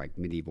more like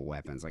medieval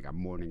weapons, like a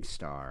morning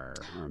star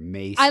or a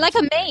mace. I or like a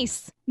something.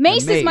 mace.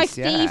 Mace is my mace,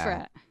 yeah.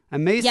 favorite. A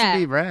mace Yeah. would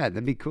be rad.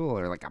 That'd be cool.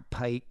 Or like a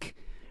pike.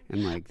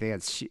 And like they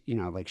had,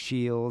 like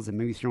shields and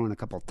maybe throw in a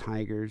couple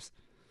tigers.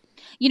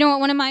 You know what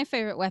one of my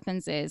favorite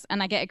weapons is,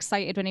 and I get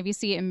excited whenever you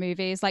see it in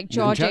movies, like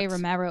George A. Nunchucks?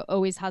 Romero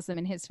always has them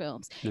in his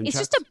films. It's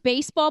just Nunchucks? a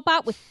baseball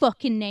bat with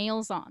fucking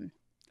nails on.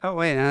 Oh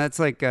wait, no, that's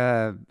like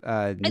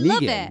Negan.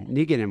 love it.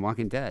 Negan in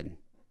Walking Dead.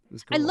 It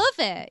was cool. I love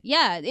it.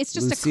 Yeah, it's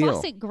just Lucille. a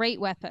classic great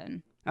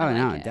weapon. Oh I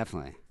no, like it.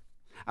 definitely.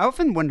 I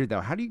often wonder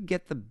though, how do you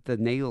get the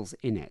nails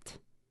in it?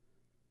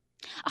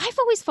 I've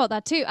always thought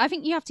that too. I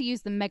think you have to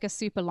use the mega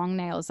super long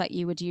nails that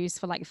you would use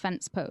for like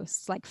fence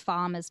posts, like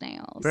farmer's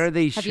nails. But are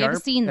they Have sharp? you ever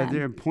seen Are them?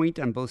 there a point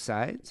on both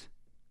sides?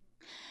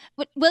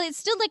 Well, it's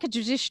still like a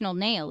traditional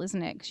nail,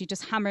 isn't it? Because you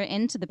just hammer it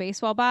into the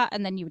baseball bat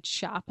and then you would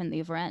sharpen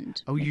the other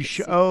end. Oh, Make you it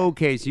super.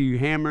 okay? So you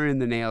hammer in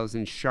the nails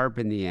and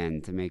sharpen the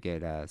end to make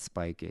it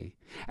spiky.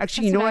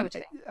 Actually, you That's know what I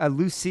what? would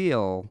do.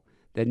 Lucille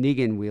that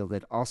Negan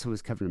wielded also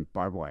was covered in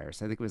barbed wire.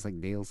 So I think it was like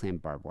nails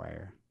and barbed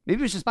wire.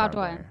 Maybe it was just barbed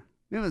wire.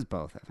 Maybe it was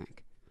both. I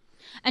think.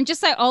 And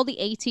just like all the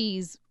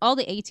 80s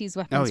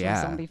weapons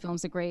yeah. from zombie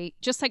films are great.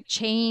 Just like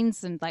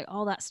chains and like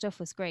all that stuff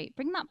was great.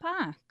 Bring that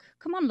back.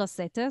 Come on, Los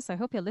Zetas. I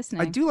hope you're listening.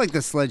 I do like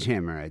the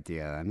sledgehammer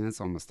idea. I mean, that's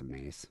almost a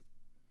mace.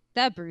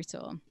 They're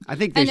brutal. I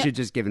think they And- should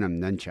just given them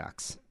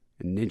nunchucks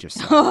and ninja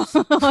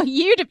stars.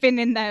 You'd have been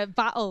in the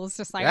battles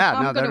just like, Yeah,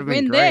 I'm no, going to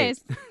that'd have been win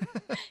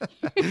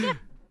great. this.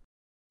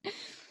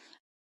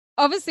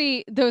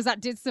 Obviously, those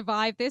that did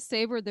survive this,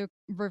 they were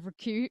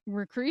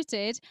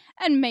recruited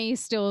and may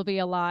still be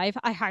alive.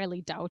 I highly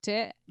doubt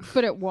it,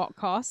 but at what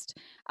cost?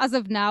 As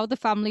of now, the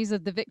families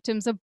of the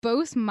victims of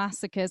both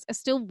massacres are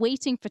still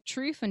waiting for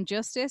truth and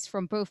justice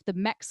from both the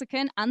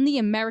Mexican and the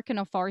American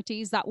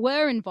authorities that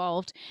were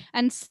involved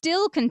and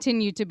still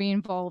continue to be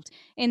involved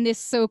in this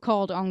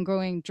so-called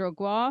ongoing drug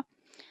war.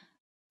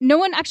 No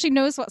one actually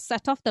knows what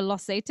set off the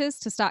Los Zetas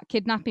to start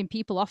kidnapping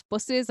people off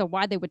buses or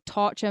why they would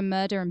torture,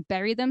 murder, and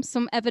bury them.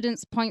 Some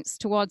evidence points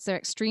towards their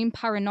extreme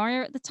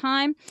paranoia at the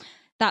time,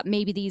 that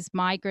maybe these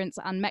migrants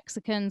and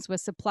Mexicans were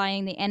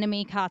supplying the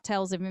enemy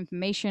cartels of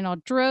information or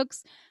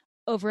drugs.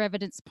 Other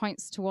evidence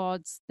points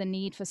towards the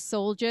need for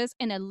soldiers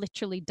in a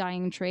literally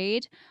dying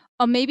trade.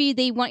 Or maybe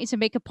they wanted to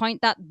make a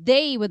point that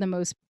they were the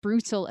most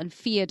brutal and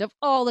feared of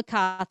all the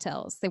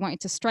cartels. They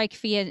wanted to strike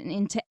fear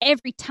into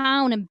every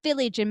town and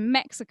village in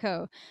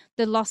Mexico.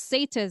 The Los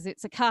Zetas,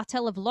 it's a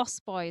cartel of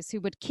lost boys who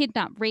would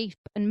kidnap, rape,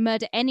 and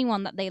murder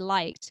anyone that they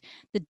liked.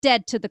 The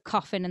dead to the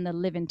coffin and the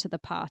living to the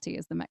party,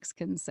 as the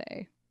Mexicans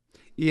say.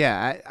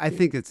 Yeah, I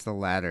think it's the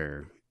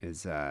latter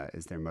is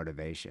their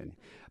motivation.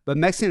 But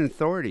Mexican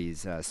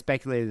authorities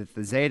speculated that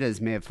the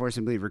Zetas may have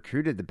forcibly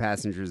recruited the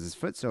passengers as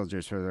foot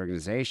soldiers for the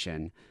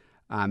organization,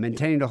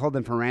 intending to hold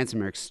them for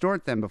ransom or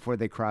extort them before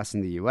they crossed in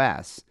the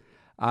U.S.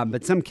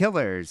 But some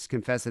killers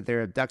confessed that they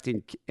were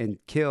abducting and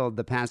killed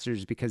the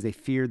passengers because they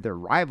feared their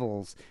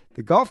rivals,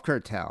 the Gulf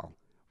Cartel,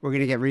 were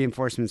going to get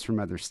reinforcements from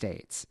other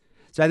states.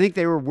 So I think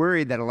they were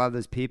worried that a lot of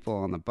those people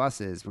on the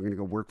buses were going to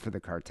go work for the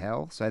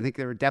cartel. So I think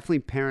they were definitely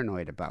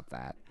paranoid about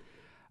that.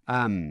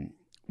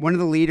 One of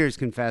the leaders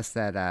confessed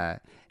that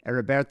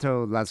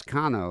Heriberto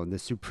Lazcano, the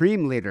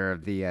supreme leader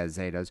of the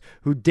Zetas,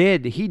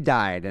 he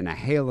died in a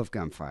hail of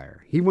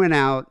gunfire. He went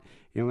out,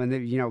 he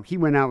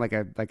went out like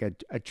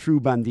a true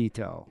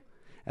bandito,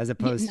 as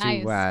opposed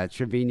to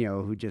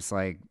Trevino, who just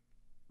like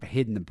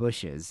hid in the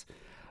bushes.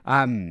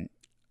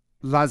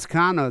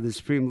 Lazcano, the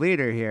supreme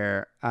leader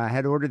here,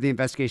 had ordered the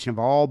investigation of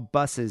all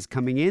buses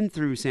coming in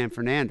through San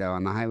Fernando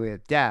on the Highway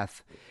of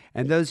Death,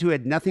 and those who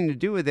had nothing to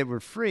do with it were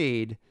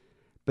freed,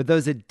 but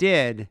those that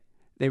did,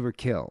 they were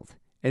killed.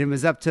 And it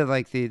was up to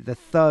like the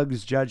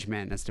thug's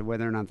judgment as to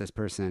whether or not this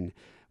person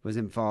was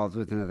involved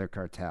with another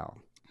cartel.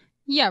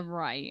 Yeah,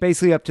 right.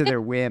 Basically up to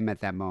their whim at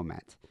that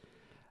moment.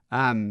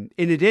 In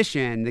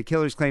addition, the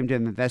killers claimed to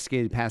have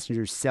investigated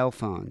passengers' cell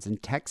phones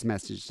and text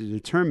messages to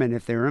determine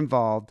if they were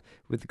involved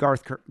with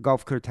the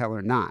Gulf Cartel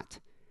or not.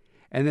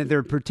 And that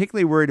they're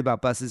particularly worried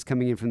about buses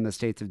coming in from the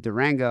states of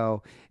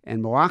Durango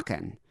and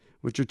Michoacan,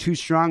 which are two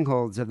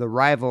strongholds of the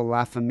rival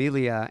La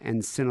Familia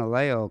and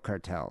Sinaloa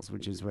cartels,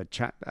 which is what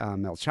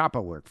El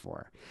Chapo worked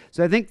for.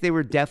 So I think they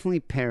were definitely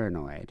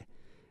paranoid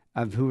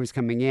of who was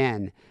coming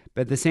in,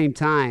 but at the same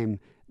time,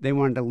 they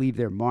wanted to leave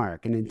their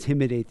mark and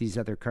intimidate these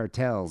other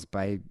cartels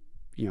by,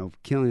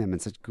 killing them in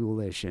such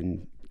ghoulish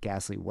and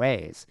ghastly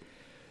ways.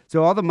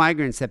 So all the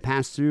migrants that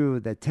passed through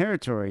the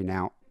territory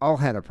now all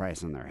had a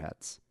price on their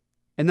heads.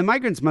 And the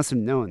migrants must have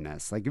known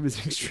this. Like, it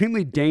was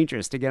extremely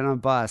dangerous to get on a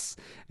bus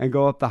and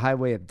go up the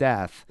highway of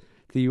death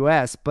to the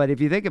U.S. But if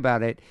you think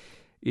about it,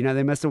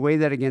 they must have weighed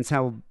that against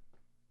how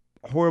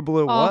horrible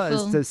it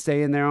was to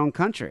stay in their own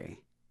country.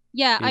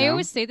 Yeah, I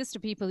always say this to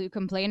people who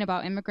complain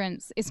about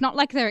immigrants. It's not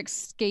like they're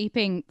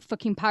escaping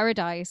fucking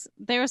paradise.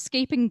 They're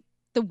escaping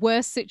the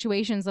worst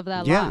situations of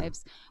their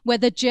lives, where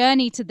the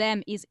journey to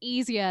them is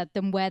easier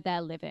than where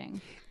they're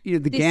living. The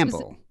this gamble.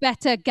 Was a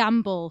better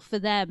gamble for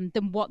them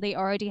than what they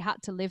already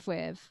had to live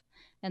with.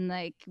 And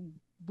like,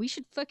 we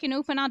should fucking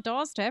open our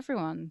doors to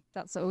everyone.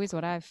 That's always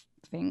what I've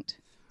think,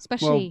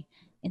 especially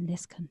in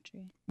this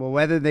country. Well,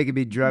 whether they could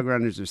be drug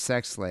runners or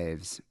sex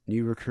slaves,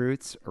 new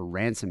recruits or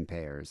ransom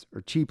payers,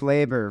 or cheap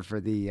labor for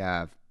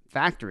the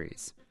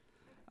factories,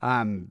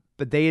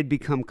 But they had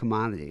become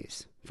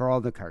commodities for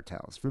all the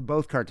cartels, for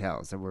both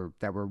cartels that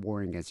were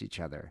warring against each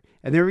other.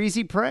 And they were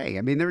easy prey.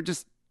 I mean, they were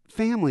just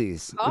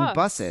families on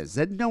buses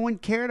that no one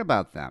cared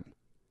about them,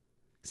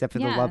 except for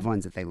the loved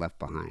ones that they left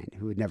behind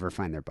who would never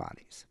find their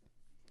bodies.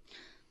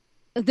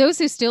 Those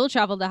who still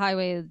travel the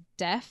highway of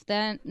death,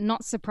 they're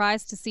not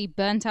surprised to see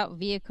burnt out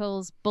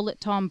vehicles,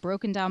 bullet-torn,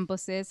 broken down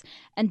buses,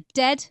 and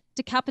dead,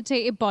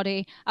 decapitated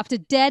body after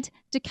dead,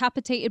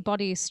 decapitated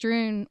body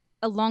strewn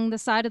along the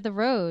side of the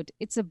road.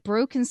 It's a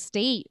broken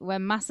state where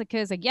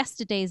massacres are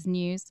yesterday's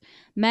news,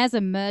 mayors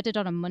are murdered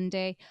on a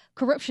Monday,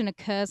 corruption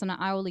occurs on an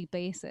hourly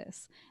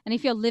basis. And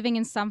if you're living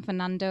in San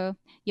Fernando,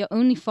 your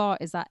only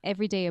thought is that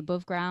every day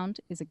above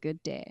ground is a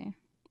good day.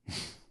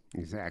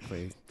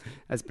 Exactly.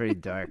 That's pretty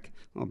dark.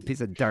 A little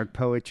piece of dark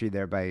poetry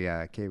there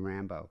by Kay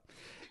Rambo.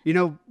 You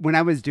know, when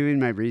I was doing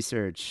my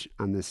research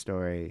on this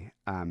story,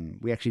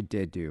 we actually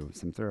did do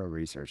some thorough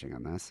researching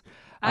on this.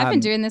 I've been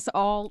doing this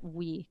all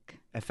week.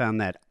 I found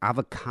that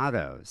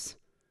avocados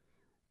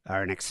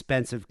are an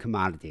expensive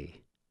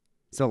commodity.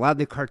 So a lot of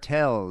the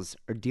cartels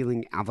are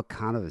dealing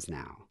avocados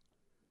now.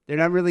 They're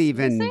not really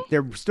even,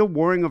 they're still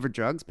warring over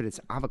drugs, but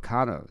it's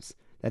avocados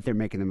that they're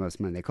making the most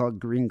money. They call it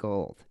green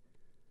gold.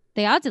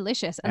 They are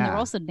delicious, and they're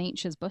also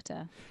nature's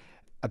butter.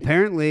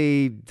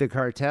 Apparently, the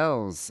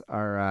cartels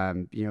are,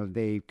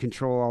 they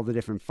control all the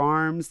different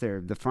farms.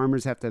 The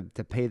farmers have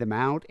to pay them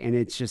out, and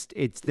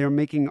they're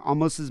making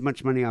almost as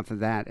much money off of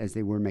that as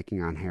they were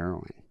making on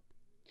heroin.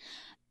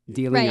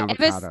 Dealing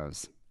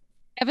avocados.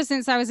 Ever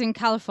since I was in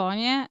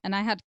California, and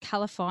I had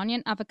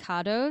Californian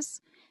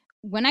avocados,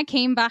 when I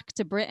came back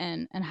to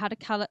Britain and had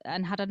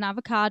an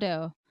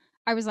avocado,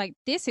 I was like,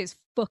 "This is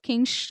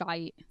fucking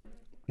shite."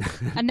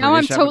 And now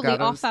I'm totally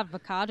off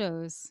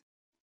avocados.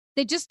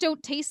 They just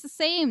don't taste the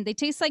same. They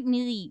taste like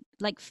nearly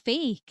like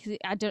fake.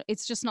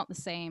 It's just not the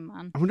same,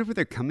 man. I wonder where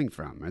they're coming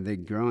from. Are they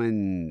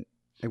growing?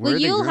 Well,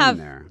 you'll have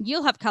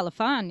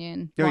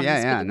Californian ones.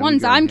 Yeah. But the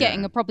ones I'm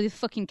getting are probably the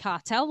fucking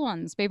cartel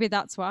ones. Maybe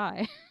that's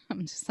why.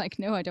 I'm just like,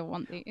 no, I don't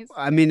want these.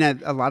 I mean,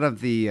 a lot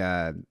of the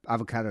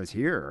avocados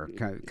here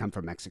come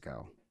from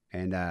Mexico.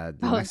 And the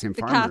Mexican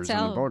farmers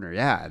on the border.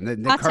 Yeah. And the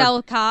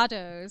cartel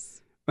avocados.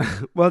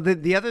 Well,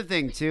 the other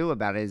thing, too,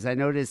 about it is I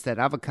noticed that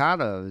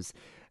avocados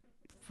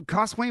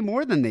cost way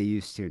more than they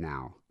used to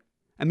now.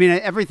 I mean,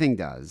 everything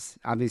does.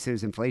 Obviously,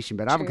 there's inflation,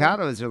 but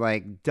avocados are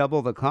like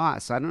double the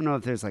cost. So I don't know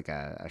if there's like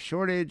a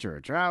shortage or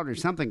a drought or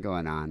something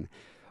going on.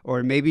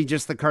 Or maybe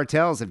just the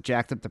cartels have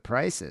jacked up the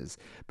prices.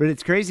 But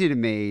it's crazy to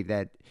me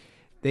that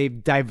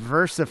they've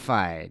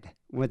diversified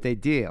what they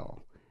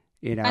deal.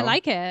 You know? I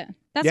like it.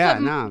 That's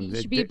what you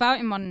should be about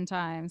in modern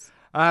times.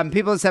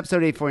 People, it's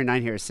episode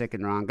 849 here, Sick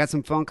and Wrong. Got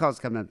some phone calls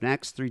coming up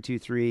next.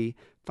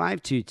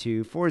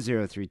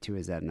 323-522-4032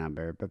 is that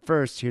number. But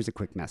first, here's a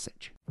quick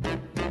message.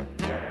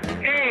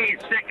 Hey,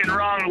 Sick and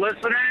Wrong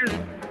listeners.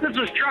 This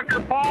is Trucker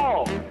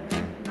Paul.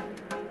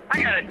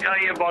 I got to tell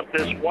you about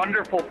this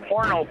wonderful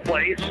porno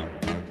place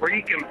where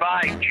you can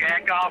buy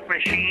jack-off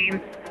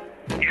machines,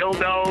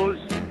 dildos,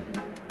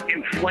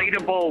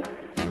 inflatable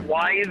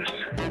wives.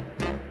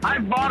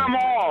 I've bought them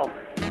all.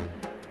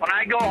 When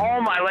I go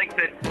home, I like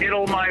to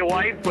diddle my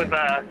wife with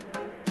a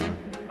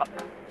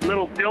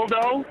little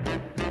dildo.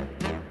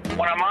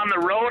 When I'm on the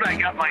road, I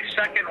got my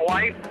second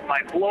wife,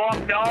 my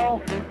blow-up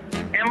doll,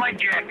 and my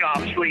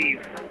jack-off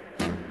sleeve.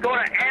 Go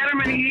to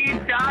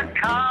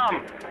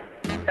adamandeve.com.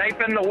 Type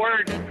in the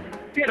word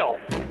diddle,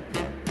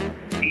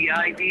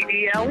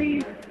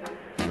 D-I-D-D-L-E,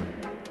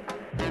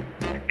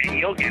 and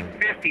you'll get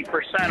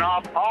 50%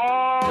 off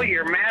all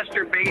your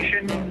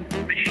masturbation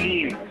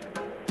machines.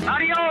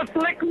 Adios,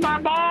 lick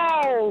my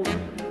balls!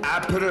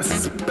 I put a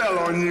spell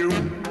on you.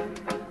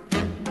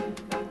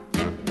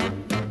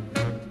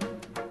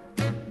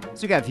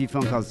 So we got a few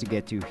phone calls to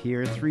get to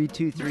here.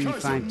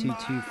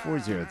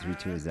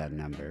 323-522-4032 is that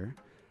number.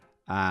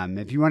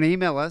 If you want to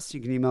email us, you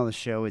can email the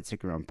show at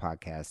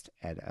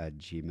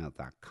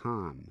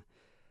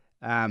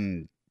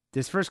sickaroundpodcast@gmail.com.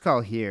 This first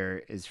call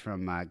here is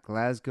from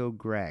Glasgow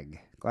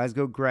Greg.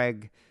 Glasgow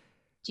Greg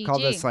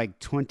called us like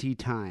 20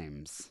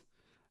 times.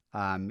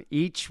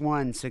 Each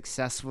one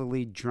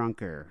successfully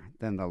drunker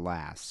than the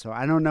last. So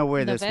I don't know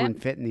where this one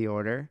fit in the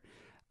order,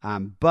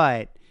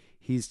 but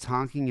he's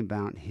talking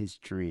about his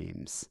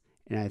dreams.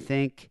 And I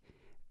think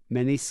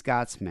many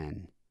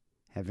Scotsmen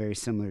have very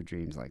similar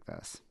dreams like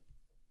this.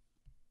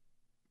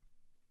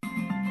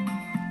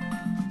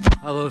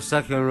 Hello,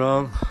 Sick and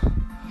Wrong.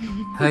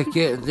 Hey,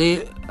 Kate and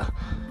Dee.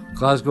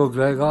 Glasgow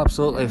Greg,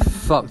 absolutely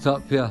fucked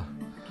up here.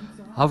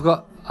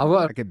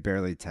 I could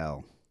barely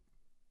tell.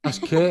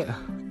 Ask Kate.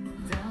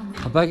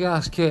 A big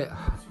ass Kate.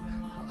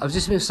 I've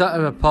just been sitting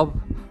in a pub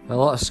with a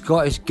lot of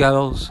Scottish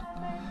girls,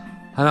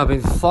 and I've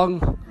been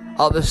flung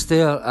up the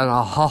stair in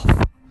a huff.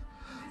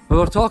 We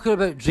were talking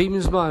about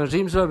dreams, man.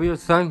 Dreams are a weird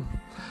thing,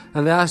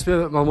 and they asked me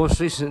about my most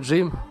recent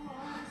dream.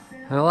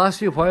 In the last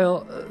few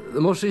while,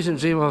 the most recent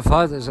dream I've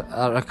had is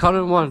a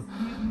recurring one,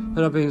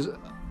 and I've been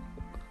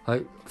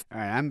like... All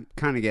right, I'm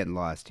kind of getting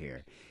lost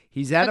here.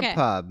 He's at a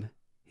pub.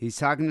 He's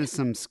talking to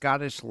some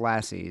Scottish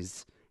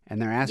lassies,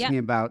 and they're asking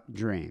about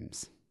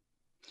dreams.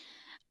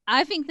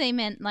 I think they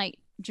meant like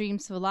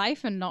dreams for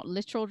life and not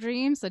literal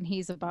dreams, and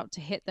he's about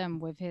to hit them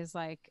with his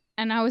like.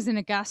 And I was in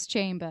a gas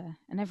chamber,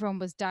 and everyone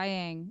was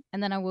dying,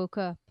 and then I woke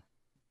up.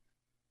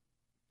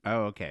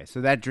 Oh, okay.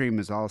 So that dream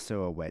is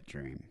also a wet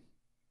dream.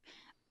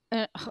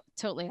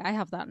 Totally, I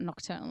have that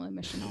nocturnal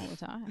emission all the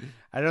time.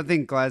 I don't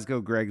think Glasgow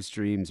Greg's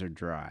dreams are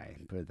dry.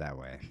 Put it that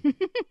way.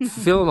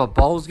 Feeling my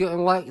balls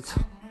getting licked,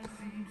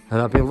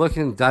 and I've been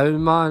looking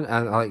down, man,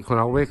 and like when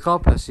I wake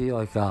up, I see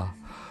like a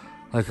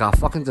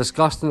fucking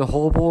disgusting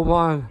hobo,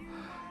 man.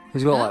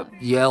 He's got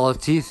like yellow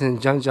teeth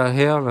and ginger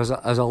hair, and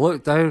as I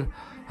look down,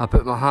 I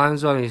put my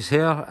hands on his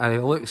hair, and he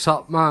looks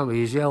up, man, with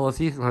his yellow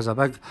teeth, and has a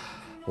big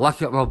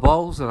lick at my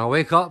balls, and I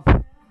wake up.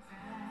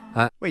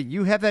 Wait,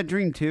 you have that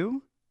dream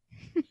too?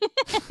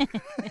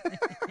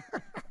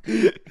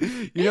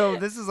 You know,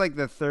 this is like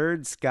the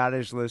third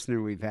Scottish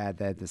listener we've had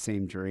that had the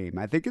same dream.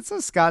 I think it's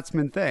a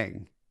Scotsman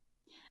thing.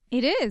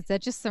 It is. They're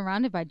just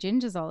surrounded by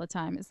gingers all the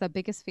time. It's their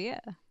biggest fear.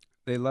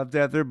 They love to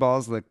have their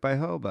balls licked by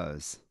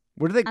hobos.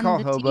 What do they call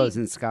the hobos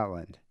teeth. in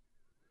Scotland?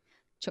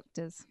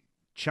 Chuckters.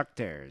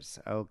 Chuckters.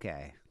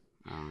 Okay.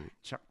 All right.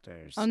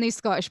 Chuckters. Only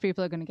Scottish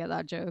people are going to get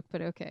that joke,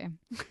 but okay.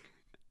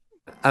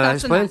 And I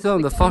explained to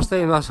him the first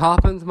time this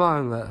happened,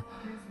 man,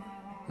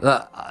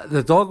 that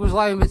the dog was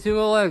lying between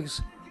my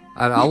legs,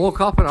 and I woke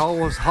up and I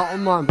almost hit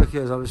him, man,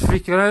 because I was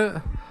freaking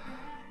out.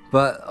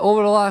 But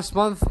over the last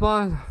month,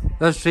 man,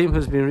 this dream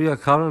has been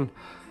reoccurring.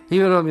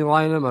 Even when I've been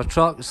lying in my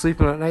truck,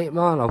 sleeping at night,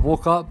 man, I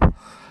woke up, and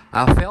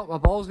I felt my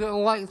balls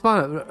getting licked,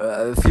 man.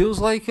 It feels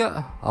like it,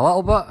 a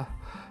little bit.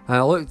 And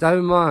I looked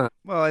down, man.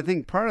 Well, I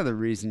think part of the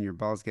reason your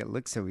balls get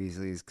licked so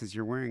easily is because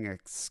you're wearing a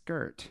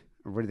skirt.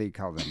 Or what do they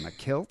call them? A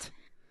kilt?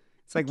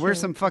 It's like, wear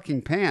some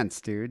fucking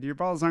pants, dude. Your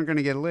balls aren't going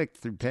to get licked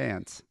through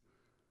pants.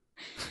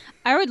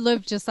 I would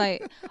love just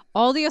like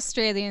all the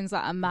Australians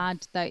that are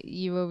mad that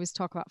you always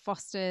talk about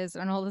Fosters,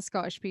 and all the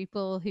Scottish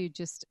people who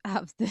just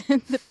have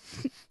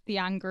the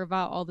anger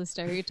about all the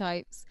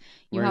stereotypes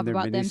you Wearing have their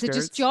about them to miniskirts?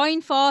 just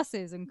join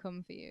forces and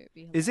come for you. It'd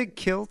be Is it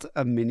kilt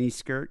a mini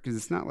skirt? Because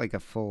it's not like a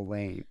full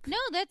length. No,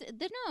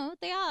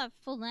 they are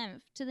full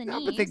length to the No,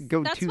 knees. but they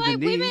go That's to why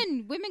the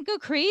knee. women go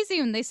crazy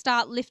when they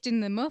start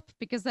lifting them up,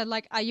 because they're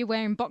like, "Are you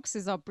wearing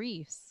boxers or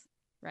briefs?"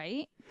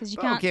 Right? Because you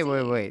can't. Okay,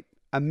 see. wait.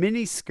 A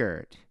mini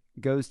skirt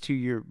goes to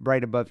your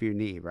right above your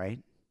knee, right?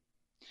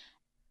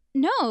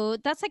 No,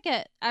 that's like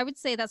I would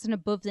say that's an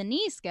above the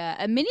knee skirt.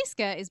 A mini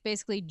skirt is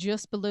basically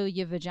just below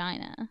your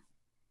vagina.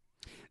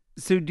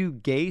 So do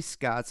gay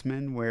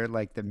Scotsmen wear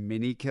like the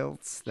mini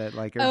kilts that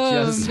like are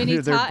Oh, just mini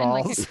under their tartan,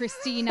 balls? like a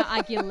Christina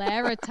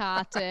Aguilera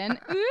tartan.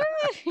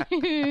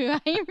 Ooh,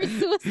 I'm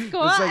so Scottish. It's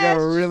like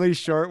a really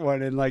short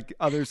one, and like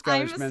other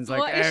Scottish I'm a men's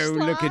like, Scottish oh,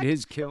 look at lad."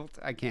 his kilt.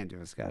 I can't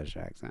do a Scottish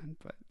accent,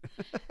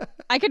 but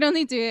I can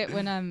only do it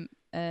when I'm,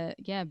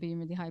 being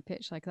really high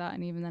pitched like that,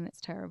 and even then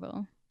it's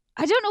terrible.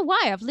 I don't know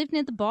why. I've lived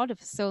near the border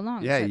for so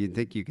long. yeah, so you'd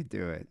think you could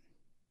do it.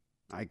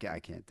 I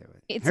can't do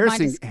it. It's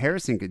my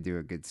Harrison could do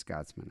a good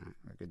Scotsman,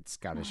 a good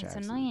Scottish it's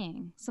accent.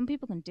 annoying. Some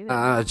people can do it. And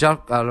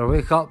I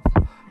wake up,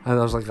 and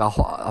there's like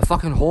a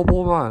fucking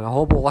hobo, man. A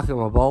hobo licking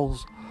my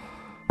balls.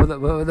 What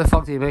the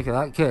fuck do you make of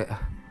that, Kate?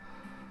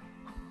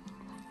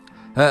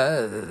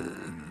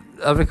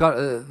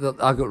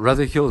 I got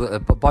ridiculed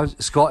at the bunch.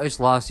 Scottish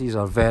lassies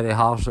are very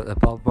harsh at the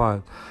pub,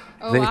 man.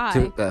 Oh, They aye.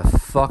 took the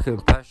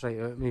fucking piss right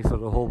out of me for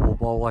the hobo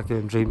ball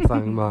licking dream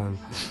thing, man.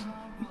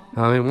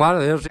 I mean, one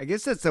of theirs. I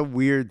guess that's a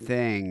weird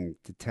thing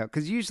to tell,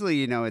 because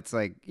usually,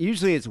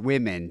 it's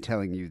women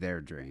telling you their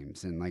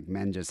dreams, and like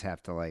men just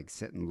have to like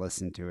sit and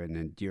listen to it and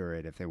endure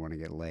it if they want to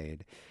get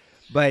laid.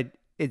 But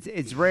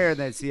it's rare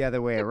that it's the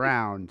other way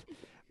around.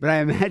 But I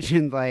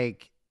imagine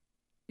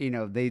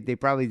they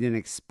probably didn't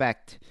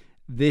expect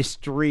this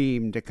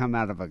dream to come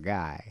out of a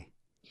guy.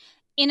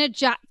 In a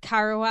Jack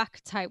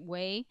Kerouac type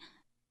way,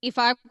 if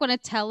I want to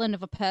tell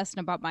another person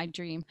about my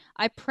dream,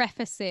 I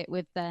preface it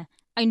with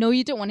I know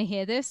you don't want to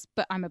hear this,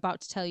 but I'm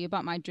about to tell you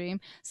about my dream.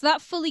 So that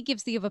fully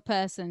gives the other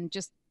person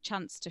just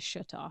chance to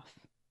shut off.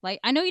 Like,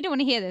 I know you don't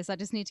want to hear this. I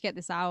just need to get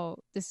this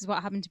out. This is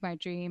what happened to my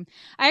dream.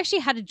 I actually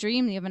had a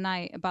dream the other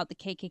night about the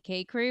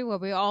KKK crew where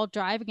we were all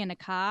driving in a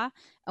car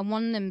and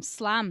one of them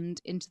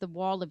slammed into the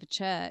wall of a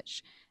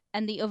church,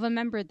 and the other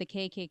member of the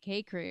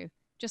KKK crew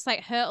just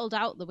like hurtled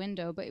out the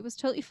window, but it was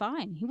totally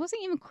fine. He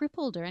wasn't even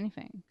crippled or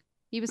anything.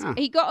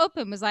 He got up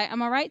and was like,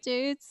 "I'm all right,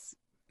 dudes."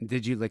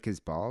 Did you lick his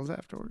balls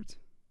afterwards?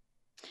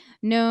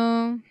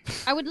 No,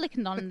 I would lick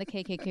none of the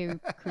KKK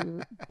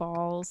crew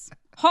balls.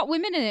 Hot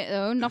women in it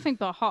though, nothing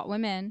but hot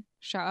women.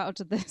 Shout out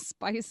to the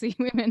spicy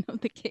women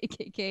of the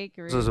KKK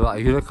crew. There's about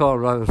a unicorn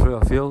running through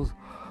a field.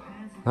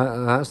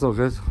 That's no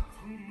good.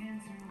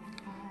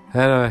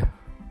 Anyway,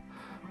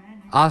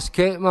 ask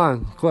Kate,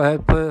 man. Go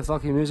ahead, play the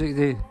fucking music,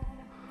 D.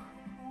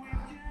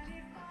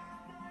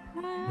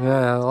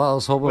 Yeah, let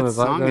us hope in the What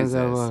song background is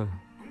there, this?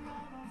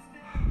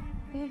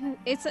 Yeah,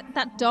 it's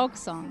that dog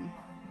song.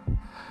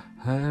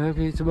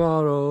 Maybe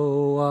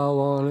tomorrow I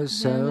wanna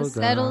settle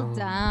Settle down.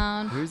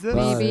 down. Who's this?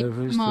 Maybe But if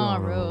it's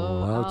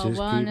tomorrow I'll I just keep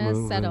wanna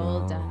moving settle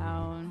on.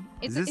 down.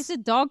 Is It's a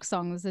dog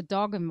song. There's a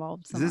dog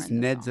involved Is somewhere. this in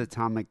the Ned's song.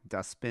 Atomic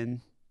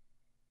Dustbin?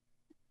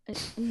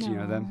 Do you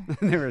know them?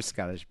 No. They were a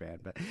Scottish band,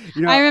 but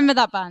you know, I remember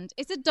that band.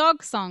 It's a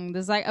dog song.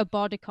 There's like a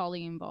border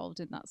collie involved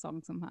in that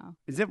song somehow.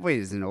 is it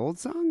an old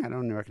song? I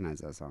don't recognize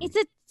that song. It's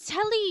a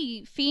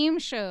telly theme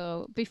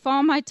show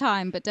before my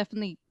time, but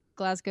definitely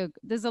Glasgow.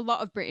 There's a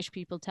lot of British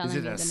people telling Is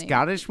it me a the name.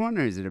 Scottish one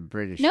or is it a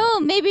British? No,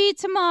 maybe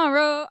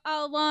tomorrow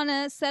I'll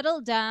wanna settle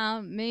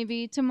down.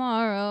 Maybe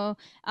tomorrow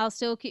I'll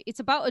still keep. It's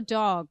about a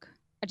dog.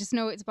 I just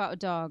know it's about a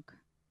dog.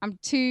 I'm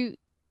too.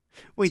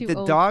 Wait, too the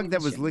old dog for that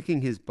this was shit.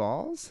 licking his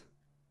balls?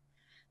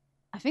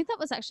 I think that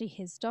was actually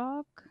his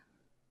dog.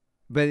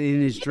 But in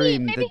his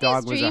dream, maybe the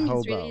dog his was a dream hobo.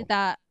 is really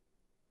that.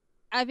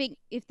 I think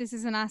if this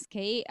is an Ask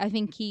Kate, I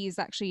think he's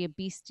actually a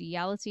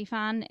bestiality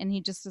fan and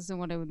he just doesn't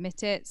want to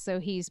admit it.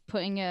 So he's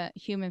putting a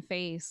human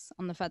face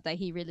on the fact that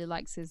he really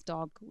likes his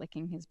dog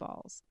licking his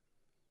balls.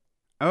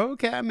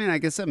 Okay, I mean, I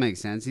guess that makes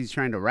sense. He's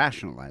trying to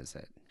rationalize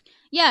it.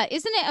 Yeah,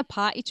 isn't it a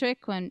party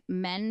trick when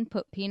men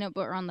put peanut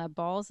butter on their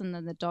balls and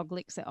then the dog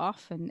licks it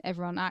off and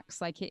everyone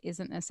acts like it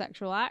isn't a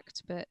sexual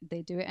act, but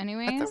they do it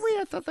anyways?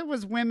 I thought that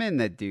was women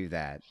that do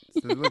that.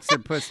 So it looks their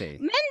pussy.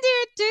 Men do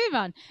it too,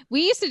 man.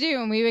 We used to do it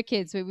when we were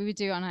kids, but we would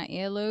do it on our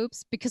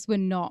earlobes because we're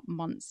not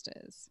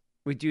monsters.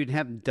 Would you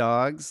have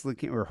dogs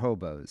looking or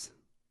hobos?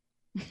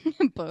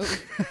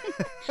 Both.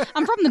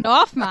 I'm from the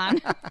north,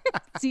 man.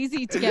 It's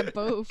easy to get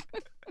both.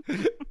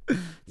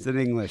 It's an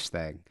English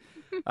thing.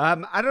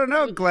 I don't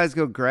know,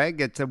 Glasgow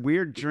Greg. It's a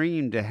weird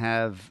dream to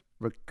have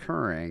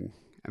recurring.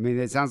 I mean,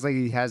 it sounds like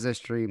he has this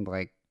dream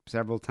like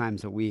several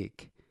times a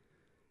week.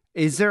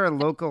 Is there a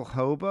local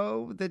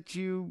hobo that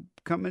you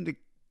come into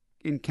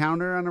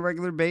encounter on a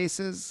regular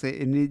basis?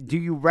 And do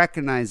you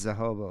recognize the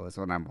hobo is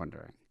what I'm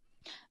wondering.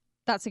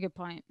 That's a good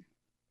point.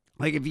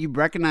 Like if you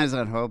recognize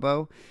that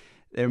hobo,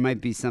 there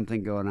might be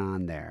something going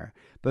on there.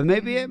 But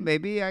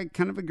maybe I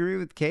kind of agree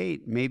with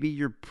Kate. Maybe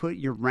you're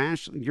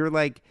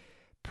like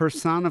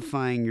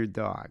personifying your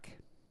dog.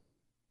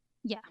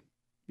 Yeah.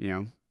 You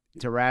know,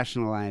 to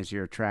rationalize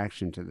your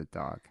attraction to the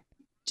dog.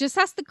 Just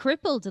ask the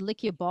cripple to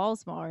lick your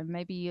balls more and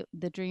maybe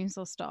the dreams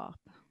will stop.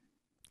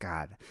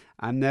 God,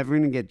 I'm never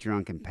going to get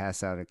drunk and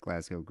pass out at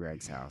Glasgow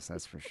Greg's house.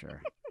 That's for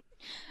sure.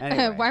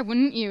 Anyway. Why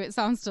wouldn't you? It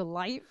sounds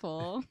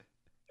delightful.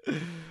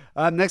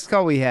 Next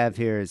call we have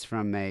here is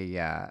from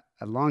a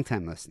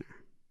longtime listener.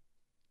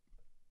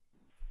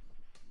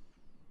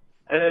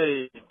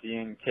 Hey,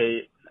 Dean,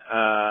 Kate.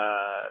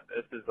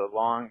 This is a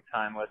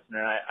long-time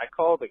listener. I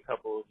called a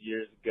couple of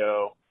years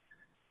ago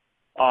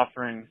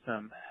offering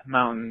some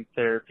mountain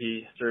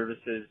therapy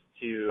services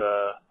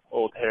to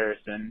old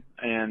Harrison.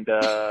 And,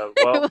 well,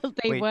 Well,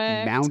 they Wait,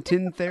 worked.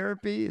 mountain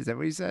therapy? Is that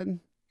what he said?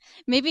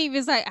 Maybe it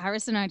was like,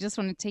 Harrison, I just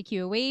want to take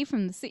you away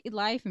from the city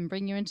life and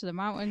bring you into the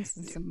mountains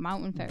and some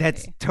mountain therapy.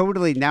 That's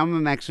totally,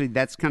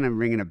 that's kind of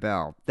ringing a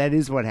bell. That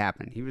is what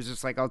happened. He was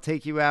just like, I'll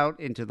take you out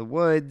into the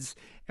woods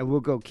and we'll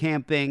go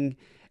camping.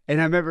 And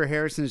I remember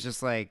Harrison's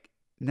just like,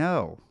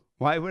 no,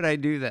 why would I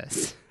do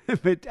this?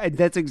 But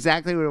that's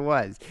exactly what it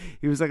was.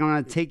 He was like, I'm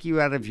going to take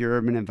you out of your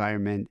urban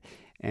environment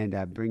and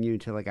bring you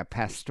into like a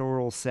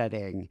pastoral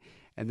setting.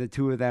 And the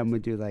two of them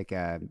would do like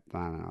I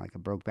don't know, like a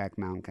Brokeback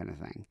Mountain kind of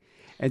thing.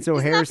 And so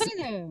Isn't Harrison,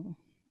 that funny, though?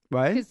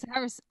 what?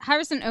 Because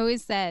Harrison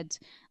always said,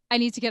 I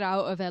need to get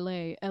out of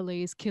LA.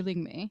 LA is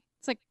killing me.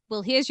 It's like,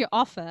 well, here's your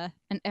offer.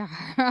 And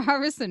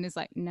Harrison is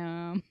like,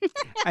 no.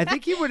 I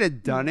think he would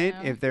have done it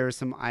No. if there was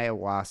some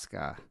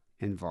ayahuasca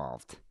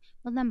involved.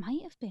 Well, there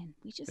might have been.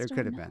 We just There don't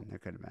could have know. been. There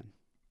could have been.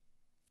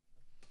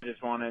 I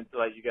just wanted to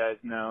let you guys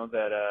know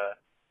that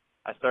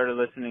I started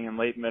listening in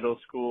late middle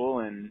school,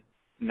 and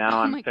now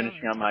Oh I'm my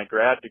finishing God. up my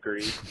grad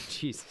degree.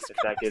 Jesus If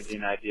that gives you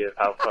an idea of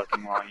how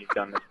fucking long you've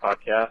done this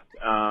podcast.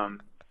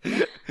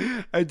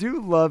 I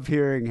do love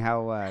hearing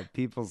how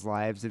people's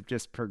lives have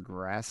just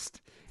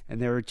progressed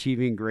and they're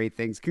achieving great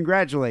things.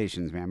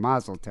 Congratulations, man.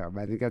 Mazel tov.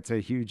 I think that's a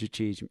huge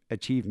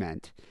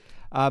achievement.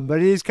 But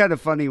it is kind of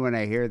funny when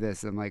I hear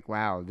this. I'm like,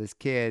 wow, this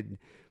kid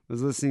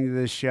was listening to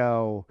this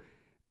show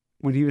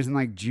when he was in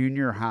like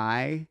junior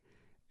high.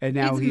 And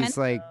now It's he's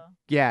mental. like,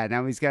 yeah,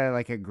 now he's got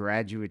like a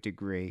graduate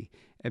degree.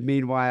 And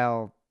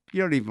meanwhile,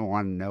 you don't even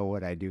want to know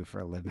what I do for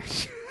a living.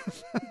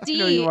 You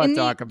don't even want to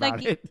talk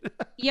about it.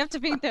 You have to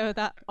think, though,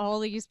 that all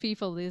these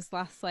people these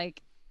last,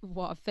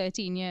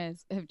 13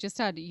 years have just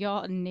had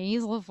your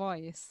nasal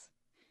voice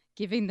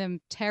giving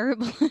them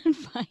terrible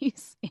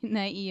advice in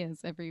their ears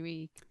every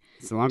week.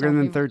 It's longer Don't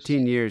than be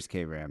 13 years,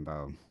 K.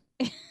 Rambo.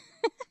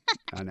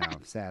 I know,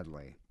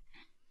 sadly.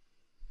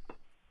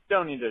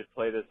 Don't need to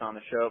play this on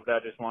the show, but I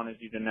just wanted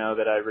you to know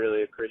that I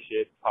really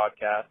appreciate the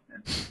podcast,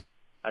 and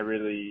I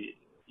really,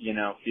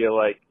 feel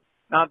like,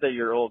 not that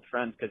you're old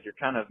friends because you're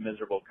kind of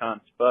miserable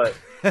cunts, but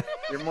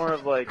you're more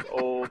of like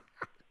old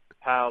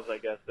pals, I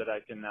guess, that I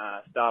can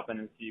stop in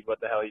and see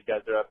what the hell you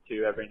guys are up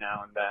to every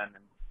now and then.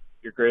 And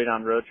you're great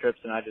on road trips,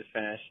 and I just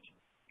finished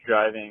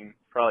driving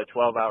probably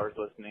 12 hours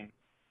listening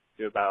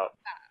to about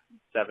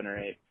 7 or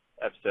 8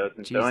 episodes.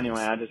 And Jesus. so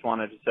anyway, I just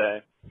wanted to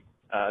say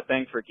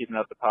thanks for keeping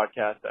up the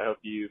podcast. I hope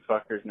you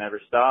fuckers never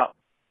stop.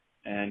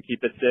 And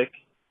keep it sick.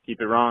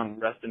 Keep it wrong.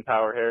 Rest in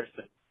power,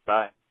 Harrison.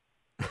 Bye.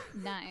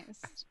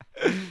 Nice.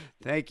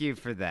 Thank you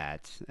for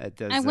that. That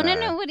does. I want to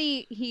know what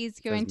he's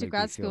going does to make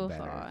grad me feel school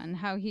better. for and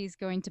how he's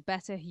going to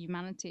better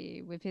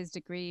humanity with his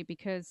degree,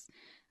 because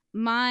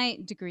my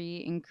degree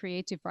in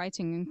creative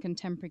writing and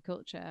contemporary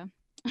culture,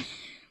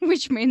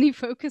 which mainly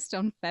focused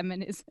on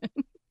feminism,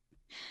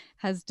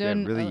 has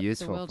done really the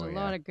useful world for a ya.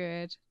 lot of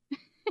good.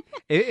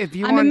 If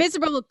you I'm a want,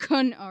 miserable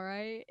cunt, all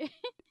right?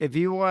 if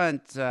you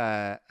want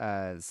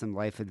some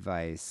life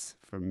advice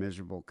from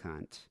miserable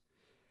cunt,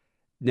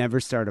 never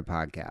start a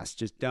podcast.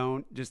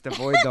 Just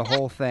avoid the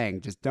whole thing.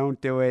 Just don't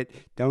do it.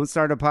 Don't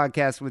start a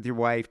podcast with your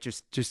wife.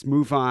 Just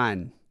move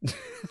on.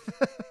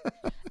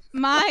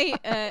 My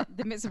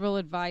the miserable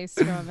advice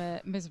from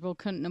miserable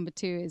cunt number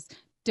 2 is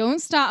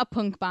don't start a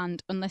punk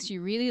band unless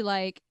you really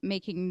like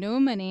making no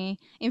money.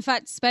 In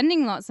fact,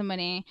 spending lots of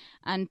money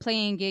and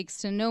playing gigs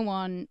to no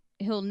one.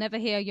 He'll never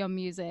hear your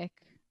music,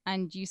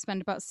 and you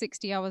spend about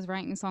 60 hours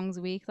writing songs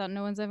a week that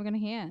no one's ever going to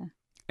hear.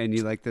 And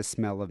you like the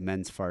smell of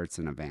men's farts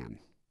in a van.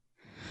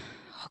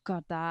 Oh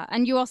God, that.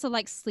 And you also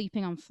like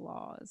sleeping on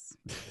floors.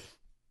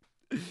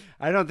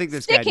 I don't think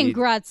this Stick guy in needs,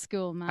 grad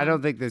school, man. I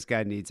don't think this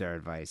guy needs our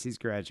advice. He's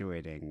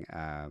graduating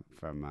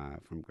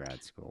from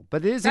grad school.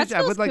 But it is. Grad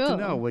I would like to school's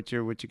know cool. what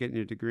you're getting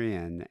your degree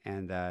in,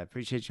 and I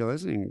appreciate you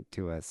listening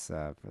to us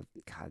for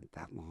God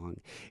that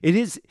long. It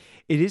is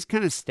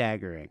kind of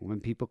staggering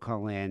when people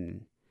call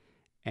in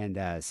and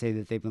say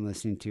that they've been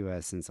listening to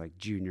us since like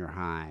junior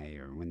high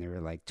or when they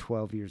were like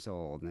 12 years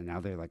old, and now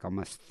they're like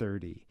almost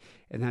 30,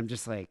 and I'm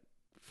just like,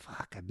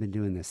 fuck, I've been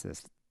doing this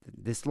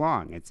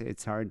long.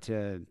 It's hard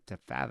to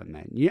fathom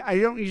that. Yeah, I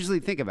don't usually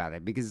think about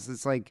it because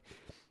it's like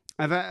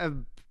I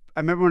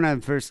remember when I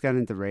first got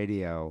into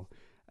radio,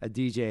 a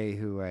DJ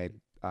who I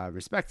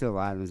respected a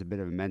lot and was a bit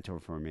of a mentor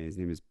for me. His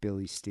name was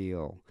Billy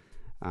Steele.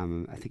 I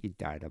think he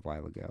died a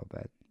while ago,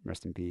 but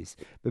rest in peace.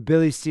 But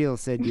Billy Steele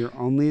said, "You're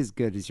only as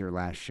good as your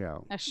last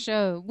show." A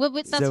show. Well,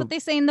 that's So- what they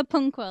say in the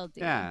punk world,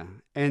 dude. Yeah,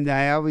 and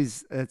I've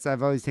always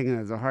taken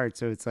it as a heart.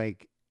 So it's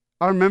like,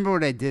 I'll remember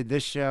what I did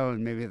this show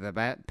and maybe the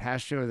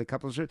past show or the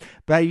couple of shows,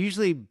 but I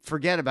usually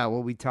forget about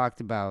what we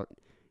talked about,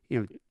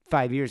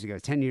 5 years ago,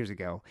 10 years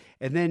ago.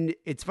 And then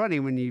it's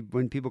funny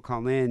when people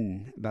call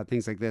in about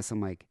things like this,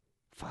 I'm like,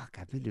 fuck,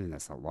 I've been doing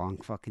this a long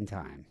fucking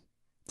time.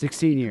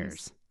 16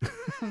 years.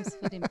 Comes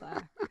fitting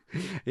black.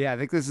 Yeah, I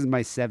think this is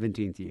my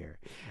 17th year.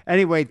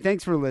 Anyway,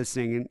 thanks for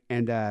listening,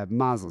 and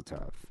Mazel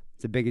Tov.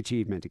 It's a big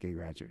achievement to get a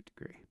graduate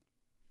degree.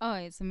 Oh,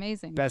 it's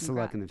amazing. Best of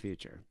luck Congrats. in the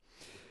future.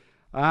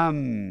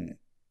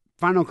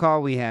 Final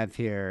call we have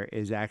here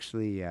is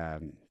actually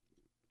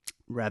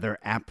rather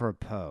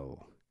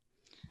apropos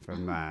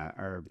from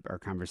our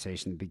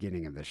conversation at the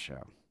beginning of this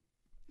show.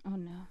 Oh,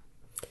 no.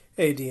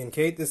 Hey, Dee and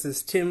Kate, this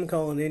is Tim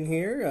calling in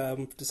here.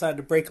 Decided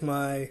to break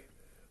my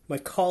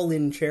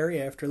call-in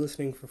cherry after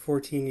listening for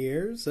 14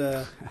 years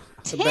about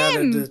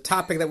a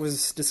topic that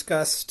was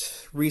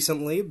discussed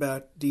recently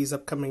about Dee's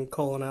upcoming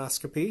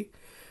colonoscopy.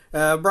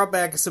 Brought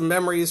back some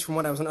memories from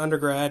when I was an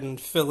undergrad in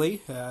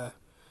Philly,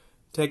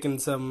 taking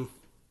some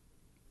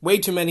way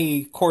too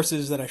many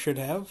courses that I should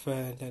have,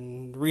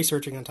 and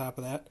researching on top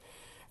of that.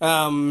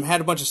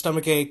 Had a bunch of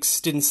stomach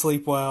aches, didn't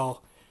sleep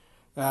well.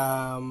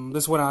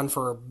 This went on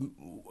for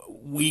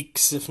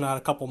weeks, if not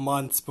a couple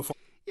months before.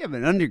 Yeah,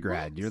 but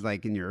undergrad, you're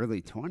like in your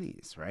early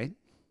 20s, right?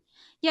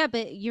 Yeah,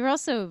 but you're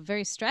also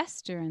very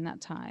stressed during that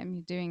time.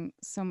 You're doing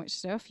so much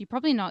stuff. You're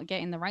probably not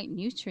getting the right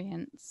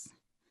nutrients.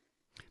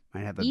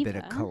 Might have a bit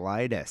of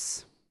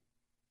colitis.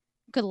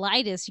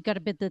 Colitis. You got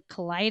a bit of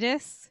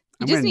colitis.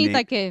 You I'm just gonna need name-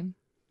 like a...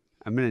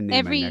 I'm going to name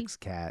Every- my next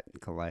cat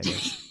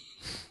colitis.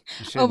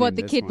 I should Oh, what name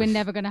the this kid one. we're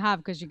never going to have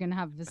because you're going to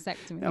have a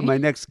vasectomy. No, my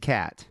next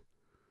cat.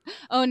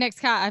 Oh, next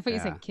cat. I thought you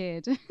Yeah. said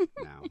kid.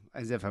 No,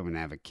 as if I'm going to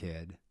have a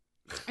kid.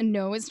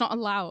 No, it's not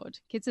allowed.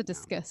 Kids are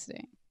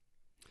disgusting.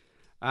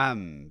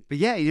 But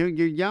yeah, you're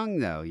young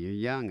though. You're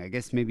young. I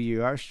guess maybe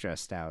you are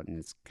stressed out, and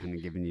it's kind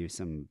of giving you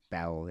some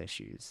bowel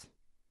issues.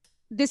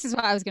 This is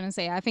what I was going to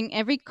say. I think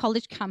every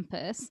college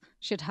campus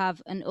should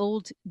have an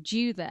old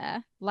Jew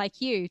there,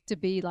 like you, to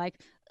be like,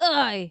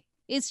 "Oi,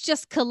 it's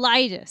just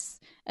colitis,"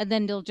 and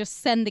then they'll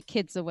just send the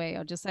kids away,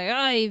 or just say,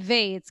 "Oi,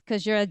 vey, it's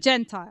because you're a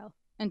Gentile,"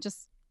 and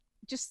just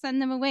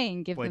send them away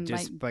and give What, them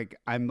just like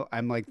I'm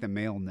like the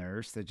male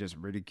nurse that just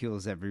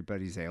ridicules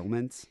everybody's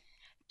ailments.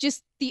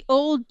 just the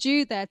old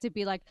Jew there to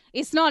be like,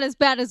 "It's not as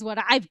bad as what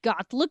I've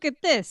got. Look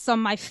at this on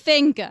my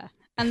finger,"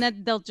 and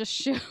then they'll just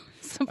show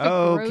something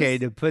Okay,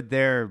 gross.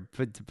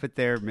 to put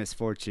their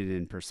misfortune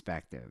in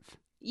perspective.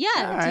 Yeah,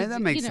 All right, to-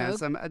 that makes you know,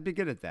 sense. I'd be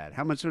good at that.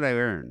 How much would I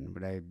earn?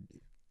 Would I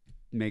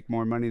make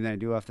more money than I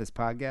do off this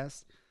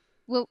podcast?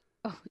 Well,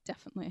 oh,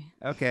 definitely.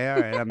 Okay, all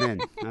right, I'm in.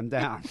 I'm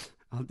down.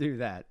 I'll do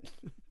that.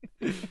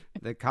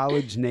 The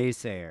college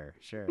naysayer,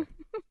 sure.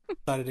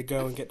 Decided to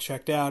go and get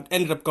checked out.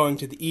 Ended up going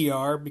to the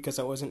ER because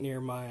I wasn't near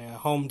my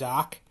home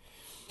doc.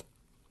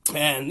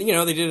 And, they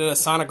did a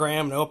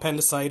sonogram, no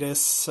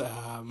appendicitis.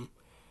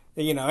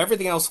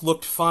 Everything else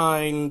looked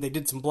fine. They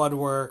did some blood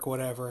work,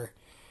 whatever.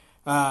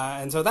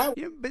 And so that...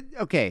 Yeah, but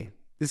okay,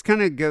 this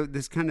kind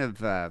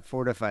of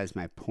fortifies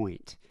my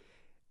point.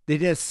 They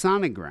did a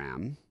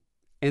sonogram,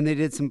 and they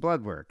did some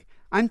blood work.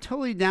 I'm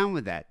totally down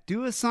with that.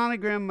 Do a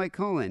sonogram of my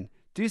colon.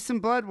 Do some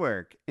blood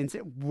work. And say,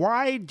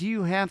 why do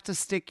you have to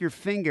stick your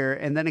finger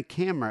and then a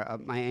camera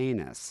up my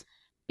anus?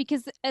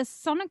 Because a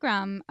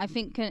sonogram, I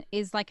think,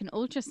 is like an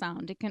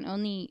ultrasound. It can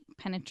only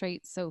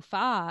penetrate so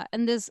far.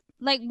 And there's,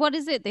 like, what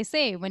is it they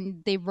say?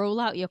 When they roll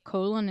out your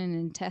colon and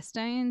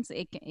intestines,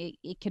 it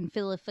can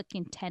fill a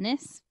fucking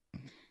tennis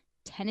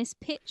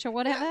pitch or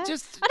whatever.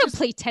 I don't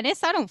play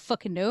tennis. I don't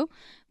fucking know.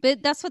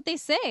 But that's what they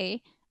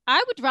say.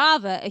 I would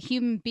rather a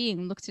human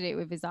being looked at it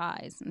with his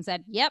eyes and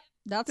said, yep,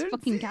 that's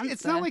fucking cancer.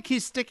 It's not like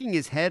he's sticking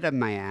his head up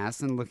my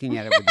ass and looking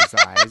at it with his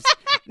eyes.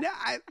 No,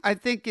 I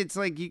think it's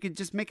like you could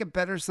just make a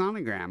better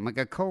sonogram, like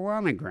a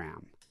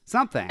colonogram.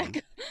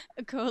 Something.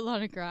 A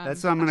colonogram.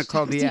 That's what I'm going to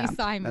call the app.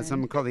 Simon. That's what I'm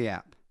going to call the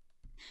app.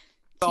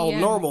 All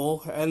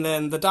normal, and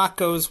then the doc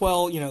goes,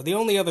 well, the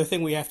only other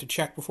thing we have to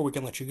check before we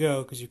can let you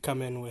go, because you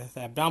come in with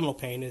abdominal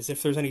pain, is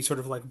if there's any sort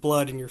of like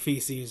blood in your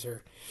feces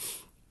or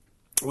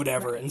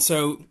whatever. Right. And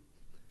so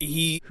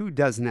who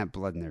doesn't have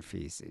blood in their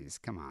feces?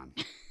 Come on.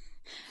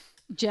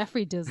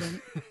 Jeffrey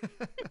doesn't.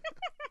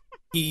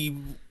 He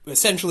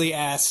essentially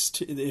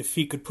asked if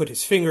he could put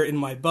his finger in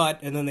my butt,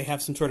 and then they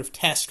have some sort of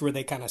test where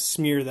they kind of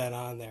smear that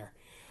on there.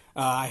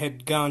 I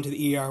had gone to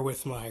the ER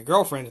with my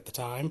girlfriend at the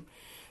time,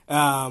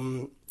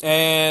 and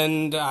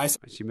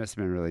She must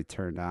have been really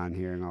turned on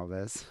hearing all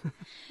this.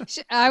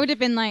 I would have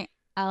been like,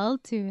 I'll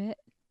do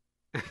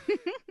it.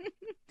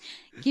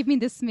 Give me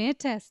the smear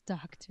test,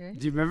 doctor.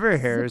 Do you remember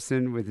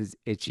Harrison with his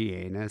itchy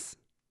anus?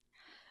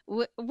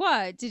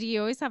 What? Did he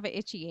always have an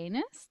itchy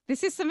anus?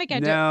 This is something I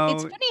No. don't...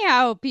 It's funny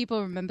how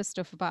people remember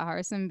stuff about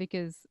Harrison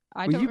because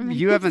I don't remember.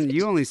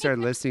 You only started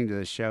listening to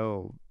the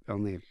show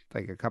only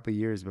like a couple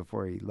years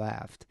before he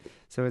left.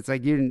 So it's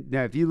like,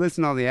 if you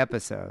listen to all the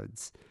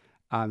episodes,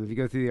 if you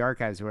go through the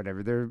archives or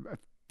whatever, there are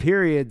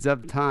periods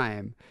of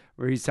time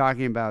where he's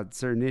talking about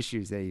certain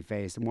issues that he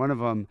faced. And one of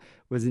them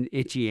was an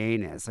itchy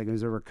anus. Like it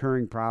was a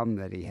recurring problem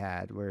that he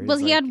had. Where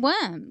he had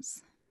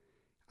worms.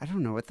 I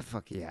don't know what the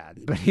fuck he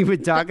had, but he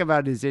would talk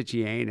about his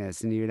itchy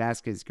anus and he would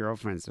ask his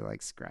girlfriends to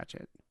like scratch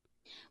it.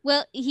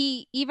 Well,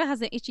 he either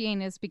has an itchy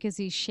anus because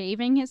he's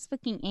shaving his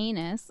fucking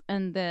anus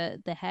and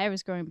the hair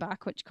is growing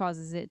back, which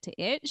causes it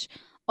to itch,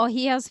 or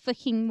he has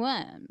fucking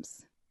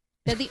worms.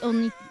 They're the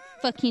only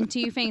fucking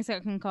two things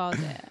that can cause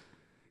it.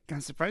 God,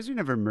 I'm surprised we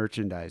never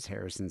merchandise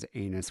Harrison's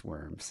anus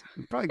worms.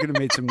 We probably could have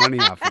made some money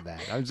off of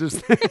that. I was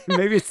just,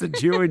 maybe it's the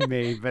Jew in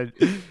me, but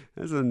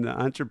there's an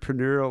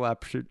entrepreneurial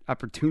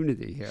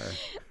opportunity here.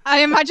 I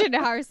imagine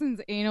Harrison's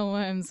anal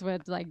worms were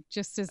like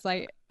just as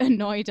like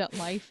annoyed at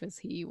life as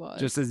he was.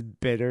 Just as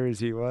bitter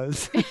as he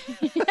was.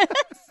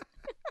 Yes.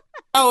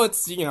 Oh,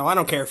 it's, I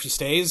don't care if she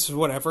stays,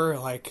 whatever,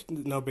 like,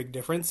 no big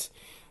difference.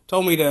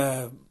 Told me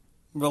to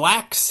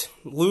relax,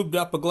 lubed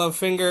up a glove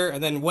finger,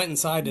 and then went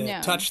inside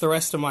to touch the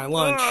rest of my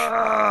lunch.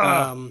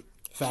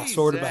 Fast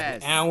forward about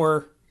an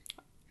hour.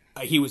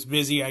 He was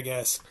busy, I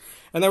guess.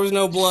 And there was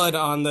no blood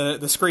on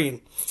the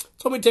screen.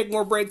 Told me to take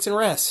more breaks and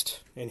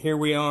rest. And here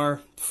we are,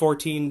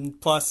 14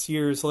 plus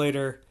years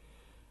later.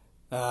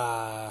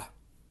 The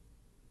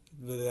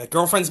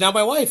girlfriend's now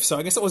my wife, so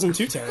I guess it wasn't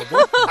too terrible.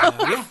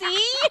 Yeah.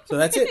 See? So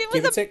that's it.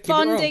 It was a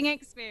bonding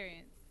experience.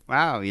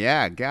 Wow,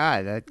 yeah,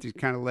 God, that just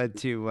kind of led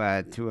to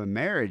a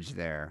marriage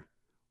there.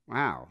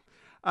 Wow.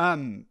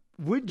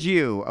 Would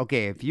you,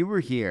 if you were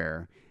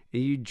here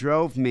and you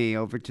drove me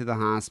over to the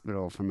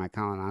hospital for my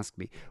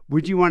colonoscopy,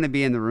 would you want to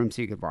be in the room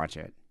so you could watch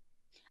it?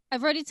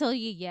 I've already told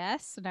you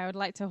yes, and I would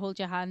like to hold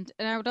your hand.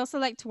 And I would also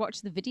like to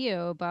watch the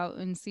video about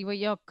and see what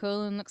your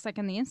colon looks like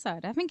on the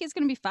inside. I think it's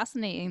going to be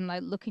fascinating,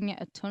 like looking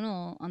at a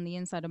tunnel on the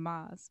inside of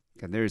Mars.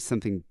 God, there's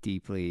something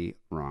deeply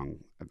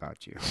wrong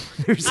about you.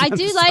 I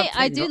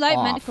do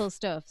like medical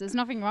stuff. There's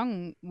nothing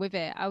wrong with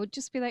it. I would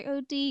just be like, oh,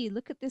 D,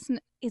 look at this.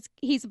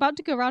 He's about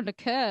to go around a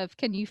curve.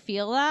 Can you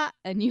feel that?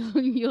 And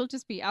you'll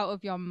just be out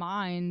of your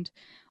mind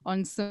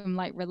on some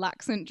like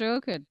relaxant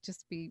drug.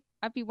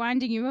 I'd be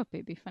winding you up.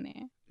 It'd be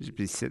funny. You'd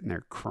be sitting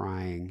there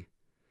crying.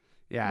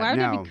 Yeah, why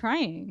would I be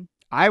crying?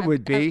 I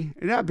would be.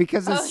 No,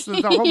 because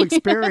the whole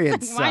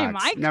experience sucks. Why am I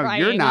crying? No,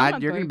 you're not.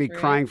 You're going to be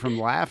crying from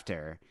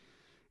laughter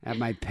at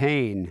my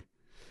pain.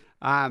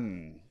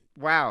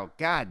 Wow,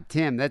 God,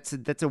 Tim, that's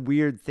a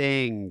weird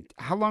thing.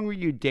 How long were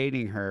you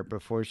dating her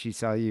before she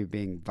saw you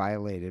being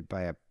violated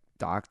by a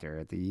doctor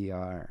at the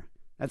ER?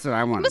 That's what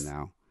I want to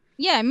know.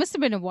 Yeah, it must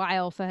have been a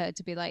while for her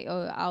to be like,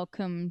 oh, I'll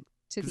come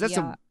to the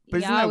ER. But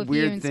isn't that with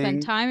weird you and thing?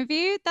 spend time with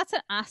you. That's an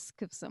ask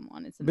of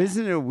someone, isn't But it?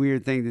 isn't it a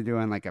weird thing to do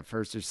on like a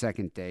first or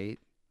second date?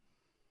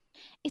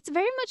 It's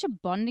very much a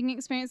bonding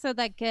experience. So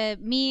like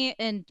me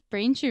and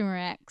Brain Tumor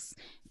X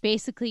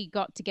basically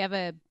got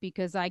together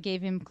because I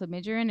gave him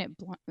chlamydia and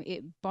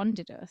it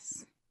bonded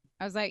us.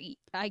 I was like,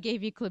 I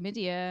gave you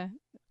chlamydia.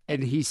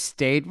 And he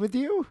stayed with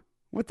you?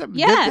 What the?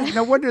 Yeah.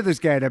 No wonder this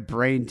guy had a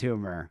brain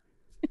tumor.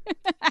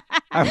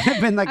 I would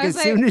have been like, as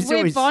soon as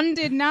we're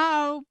bonded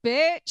now,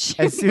 bitch.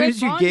 As soon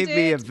as you gave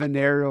me a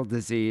venereal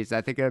disease,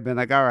 I think I'd have been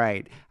like, all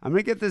right, I'm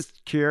going to get this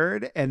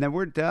cured and then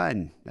we're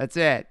done. That's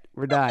it.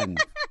 We're done.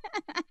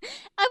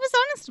 I was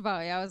honest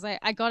about it. I was like,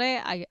 I got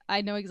it.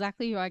 I know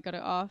exactly who I got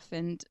it off,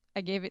 and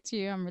I gave it to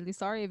you. I'm really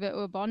sorry, but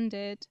we're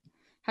bonded.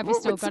 Have you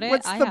still got it?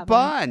 What's I the haven't.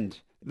 bond?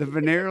 The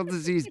venereal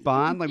disease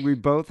bond? Like we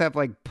both have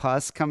like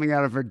pus coming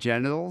out of our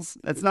genitals?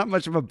 That's not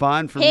much of a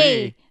bond for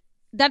me.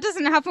 That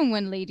doesn't happen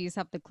when ladies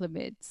have the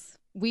chlamyds.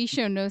 We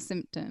show no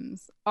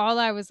symptoms. All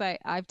I was like,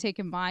 I've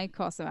taken my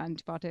course of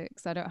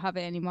antibiotics. I don't have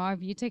it anymore.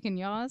 Have you taken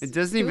yours? It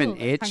doesn't Cool, even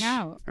let's itch hang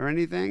out. or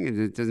anything?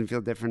 It doesn't feel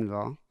different at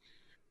all?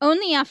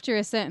 Only after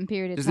a certain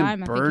period of Does it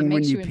time, I think burn it when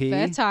makes you you pee?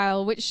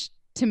 infertile, which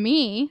to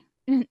me,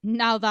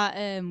 now that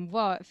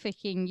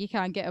you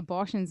can't get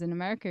abortions in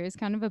America is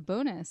kind of a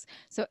bonus.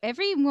 So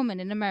every woman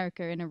in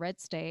America in a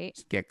red state,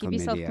 Just get give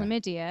yourself chlamydia.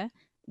 chlamydia,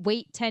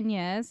 wait 10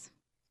 years,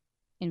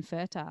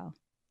 infertile.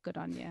 Good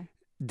on you.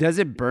 Does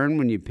it burn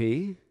when you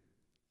pee?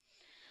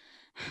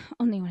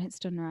 Only when it's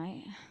done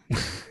right.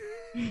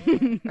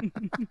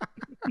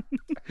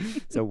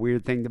 It's a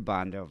weird thing to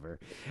bond over.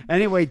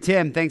 Anyway,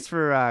 Tim, thanks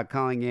for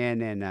calling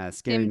in and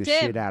scaring the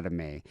shit out of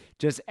me.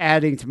 Just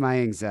adding to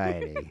my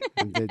anxiety.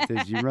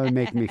 You really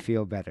make me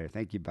feel better.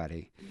 Thank you,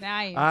 buddy.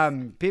 Nice.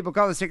 People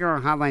call the Sick and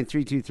Wrong hotline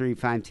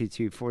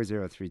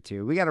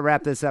 323-522-4032. We got to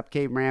wrap this up,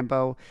 Kate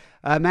Rambo.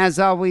 As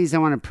always, I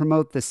want to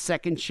promote the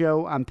second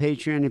show on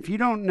Patreon. If you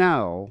don't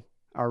know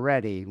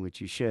already, which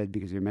you should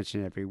because we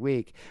mention it every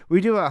week, we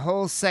do a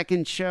whole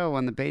second show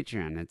on the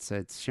Patreon.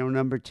 It's show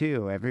number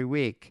 2 every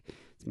week.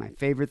 It's my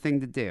favorite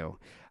thing to do.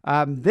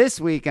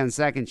 This week on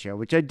second show,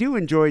 which I do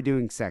enjoy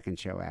doing second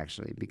show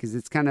actually, because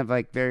it's kind of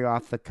like very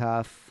off the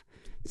cuff,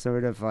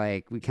 sort of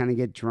like we kind of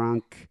get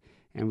drunk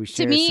and we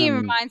share to me, some it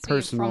reminds me of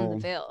personal From the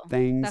Ville.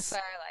 things. That's why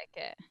I like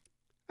it.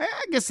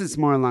 I guess it's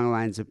more along the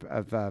lines of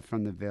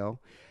From the Ville.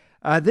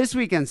 This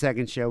week on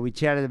second show, we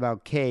chatted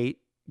about Kate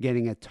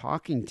getting a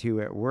talking to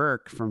at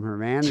work from her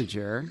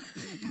manager.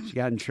 She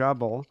got in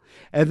trouble.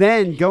 And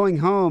then going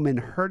home and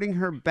hurting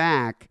her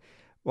back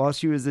while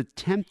she was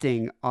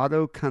attempting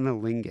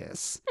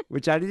autocunnilingus,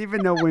 which I didn't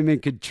even know women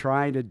could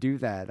try to do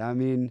that. I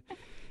mean,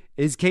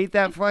 is Kate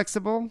that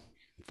flexible?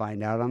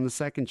 Find out on the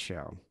second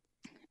show.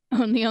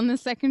 Only on the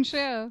second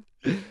show.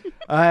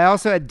 I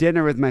also had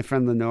dinner with my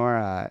friend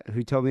Lenora,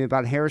 who told me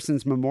about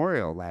Harrison's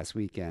memorial last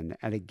weekend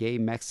at a gay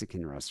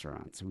Mexican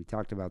restaurant. So we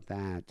talked about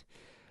that.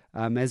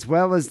 As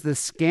well as the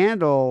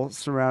scandal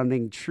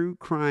surrounding true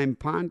crime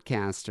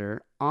podcaster,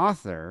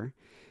 author,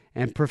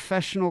 and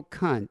professional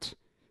cunt,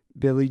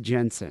 Billy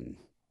Jensen.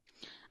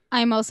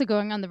 I'm also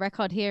going on the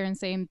record here and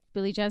saying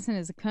Billy Jensen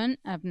is a cunt.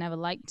 I've never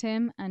liked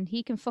him, and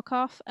he can fuck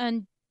off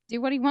and do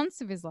what he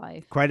wants with his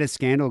life. Quite a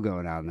scandal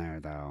going on there,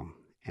 though,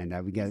 and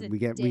we get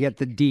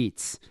the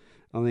deets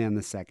only on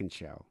the second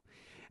show.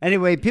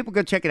 Anyway, people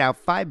go check it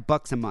out.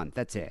 $5 a month.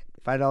 That's it.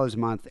 $5 a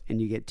month,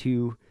 and you get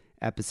 2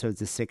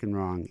 episodes of Sick and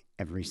Wrong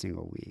every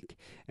single week.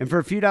 And for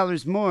a few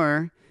dollars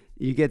more,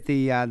 you get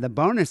the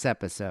bonus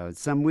episodes.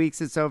 Some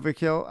weeks it's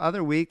Overkill.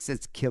 Other weeks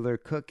it's Killer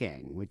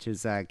Cooking, which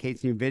is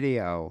Kate's new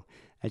video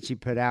that she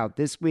put out.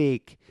 This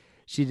week,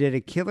 she did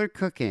a Killer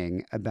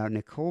Cooking about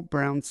Nicole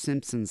Brown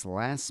Simpson's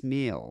last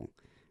meal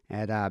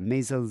at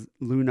Mesa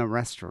Luna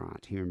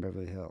Restaurant here in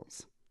Beverly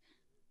Hills.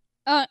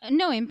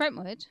 No, in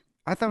Brentwood.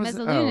 I thought it was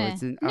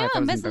Mezzaluna.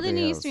 Mezzaluna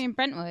Mezzaluna used to be in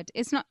Brentwood.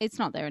 It's not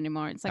there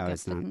anymore. It's like a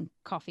fucking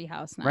coffee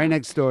house now. Right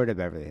next door to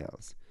Beverly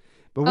Hills.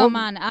 But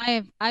man,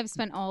 I've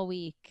spent all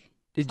week.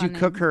 Did you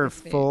cook her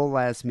full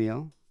last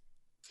meal?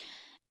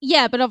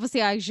 Yeah, but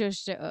obviously I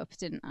zhuzhed it up,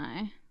 didn't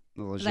I?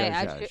 A little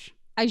zhuzh.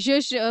 I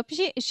zhuzhed it up.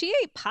 She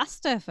ate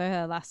pasta for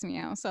her last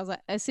meal. So I was like,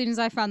 as soon as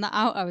I found that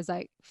out, I was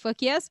like,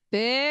 fuck yes,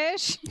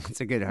 bitch.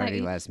 It's a good hearty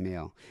last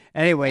meal.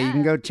 Anyway, you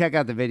can go check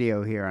out the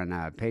video here on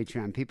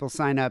Patreon. People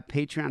sign up,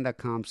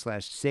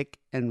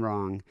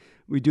 patreon.com/sickandwrong.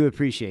 We do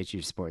appreciate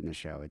you supporting the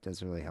show. It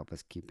does really help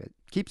us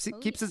keeps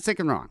it sick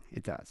and wrong.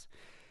 It does.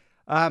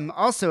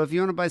 Also, if you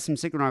want to buy some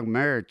Sick and Wrong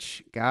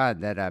merch, God,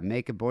 that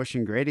Make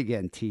Abortion Great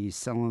Again tee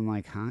selling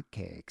like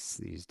hotcakes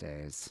these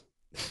days.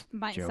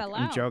 Might sell out.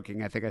 I'm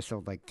joking. I think I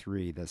sold like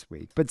 3 this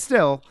week. But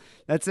still,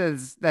 that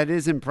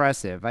is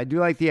impressive. I do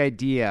like the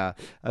idea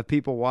of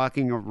people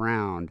walking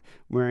around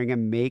wearing a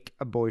Make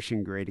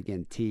Abortion Great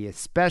Again tee,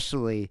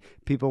 especially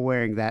people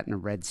wearing that in a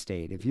red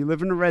state. If you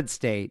live in a red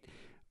state,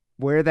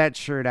 wear that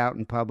shirt out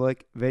in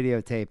public,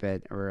 videotape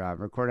it, or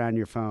record it on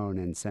your phone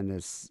and send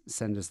us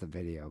the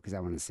video because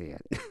I want to see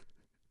it.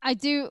 I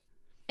do.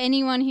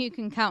 Anyone who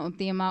can count up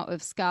the amount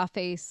of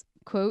Scarface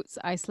quotes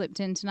I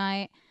slipped in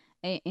tonight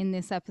in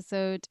this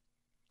episode,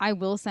 I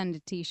will send a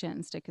t-shirt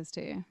and stickers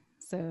to.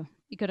 So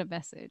you got a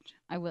message.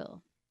 I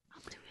will.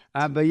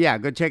 But yeah,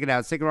 go check it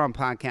out.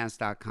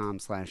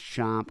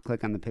 sickandwrongpodcast.com/shop.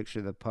 Click on the picture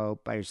of the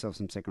Pope. Buy yourself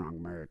some Sick and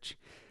Wrong merch.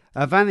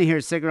 Finally,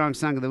 here's Sick and Wrong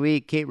Song of the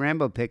Week. Kate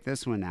Rambo picked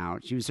this one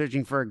out. She was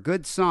searching for a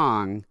good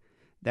song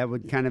that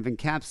would kind of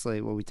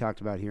encapsulate what we talked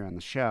about here on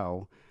the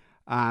show.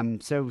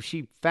 So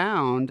she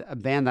found a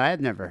band that I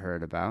had never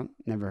heard of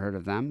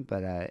them,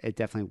 but it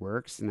definitely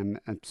works. And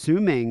I'm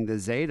assuming the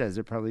Zetas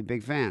are probably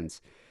big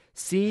fans.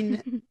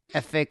 Sin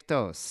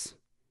Efectos.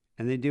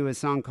 And they do a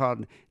song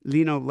called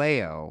Lino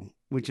Leo,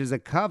 which is a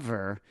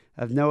cover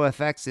of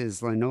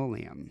NoFX's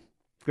Linoleum.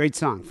 Great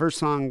song. First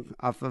song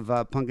off of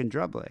Punk and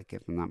Drublick,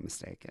 if I'm not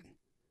mistaken.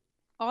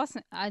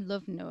 Awesome. I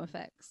love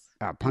NoFX.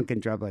 Punk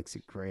and Drublick's a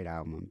great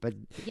album. But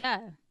yeah.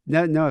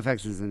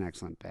 NoFX is an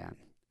excellent band.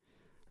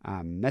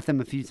 Met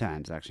them a few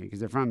times, actually, because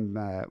they're from,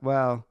 I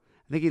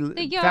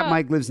think Fat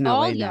Mike lives in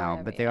LA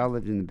now, but they all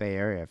lived in the Bay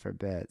Area for a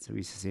bit, so we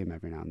used to see him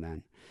every now and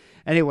then.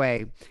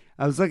 Anyway,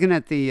 I was looking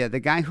at the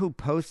guy who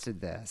posted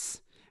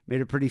this,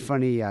 made a pretty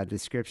funny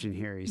description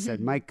here. He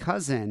said, my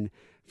cousin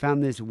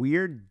found this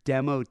weird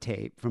demo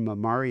tape from a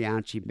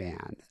mariachi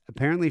band,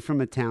 apparently from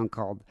a town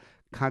called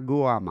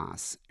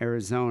Caguamas,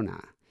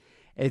 Arizona.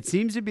 It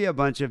seems to be a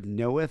bunch of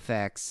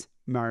NoFX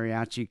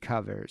mariachi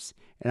covers,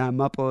 and I'm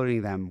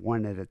uploading them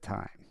one at a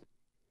time.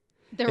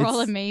 They're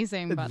all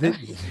amazing, by the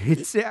way.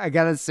 I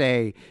gotta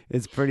say,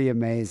 it's pretty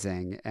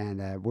amazing, and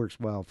it works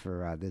well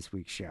for this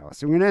week's show.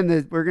 So we're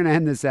gonna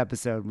end this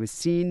episode with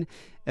Sin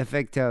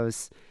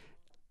Efectos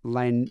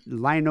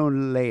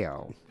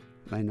Linoleo.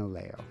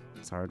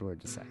 It's a hard word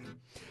to say.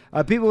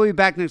 People will be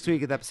back next week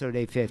with episode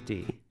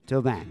 850.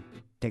 Till then,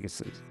 take a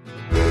sleep.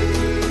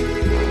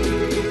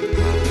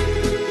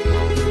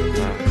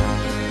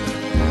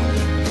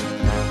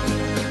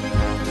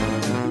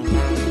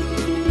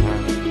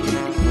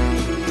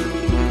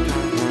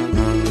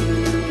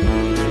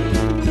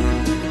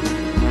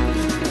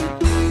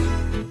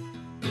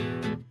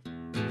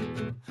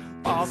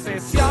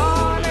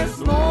 Posesiones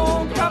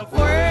nunca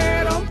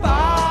fueron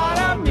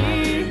para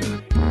mí,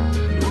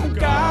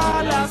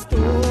 nunca las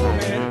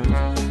tuve.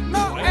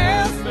 No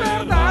es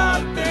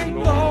verdad,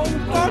 tengo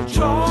un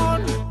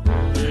colchón,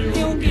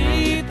 ni un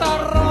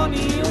guitarrón,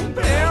 ni un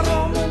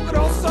perro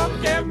mugroso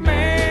que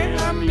me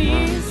a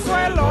mi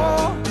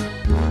suelo.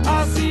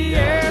 Así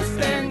es,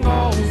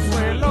 tengo un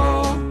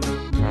suelo.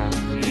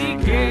 ¿Y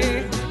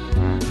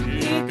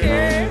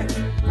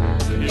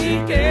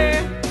qué?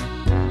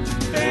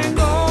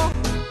 Tengo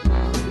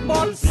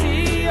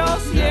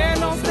bolsillos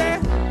llenos de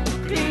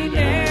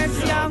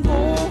Kleenex y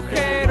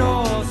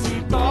agujeros,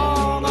 y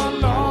todo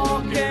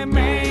lo que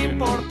me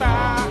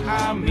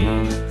importa a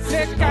mí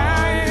se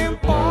caen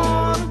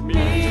por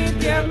mi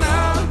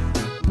pierna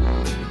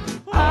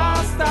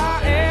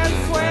hasta el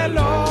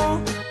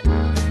suelo.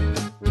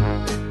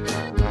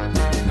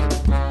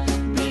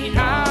 Mi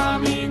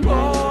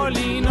amigo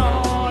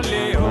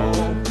Linoleo,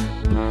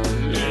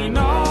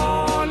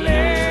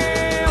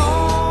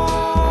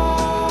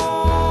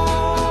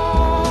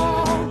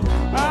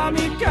 a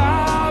mi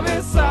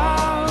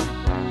cabeza,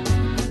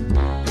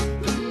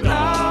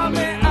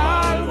 dame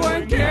algo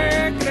en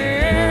que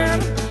creer.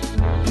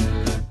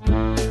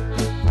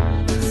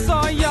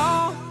 Soy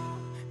yo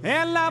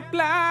en la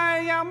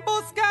playa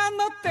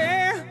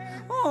buscándote,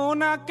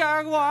 una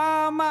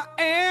caguama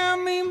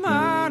en mi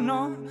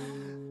mano,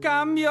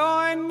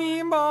 cambio en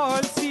mi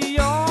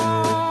bolsillo.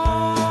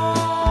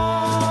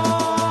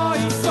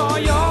 Y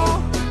soy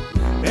yo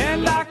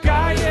en la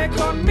calle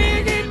con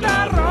mi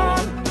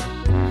guitarrón,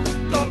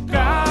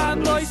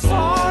 tocando y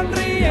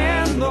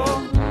sonriendo,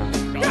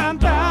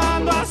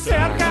 cantando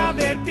acerca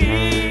de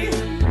ti.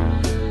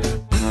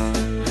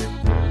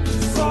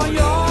 Soy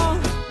yo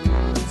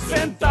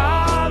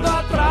sentado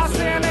atrás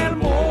en el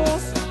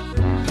bus,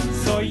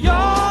 soy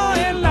yo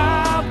en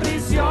la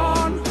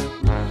prisión,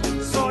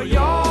 soy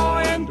yo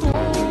en tu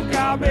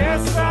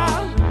cabeza,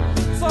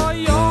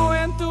 soy yo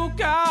en tu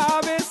cabeza.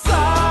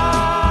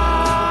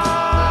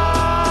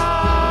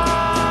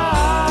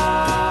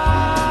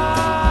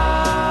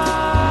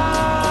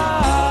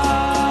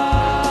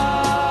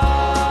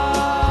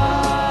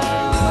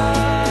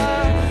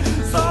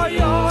 Soy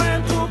yo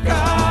en tu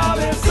cabeza.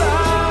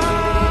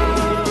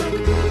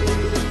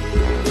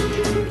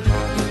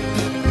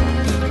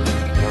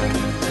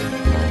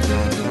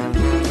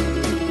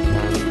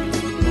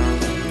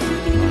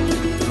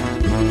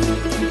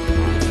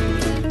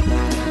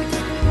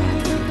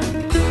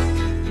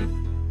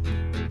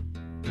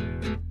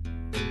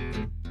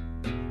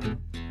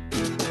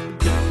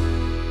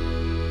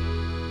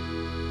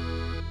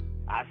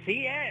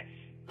 Así es.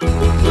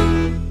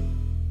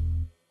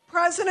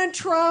 President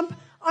Trump,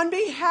 on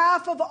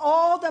behalf of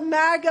all the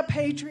MAGA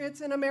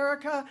patriots in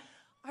America,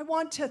 I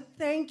want to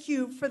thank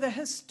you for the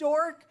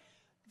historic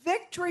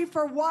victory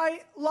for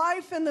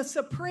life in the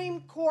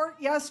Supreme Court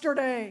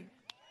yesterday.